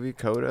Deaf movie,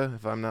 Coda,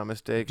 if I'm not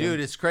mistaken. Dude,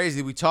 it's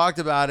crazy. We talked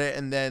about it,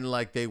 and then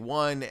like they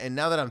won. And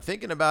now that I'm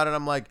thinking about it,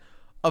 I'm like,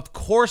 of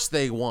course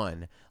they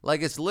won.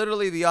 Like it's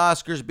literally the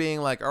Oscars being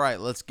like, all right,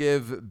 let's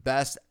give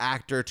Best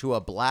Actor to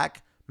a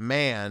black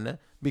man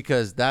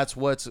because that's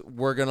what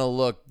we're gonna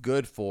look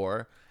good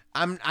for.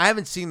 I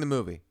haven't seen the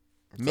movie.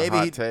 It's a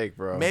hot take,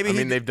 bro.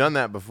 They've done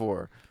that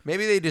before.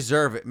 Maybe they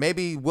deserve it.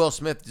 Maybe Will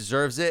Smith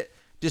deserves it,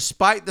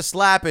 despite the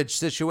slappage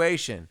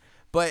situation.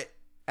 But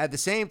at the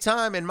same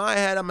time, in my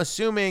head, I'm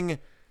assuming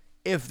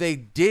if they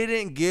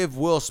didn't give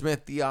Will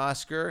Smith the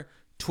Oscar,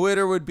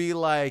 Twitter would be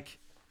like,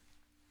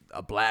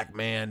 a black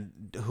man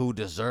who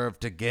deserved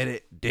to get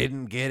it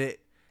didn't get it,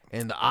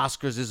 and the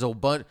Oscars is a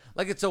bunch.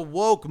 Like it's a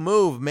woke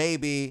move.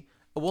 Maybe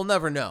we'll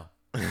never know.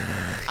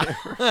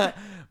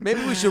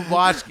 Maybe we should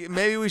watch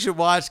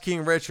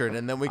King Richard,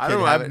 and then we can.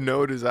 I have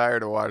no desire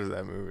to watch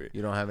that movie.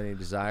 You don't have any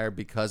desire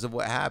because of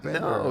what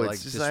happened? No,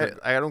 it's just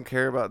I don't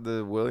care about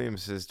the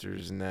Williams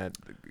sisters and that.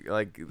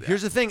 Like,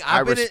 here's the thing: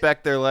 I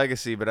respect their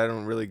legacy, but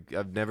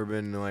I've never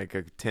been like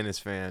a tennis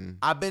fan.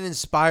 I've been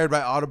inspired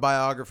by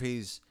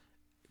autobiographies,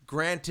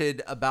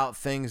 granted, about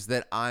things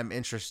that I'm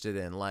interested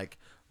in, like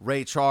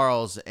Ray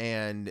Charles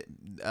and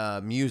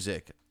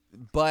music,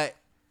 but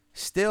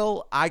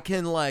still I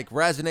can like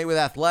resonate with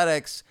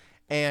athletics,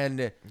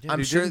 and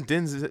I'm sure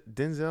didn't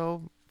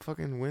Denzel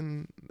fucking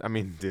win. I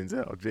mean,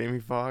 Jamie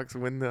Foxx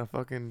win the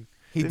fucking.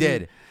 He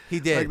did.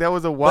 Like that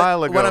was a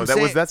while ago.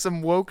 Was that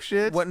some woke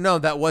shit? No,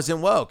 that wasn't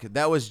woke.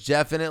 That was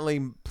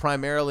definitely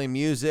primarily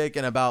music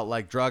and about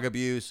like drug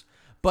abuse.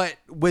 But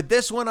with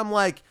this one, I'm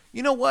like,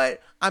 you know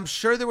what? I'm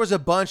sure there was a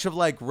bunch of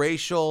like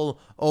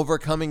racial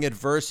overcoming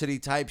adversity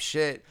type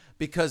shit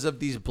because of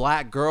these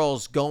black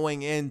girls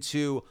going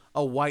into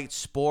a white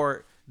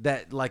sport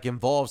that like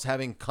involves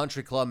having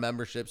country club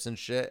memberships and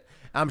shit.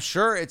 I'm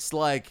sure it's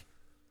like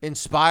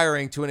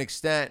inspiring to an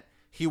extent.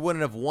 He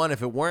wouldn't have won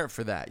if it weren't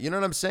for that. You know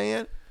what I'm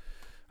saying?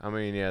 I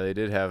mean, yeah, they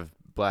did have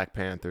Black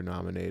Panther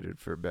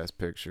nominated for Best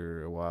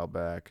Picture a while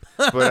back,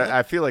 but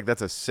I feel like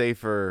that's a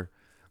safer.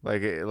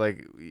 Like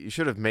you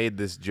should have made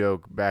this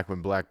joke back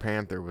when Black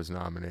Panther was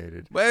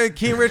nominated. Well,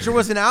 King Richard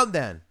wasn't out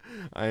then.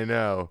 I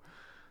know,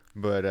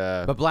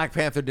 but Black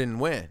Panther didn't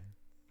win.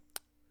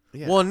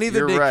 Yeah, well,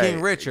 neither did right.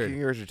 King Richard.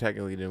 King Richard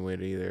technically didn't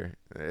win either.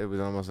 It was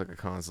almost like a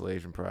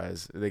consolation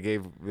prize. They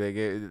gave.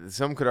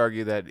 Some could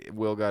argue that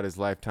Will got his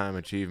Lifetime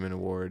Achievement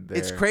Award there.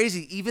 It's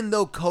crazy. Even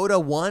though Coda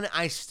won,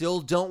 I still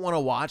don't want to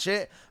watch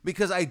it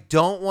because I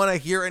don't want to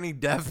hear any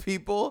deaf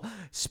people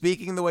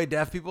speaking the way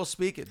deaf people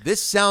speak.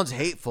 This sounds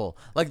hateful.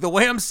 Like the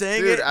way I'm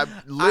saying Dude,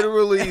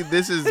 it.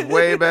 This is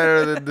way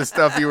better than the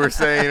stuff you were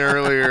saying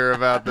earlier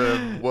about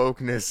the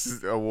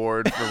wokeness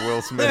award for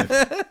Will Smith.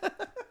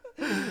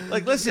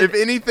 Like, listen. If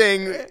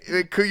anything,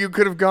 you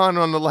could have gone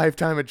on the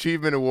Lifetime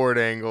Achievement Award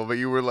angle, but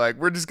you were like,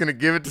 we're just going to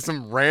give it to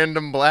some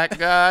random black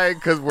guy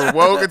because we're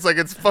woke. It's like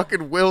it's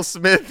fucking Will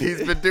Smith.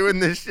 He's been doing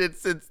this shit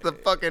since the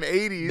fucking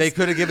 80s. They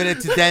could have given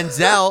it to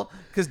Denzel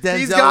because Denzel.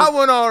 He's got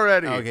one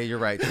already. Okay, you're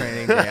right.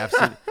 Training Day.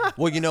 Absolutely.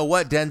 Well, you know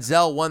what?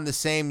 Denzel won the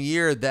same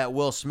year that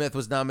Will Smith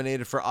was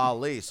nominated for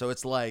Ali. So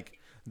it's like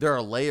there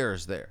are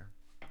layers there.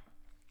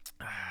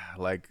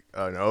 Like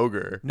an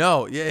ogre.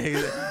 No,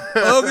 yeah.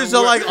 Ogres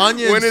are like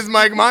onions. When is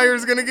Mike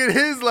Myers going to get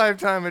his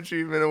Lifetime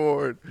Achievement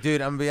Award?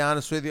 Dude, I'm going to be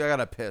honest with you. I got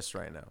to piss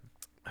right now.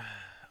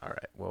 All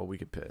right. Well, we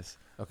could piss.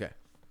 Okay.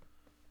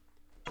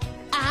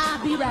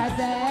 I'll be right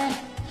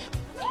back.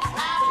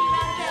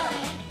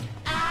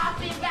 I'll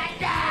be right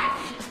back.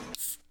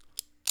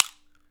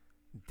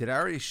 Did I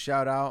already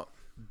shout out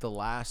the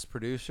last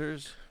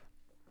producers?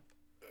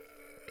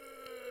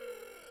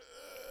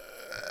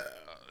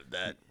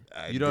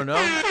 You don't know?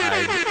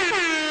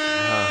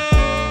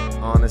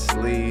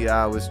 Honestly,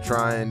 I was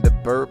trying to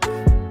burp,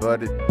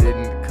 but it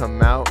didn't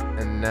come out,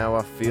 and now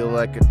I feel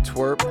like a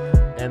twerp,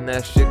 and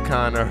that shit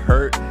kinda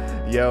hurt.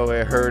 Yo,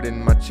 it hurt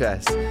in my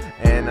chest,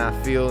 and I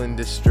feel in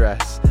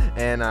distress,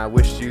 and I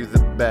wish you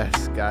the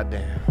best.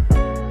 Goddamn.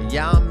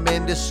 Yeah, I'm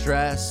in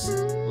distress,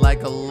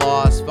 like a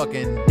lost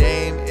fucking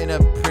dame in a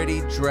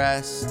pretty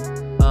dress.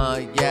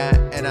 Yeah,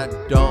 and I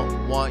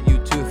don't want you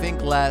to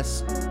think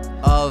less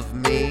of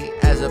me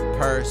as a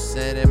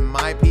person in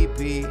my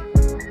PP.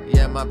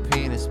 Yeah, my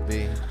penis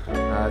be.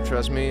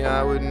 Trust me,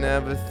 I would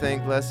never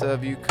think less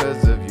of you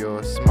cause of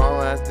your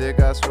small ass dick.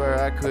 I swear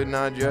I could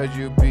not judge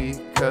you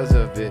because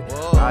of it.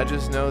 Whoa. I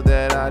just know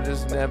that I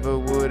just never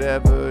would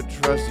ever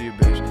trust you,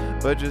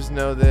 bitch. But just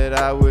know that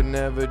I would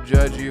never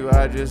judge you,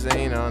 I just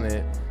ain't on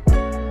it.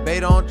 They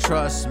don't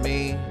trust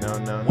me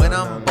when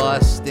I'm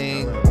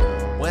busting,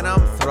 when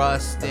I'm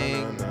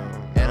thrusting,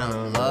 and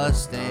I'm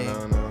lusting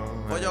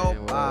for your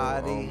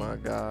body. Oh my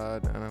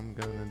God, and I'm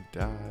gonna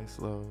die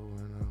slow,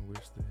 and I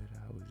wish that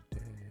I was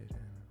dead.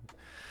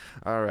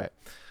 All right.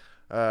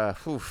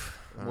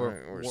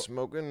 We're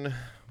smoking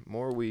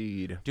more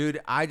weed. Dude,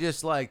 I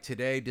just like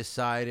today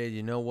decided,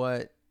 you know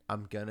what?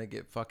 I'm gonna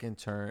get fucking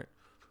turned.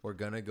 We're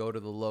gonna go to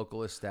the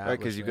local establishment. Right,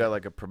 because you got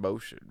like a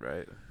promotion,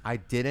 right? I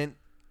didn't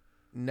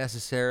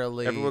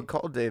necessarily. Everyone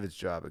called David's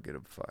job and get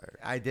him fired.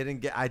 I didn't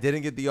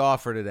get the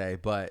offer today,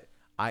 but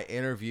I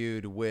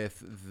interviewed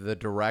with the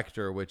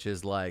director, which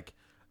is like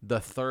the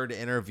third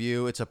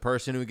interview. It's a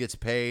person who gets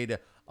paid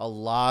a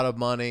lot of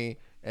money,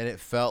 and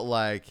it felt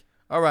like,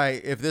 all right,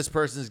 if this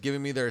person's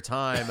giving me their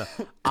time,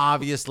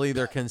 obviously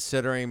they're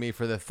considering me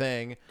for the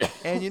thing.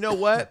 And you know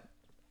what?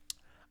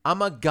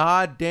 I'm a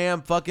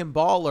goddamn fucking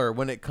baller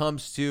when it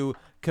comes to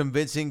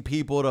convincing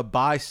people to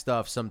buy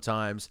stuff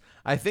sometimes.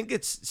 I think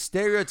it's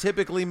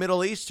stereotypically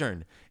Middle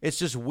Eastern. It's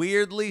just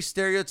weirdly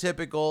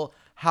stereotypical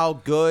how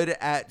good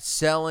at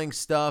selling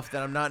stuff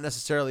that I'm not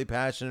necessarily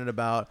passionate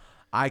about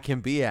I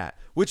can be at,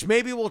 which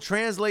maybe will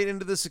translate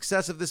into the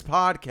success of this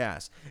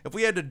podcast. If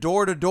we had to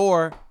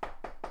door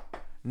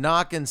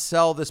knock and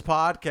sell this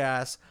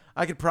podcast,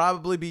 I could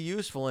probably be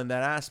useful in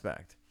that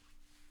aspect.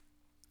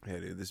 Yeah,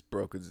 dude, this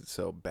brokers that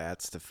sell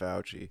bats to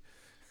Fauci.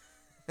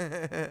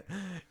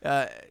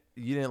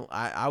 You didn't.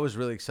 I was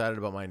really excited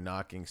about my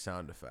knocking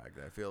sound effect.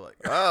 I feel like.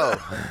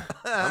 Oh,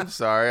 I'm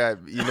sorry.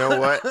 You know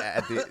what?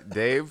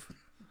 Dave,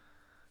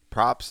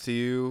 props to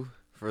you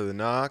for the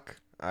knock.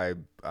 I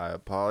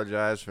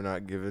apologize for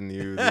not giving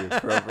you the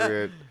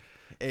appropriate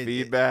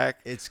feedback.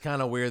 It's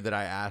kind of weird that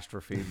I asked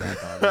for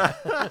feedback on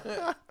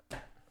that.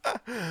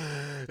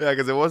 Yeah,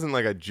 because it wasn't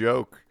like a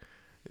joke.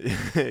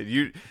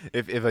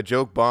 If a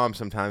joke bombs,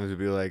 sometimes it'd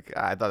be like,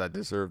 I thought that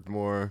deserved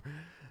more.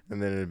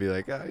 And then it'd be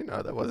like,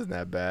 that wasn't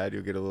that bad.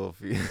 You'll get a little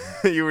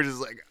you were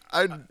just like,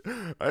 I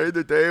hit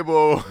the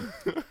table.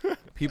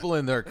 People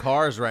in their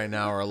cars right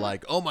now are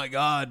like, oh my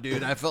God,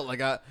 dude, I felt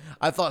like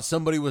I thought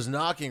somebody was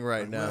knocking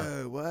right now.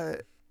 Whoa,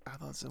 what? I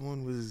thought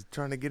someone was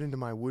trying to get into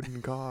my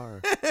wooden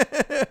car.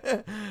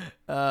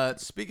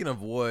 Speaking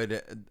of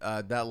wood,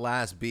 that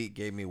last beat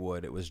gave me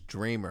wood. It was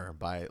Dreamer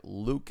by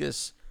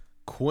Lucas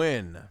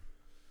Quinn.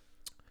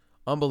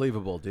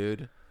 Unbelievable,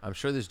 dude. I'm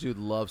sure this dude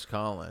loves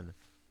Colin.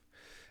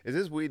 Is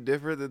this weed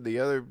different than the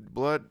other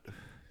blood?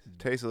 It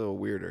tastes a little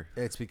weirder.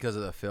 It's because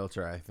of the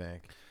filter, I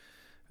think.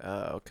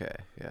 Okay,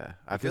 yeah.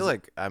 I feel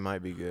like I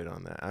might be good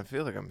on that. I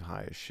feel like I'm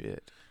high as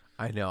shit.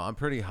 I know. I'm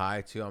pretty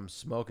high, too. I'm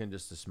smoking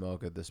just to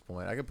smoke at this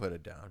point. I can put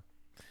it down.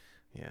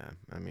 Yeah,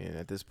 I mean,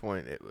 at this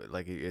point,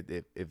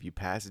 if you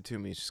pass it to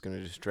me, it's just going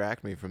to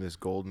distract me from this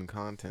golden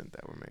content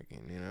that we're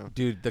making, you know?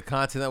 Dude, the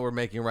content that we're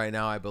making right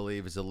now, I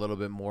believe, is a little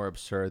bit more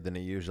absurd than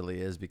it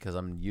usually is because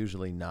I'm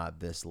usually not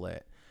this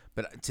lit.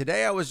 But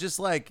today I was just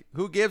like,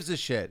 who gives a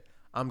shit?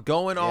 I'm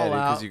going all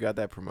out. Because you got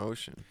that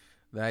promotion.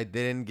 They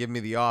didn't give me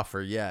the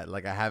offer yet.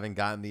 Like, I haven't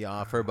gotten the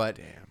offer, but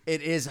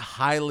it is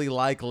highly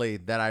likely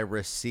that I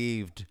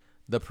received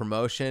the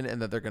promotion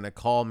and that they're going to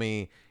call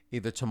me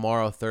either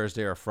tomorrow,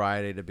 Thursday, or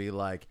Friday to be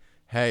like,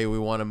 hey, we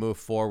want to move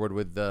forward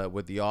with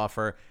the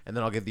offer. And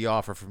then I'll get the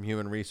offer from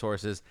Human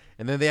Resources.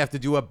 And then they have to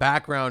do a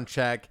background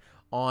check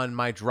on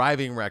my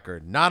driving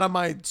record, not on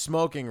my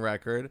smoking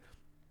record.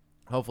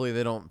 Hopefully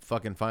they don't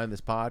fucking find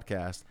this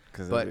podcast.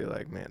 Because they'll be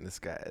like, man, this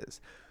guy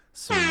is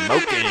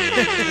smoking.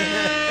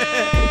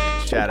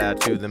 Shout out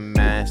to the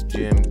masked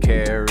Jim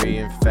Carrey.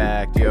 In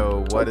fact,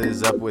 yo, what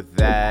is up with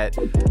that?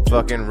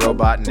 Fucking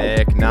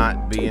Robotnik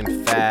not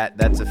being fat.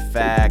 That's a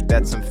fact.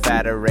 That's some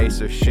fat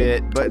eraser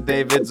shit. But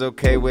David's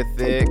okay with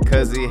it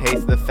because he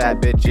hates the fat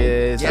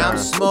bitches. Yeah, I'm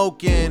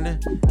smoking.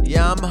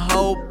 Yeah, I'm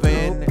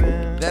hoping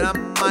that I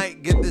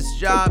might get this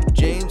job,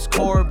 James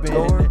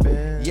Corbin.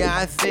 Yeah,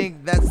 I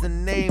think that's the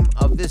name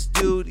of this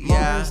dude.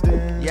 Yeah,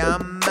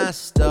 I'm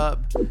messed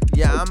up.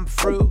 Yeah, I'm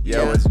fruit.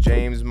 Yo, it's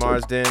James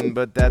Marsden,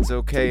 but that's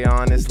okay,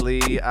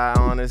 honestly. I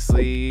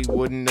honestly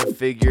wouldn't have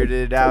figured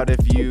it out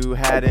if you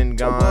hadn't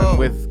gone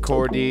with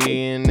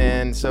Cordine.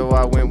 And so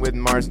I went with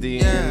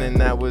Marsden, and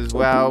that was,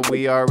 wow,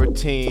 we are a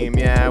team.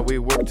 Yeah, we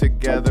work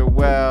together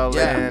well,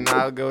 and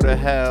I'll go to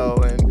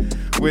hell and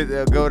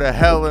go to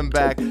hell and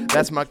back.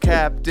 That's my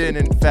captain,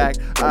 in fact.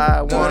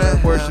 I wanna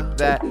worship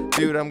that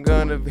dude. I'm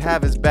gonna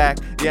have his back.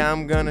 Yeah,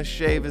 I'm gonna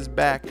shave his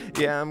back.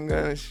 Yeah, I'm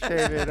gonna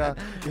shave it off.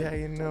 Yeah,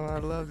 you know I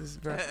love this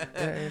back.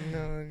 Yeah, you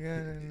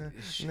know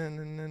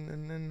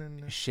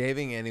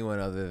Shaving anyone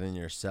other than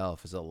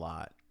yourself is a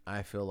lot.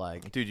 I feel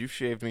like, dude, you've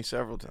shaved me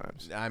several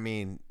times. I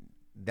mean,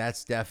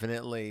 that's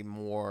definitely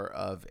more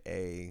of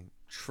a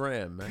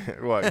trim.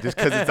 What? Just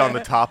because it's on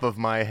the top of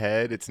my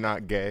head, it's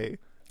not gay?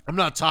 I'm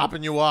not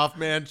topping you off,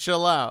 man.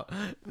 Chill out.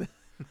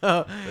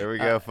 No. There we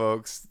go,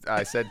 folks.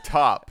 I said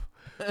top.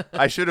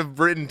 I should have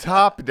written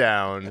top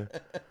down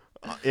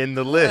in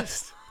the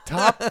list.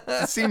 Top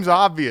seems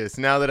obvious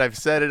now that I've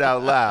said it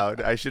out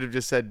loud. I should have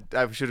just said,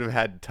 I should have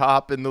had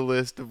top in the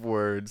list of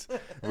words.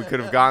 We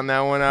could have gotten that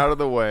one out of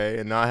the way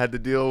and not had to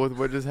deal with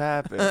what just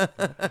happened.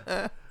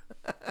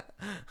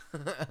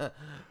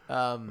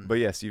 But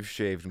yes, you've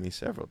shaved me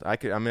several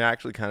times. I'm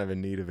actually kind of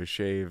in need of a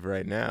shave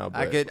right now.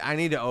 But I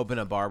need to open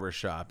a barber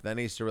shop. That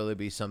needs to really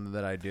be something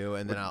that I do,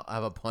 and then I'll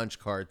have a punch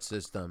card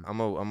system. I'm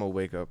gonna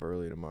wake up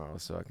early tomorrow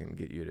so I can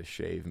get you to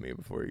shave me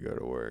before you go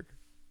to work.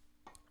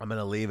 I'm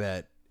gonna leave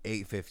at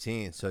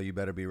 8:15, so you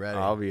better be ready.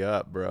 I'll be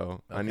up,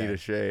 bro. Okay. I need a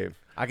shave.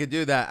 I could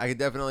do that. I could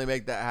definitely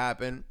make that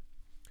happen.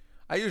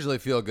 I usually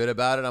feel good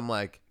about it. I'm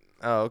like,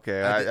 oh,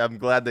 okay. I'm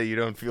glad that you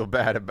don't feel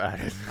bad about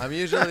it. I'm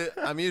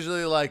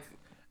usually like,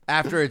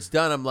 after it's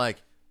done, I'm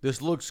like,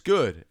 this looks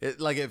good.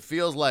 It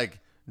feels like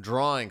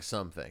drawing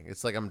something.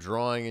 It's like I'm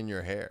drawing in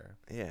your hair.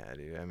 Yeah,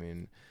 dude. I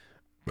mean,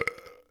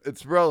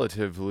 it's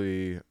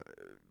relatively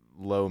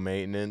low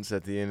maintenance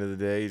at the end of the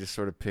day. You just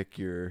sort of pick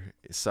your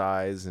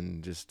size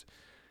and just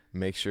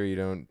make sure you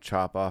don't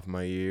chop off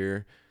my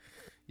ear.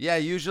 Yeah,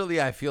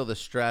 usually I feel the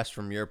stress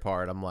from your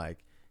part. I'm like,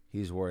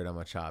 he's worried I'm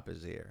going to chop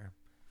his ear.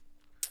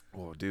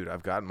 Well, dude,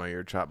 I've gotten my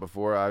ear chopped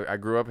before. I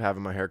grew up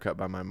having my hair cut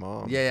by my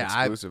mom. Yeah,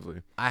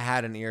 exclusively. I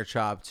had an ear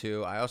chop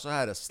too. I also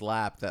had a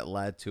slap that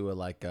led to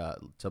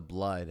to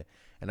blood,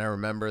 and I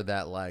remember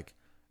that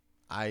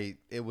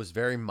it was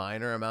very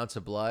minor amounts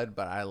of blood,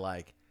 but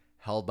I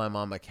held my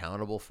mom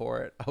accountable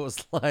for it. I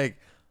was like,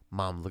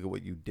 Mom, look at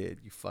what you did,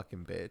 you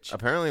fucking bitch.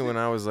 Apparently, when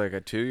I was like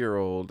a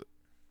 2-year-old,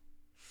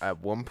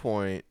 at one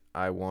point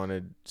I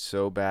wanted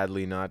so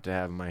badly not to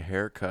have my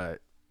hair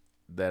cut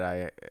that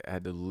I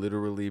had to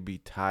literally be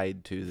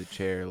tied to the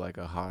chair like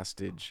a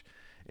hostage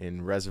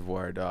in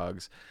Reservoir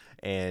Dogs.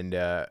 And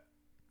I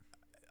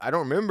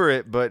don't remember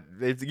it, but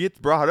it gets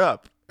brought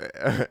up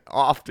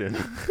often.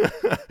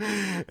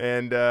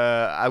 And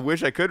I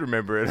wish I could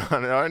remember it.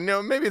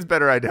 No, maybe it's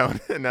better I don't,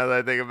 now that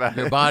I think about it.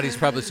 Your body's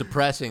probably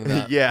suppressing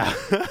that. Yeah.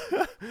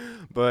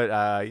 But,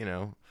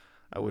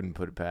 I wouldn't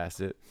put it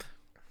past it.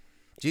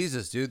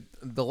 Jesus, dude.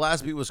 The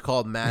last beat was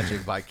called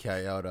Magic by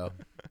Kyoto.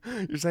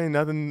 You're saying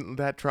nothing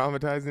that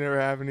traumatizing ever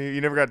happened to you?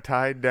 You never got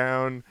tied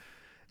down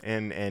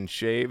and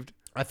shaved?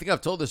 I think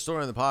I've told this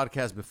story on the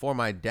podcast before.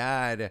 My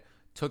dad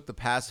took the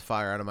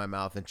pacifier out of my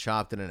mouth and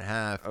chopped it in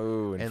half.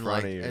 Oh, in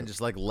front of you. And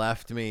just like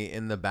left me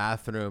in the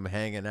bathroom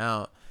hanging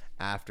out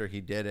after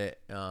he did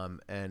it.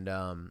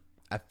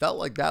 I felt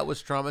like that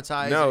was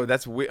traumatizing. No,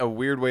 that's a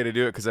weird way to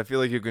do it because I feel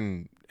like you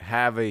can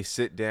have a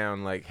sit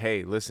down like,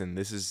 hey, listen,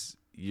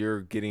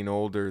 you're getting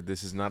older.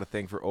 This is not a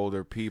thing for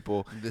older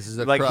people. This is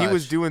a like crutch. He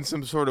was doing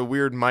some sort of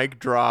weird mic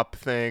drop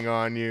thing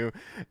on you,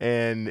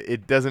 and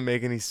it doesn't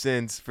make any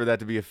sense for that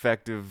to be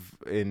effective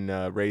in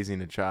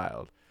raising a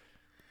child.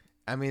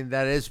 I mean,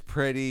 that is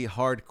pretty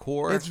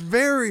hardcore. It's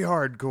very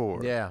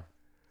hardcore. Yeah.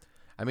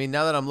 I mean,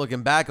 now that I'm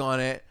looking back on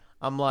it,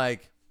 I'm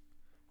like,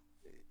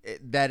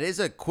 that is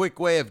a quick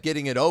way of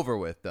getting it over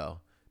with, though.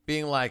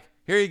 Being like,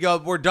 here you go,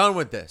 we're done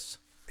with this.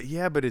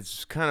 Yeah, but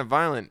it's kind of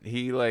violent.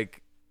 He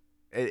like,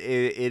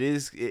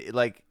 he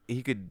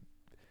could,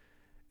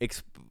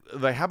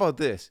 like, how about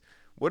this?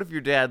 What if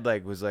your dad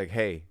like was like,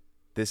 hey,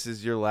 this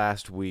is your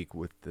last week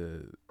with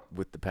the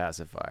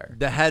pacifier.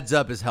 The heads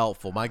up is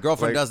helpful. My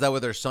girlfriend Like- does that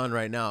with her son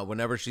right now.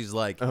 Whenever she's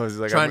like,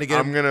 trying to get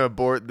him, I'm gonna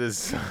abort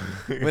this.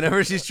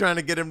 whenever she's trying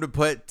to get him to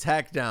put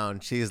tech down,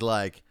 she's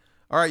like,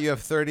 all right, you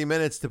have 30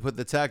 minutes to put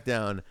the tech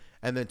down.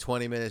 And then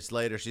 20 minutes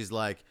later, she's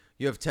like,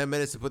 you have 10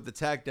 minutes to put the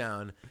tech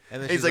down.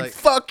 And then He's she's like,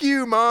 fuck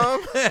you,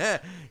 Mom.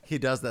 He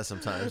does that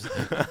sometimes.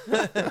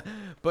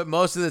 But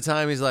most of the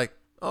time he's like,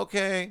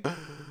 okay.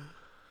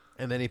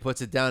 And then he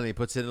puts it down and he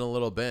puts it in a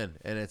little bin.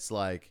 And it's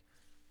like,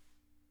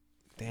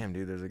 damn,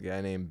 dude, there's a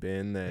guy named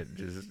Ben that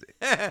just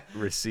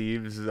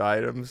receives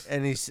items.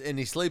 And he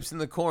sleeps in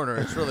the corner.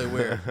 It's really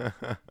weird.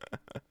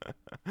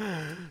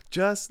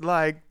 Just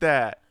like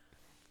that.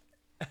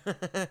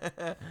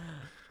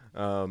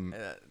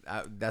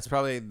 That's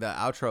probably the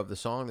outro of the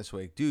song this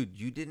week. Dude,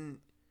 you didn't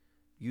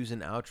use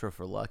an outro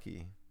for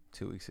Lucky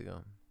 2 weeks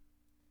ago.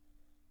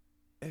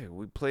 Hey,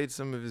 we played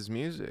some of his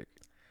music.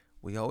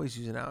 We always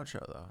use an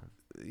outro, though.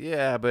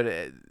 Yeah, but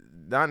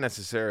not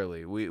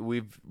necessarily.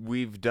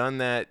 We've done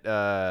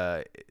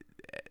that.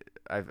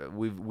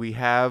 We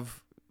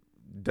have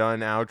done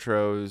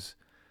outros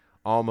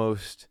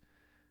almost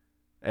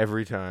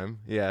every time.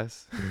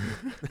 Yes.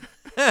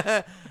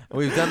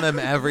 We've done them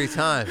every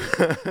time.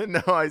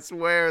 No, I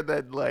swear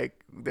that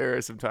like there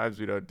are some times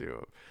we don't do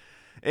them.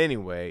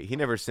 Anyway, he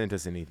never sent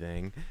us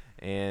anything,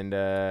 and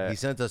he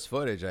sent us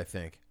footage, I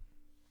think.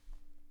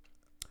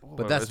 But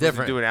What, that's was he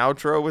different. Do an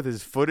outro with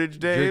his footage,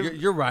 Dave.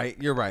 You're right.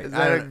 You're right. Is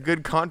that a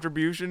good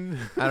contribution?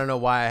 I don't know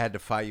why I had to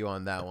fight you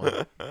on that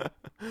one.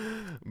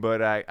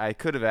 But I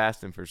could have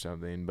asked him for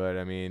something. But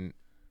I mean,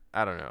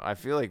 I don't know. I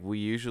feel like we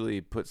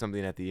usually put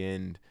something at the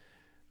end.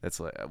 That's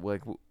like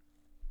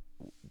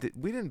did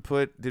we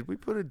put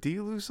a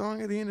D-Lou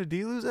song at the end of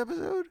D-Lou's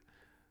episode?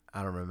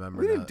 I don't remember.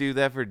 We didn't do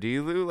that for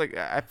D-Lou. Like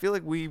I feel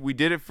like we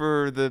did it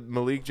for the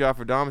Malik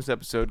Jafar-Damas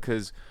episode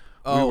because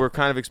we were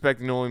kind of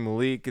expecting only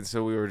Malik, and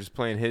so we were just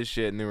playing his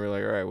shit, and then we were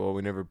like, all right, well,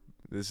 we never.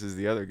 This is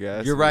the other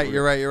guest. You're right.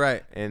 You're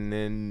right. And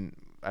then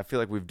I feel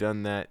like we've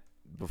done that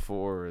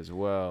before as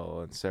well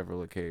on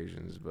several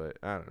occasions, but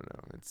I don't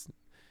know.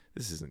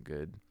 This isn't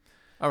good.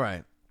 All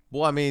right.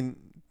 Well, I mean,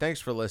 thanks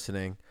for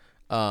listening.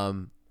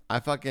 I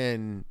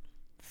fucking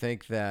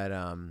think that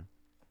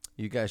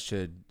you guys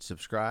should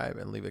subscribe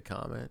and leave a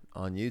comment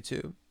on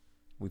YouTube.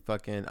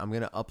 I'm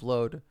gonna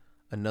upload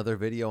another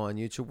video on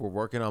YouTube. We're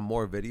working on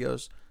more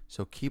videos,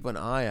 so keep an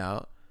eye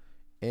out.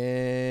 And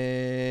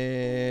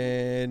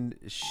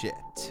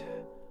shit.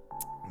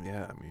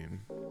 Yeah, I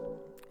mean,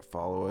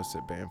 follow us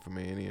at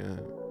Bamfomania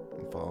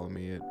and follow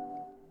me at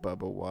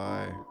Bubba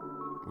Y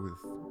with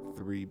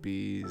 3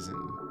 B's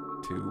and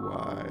 2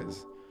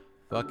 Y's.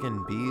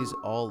 Fucking bees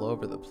all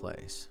over the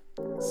place.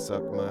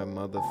 Suck my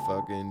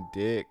motherfucking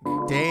dick.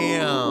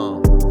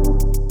 Damn.